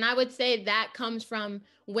 Yes, and I would say that comes from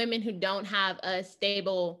women who don't have a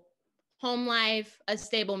stable home life, a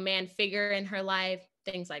stable man figure in her life,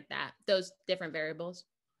 things like that. Those different variables.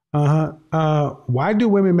 Why do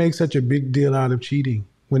women make such a big deal out of cheating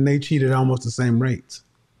when they cheat at almost the same rates?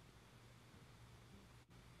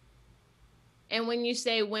 And when you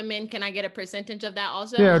say women, can I get a percentage of that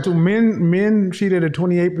also? Yeah, to men cheat at a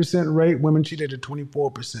 28% rate, women cheat at a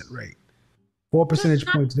 24% rate. 4 percentage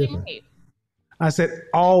points different. Rate. I said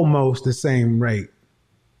almost the same rate.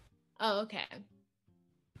 Oh, okay.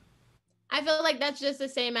 I feel like that's just the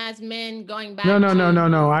same as men going back. No.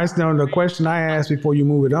 The question I asked before you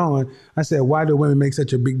move it on, I said, why do women make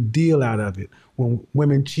such a big deal out of it when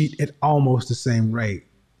women cheat at almost the same rate?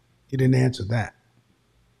 You didn't answer that.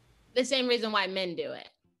 The same reason why men do it.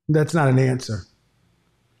 That's not an answer.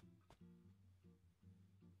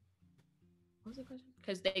 What was the question?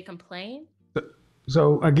 Because they complain?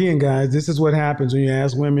 So again, guys, this is what happens when you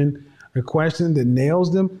ask women a question that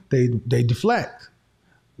nails them. They deflect.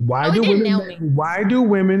 Why do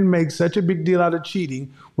women make such a big deal out of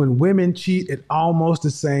cheating when women cheat at almost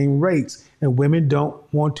the same rates? And women don't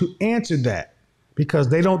want to answer that because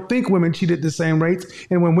they don't think women cheat at the same rates.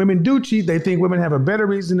 And when women do cheat, they think women have a better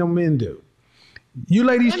reason than men do. You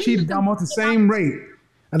ladies cheat at almost the same rate.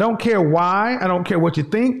 I don't care why. I don't care what you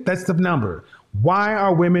think. That's the number. Why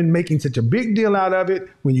are women making such a big deal out of it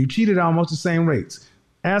when you cheat at almost the same rates?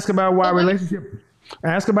 Ask about why relationship.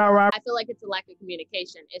 Ask about why. I feel like it's a lack of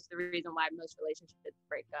communication. It's the reason why most relationships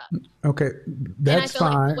break up. Okay, that's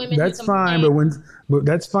fine. That's fine. But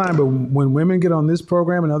that's fine. But when women get on this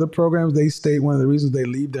program and other programs, they state one of the reasons they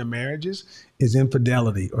leave their marriages is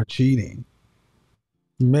infidelity or cheating.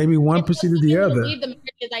 Maybe one precedes the other. Leave the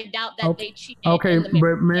marriages, I doubt that they cheat. Okay,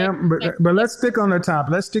 but ma'am, but let's stick on the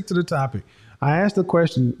topic. Let's stick to the topic. I asked the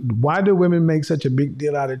question: why do women make such a big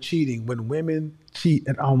deal out of cheating when women cheat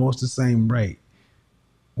at almost the same rate?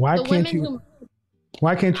 Why won't you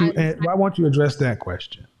address that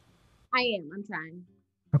question? I'm trying.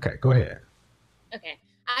 Okay, go ahead. Okay.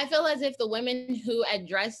 I feel as if the women who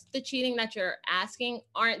address the cheating that you're asking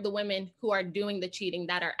aren't the women who are doing the cheating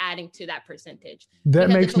that are adding to that percentage. That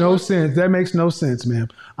makes no sense. That makes no sense, ma'am.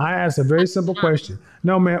 I asked a very simple question.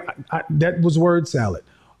 No, ma'am, that was word salad.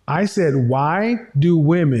 I said, why do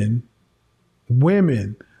women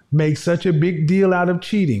make such a big deal out of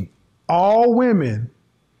cheating? All women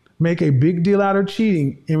make a big deal out of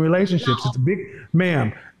cheating in relationships. It's a big,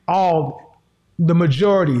 ma'am, the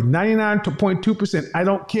majority, 99.2%, I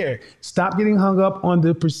don't care. Stop getting hung up on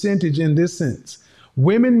the percentage in this sense.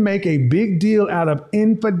 Women make a big deal out of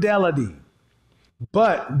infidelity,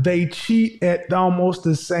 but they cheat at almost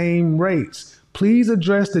the same rates. Please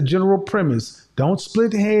address the general premise. Don't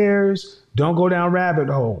split hairs. Don't go down rabbit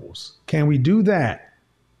holes. Can we do that?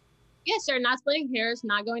 Yes, sir. Not splitting hairs,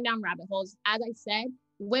 not going down rabbit holes. As I said,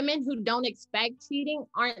 women who don't expect cheating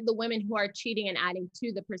aren't the women who are cheating and adding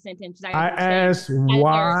to the percentage. I asked,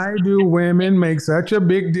 why do women make such a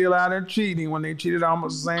big deal out of cheating when they cheated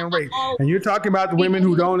almost the same rate? And you're talking about the women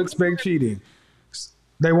who don't expect cheating.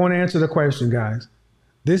 They won't answer the question, guys.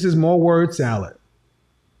 This is more word salad.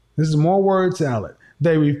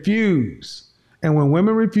 They refuse. And when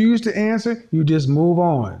women refuse to answer, you just move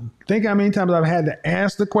on. Think how many times I've had to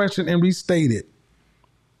ask the question and restate it.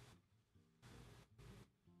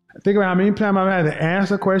 Think about how many times I've had to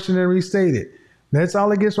ask a question and restate it. That's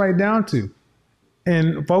all it gets right down to.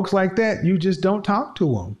 And folks like that, you just don't talk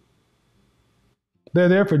to them. They're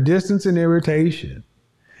there for distance and irritation.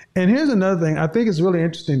 And here's another thing. I think it's really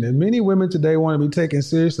interesting that many women today want to be taken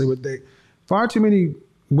seriously, but far too many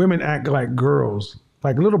women act like girls,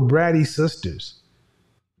 like little bratty sisters.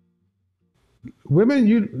 Women,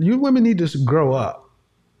 you women need to grow up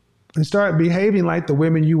and start behaving like the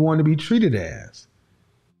women you want to be treated as.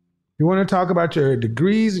 You want to talk about your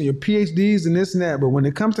degrees and your PhDs and this and that, but when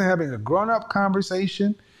it comes to having a grown-up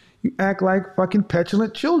conversation, you act like fucking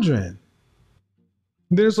petulant children.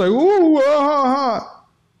 Then it's like, ooh,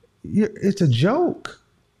 it's a joke.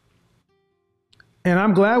 And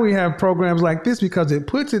I'm glad we have programs like this because it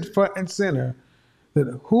puts it front and center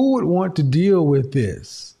that who would want to deal with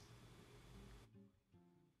this?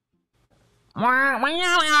 The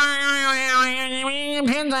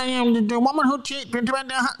woman who cheats.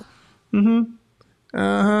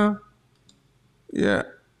 Yeah.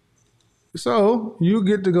 So you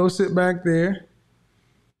get to go sit back there.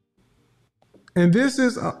 And this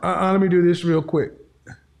is, let me do this real quick.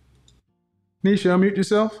 Nisha, unmute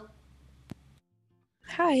yourself.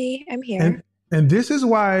 Hi, I'm here. And this is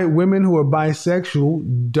why women who are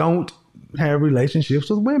bisexual don't have relationships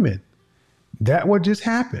with women. That what just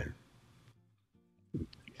happened.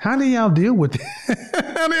 How do y'all deal with it?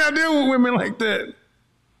 How do y'all deal with women like that?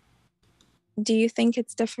 Do you think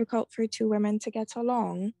it's difficult for two women to get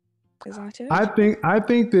along? Is that it? I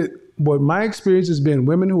think that what my experience has been,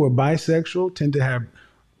 women who are bisexual tend to have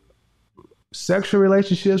sexual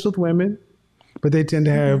relationships with women, but they tend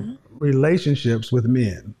to have relationships with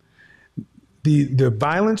men. The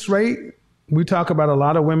violence rate, we talk about a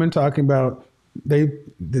lot of women talking about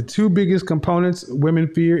the two biggest components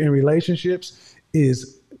women fear in relationships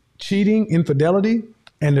is cheating, infidelity,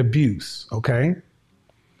 and abuse, okay?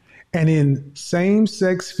 And in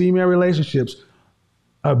same-sex female relationships,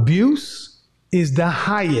 abuse is the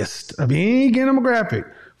highest of any demographic.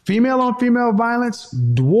 Female on female violence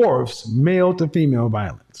dwarfs male to female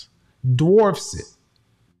violence. Dwarfs it.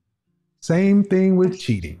 Same thing with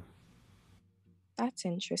cheating. That's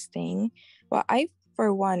interesting. Well,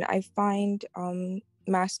 for one, I find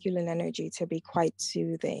masculine energy to be quite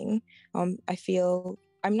soothing. I feel,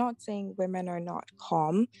 I'm not saying women are not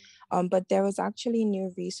calm, but there was actually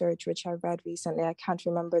new research which I read recently. I can't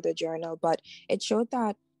remember the journal, but it showed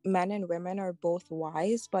that men and women are both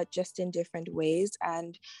wise, but just in different ways.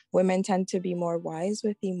 And women tend to be more wise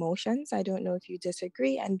with emotions. I don't know if you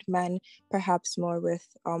disagree. And men perhaps more with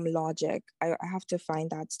logic. I have to find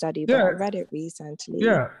that study, but I read it recently.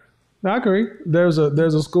 Yeah, I agree. There's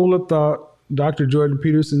a school of thought. Dr. Jordan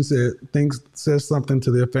Peterson says something to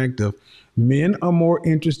the effect of men are more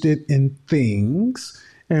interested in things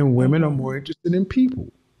and women are more interested in people.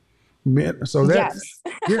 So that's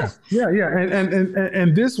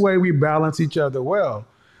and this way we balance each other well.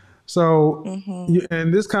 So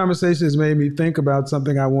and this conversation has made me think about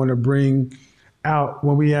something I want to bring out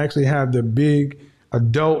when we actually have the big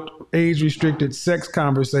adult age restricted sex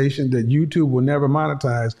conversation that YouTube will never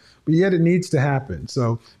monetize, but yet it needs to happen.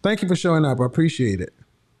 So thank you for showing up. I appreciate it.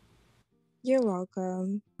 You're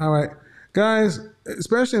welcome. All right, guys,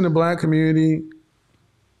 especially in the Black community,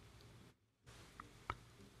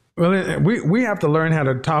 well, we have to learn how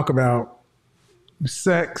to talk about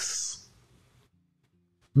sex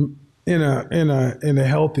in a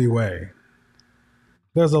healthy way.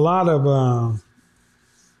 There's a lot of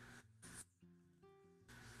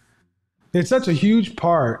it's such a huge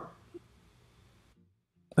part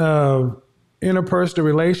of interpersonal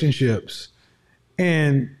relationships,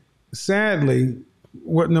 and sadly,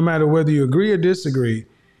 no matter whether you agree or disagree,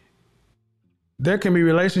 there can be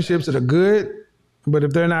relationships that are good. But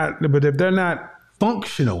if they're not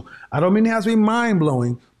functional, I don't mean it has to be mind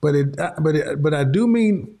blowing, but I do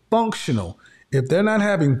mean functional. If they're not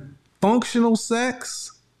having functional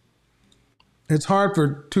sex, it's hard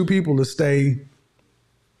for two people to stay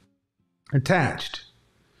attached.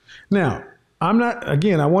 Now, I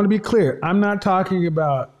want to be clear. I'm not talking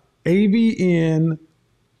about AVN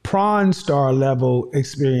prawn star level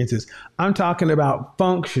experiences. I'm talking about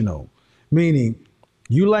functional, meaning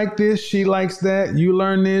you like this, she likes that. You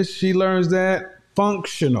learn this, she learns that.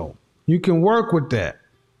 Functional. You can work with that.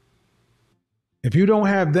 If you don't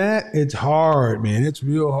have that, it's hard, man. It's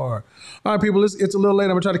real hard. All right, people, it's a little late.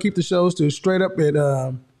 I'm going to try to keep the shows to straight up at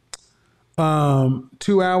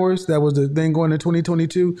 2 hours. That was the thing going to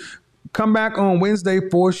 2022. Come back on Wednesday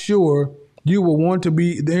for sure. You will want to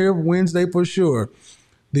be there Wednesday for sure.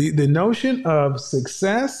 The notion of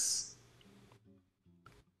success,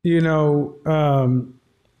 the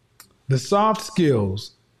soft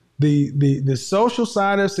skills, the social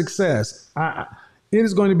side of success. It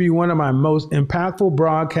is going to be one of my most impactful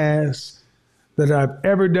broadcasts that I've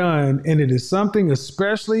ever done. And it is something,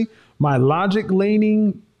 especially my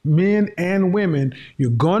logic-leaning men and women, you're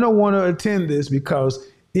going to want to attend this because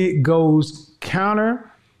it goes counter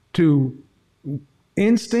to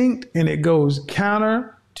instinct and it goes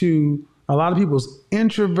counter to a lot of people's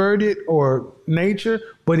introverted or nature,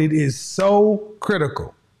 but it is so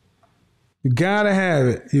critical. You gotta have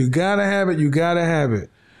it. You gotta have it. You gotta have it.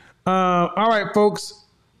 All right, folks.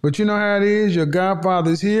 But you know how it is. Your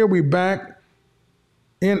Godfather's here. We back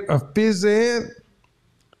in a phys ed.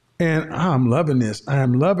 And I'm loving this. I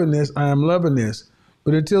am loving this. I am loving this.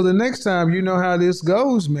 But until the next time, you know how this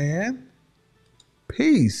goes, man.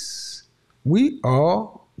 Peace. We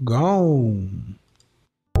are gone.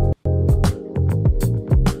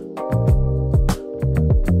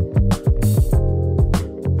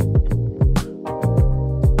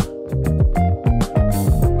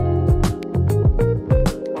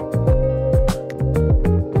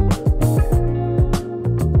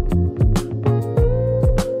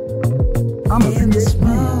 In the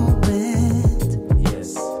smoke.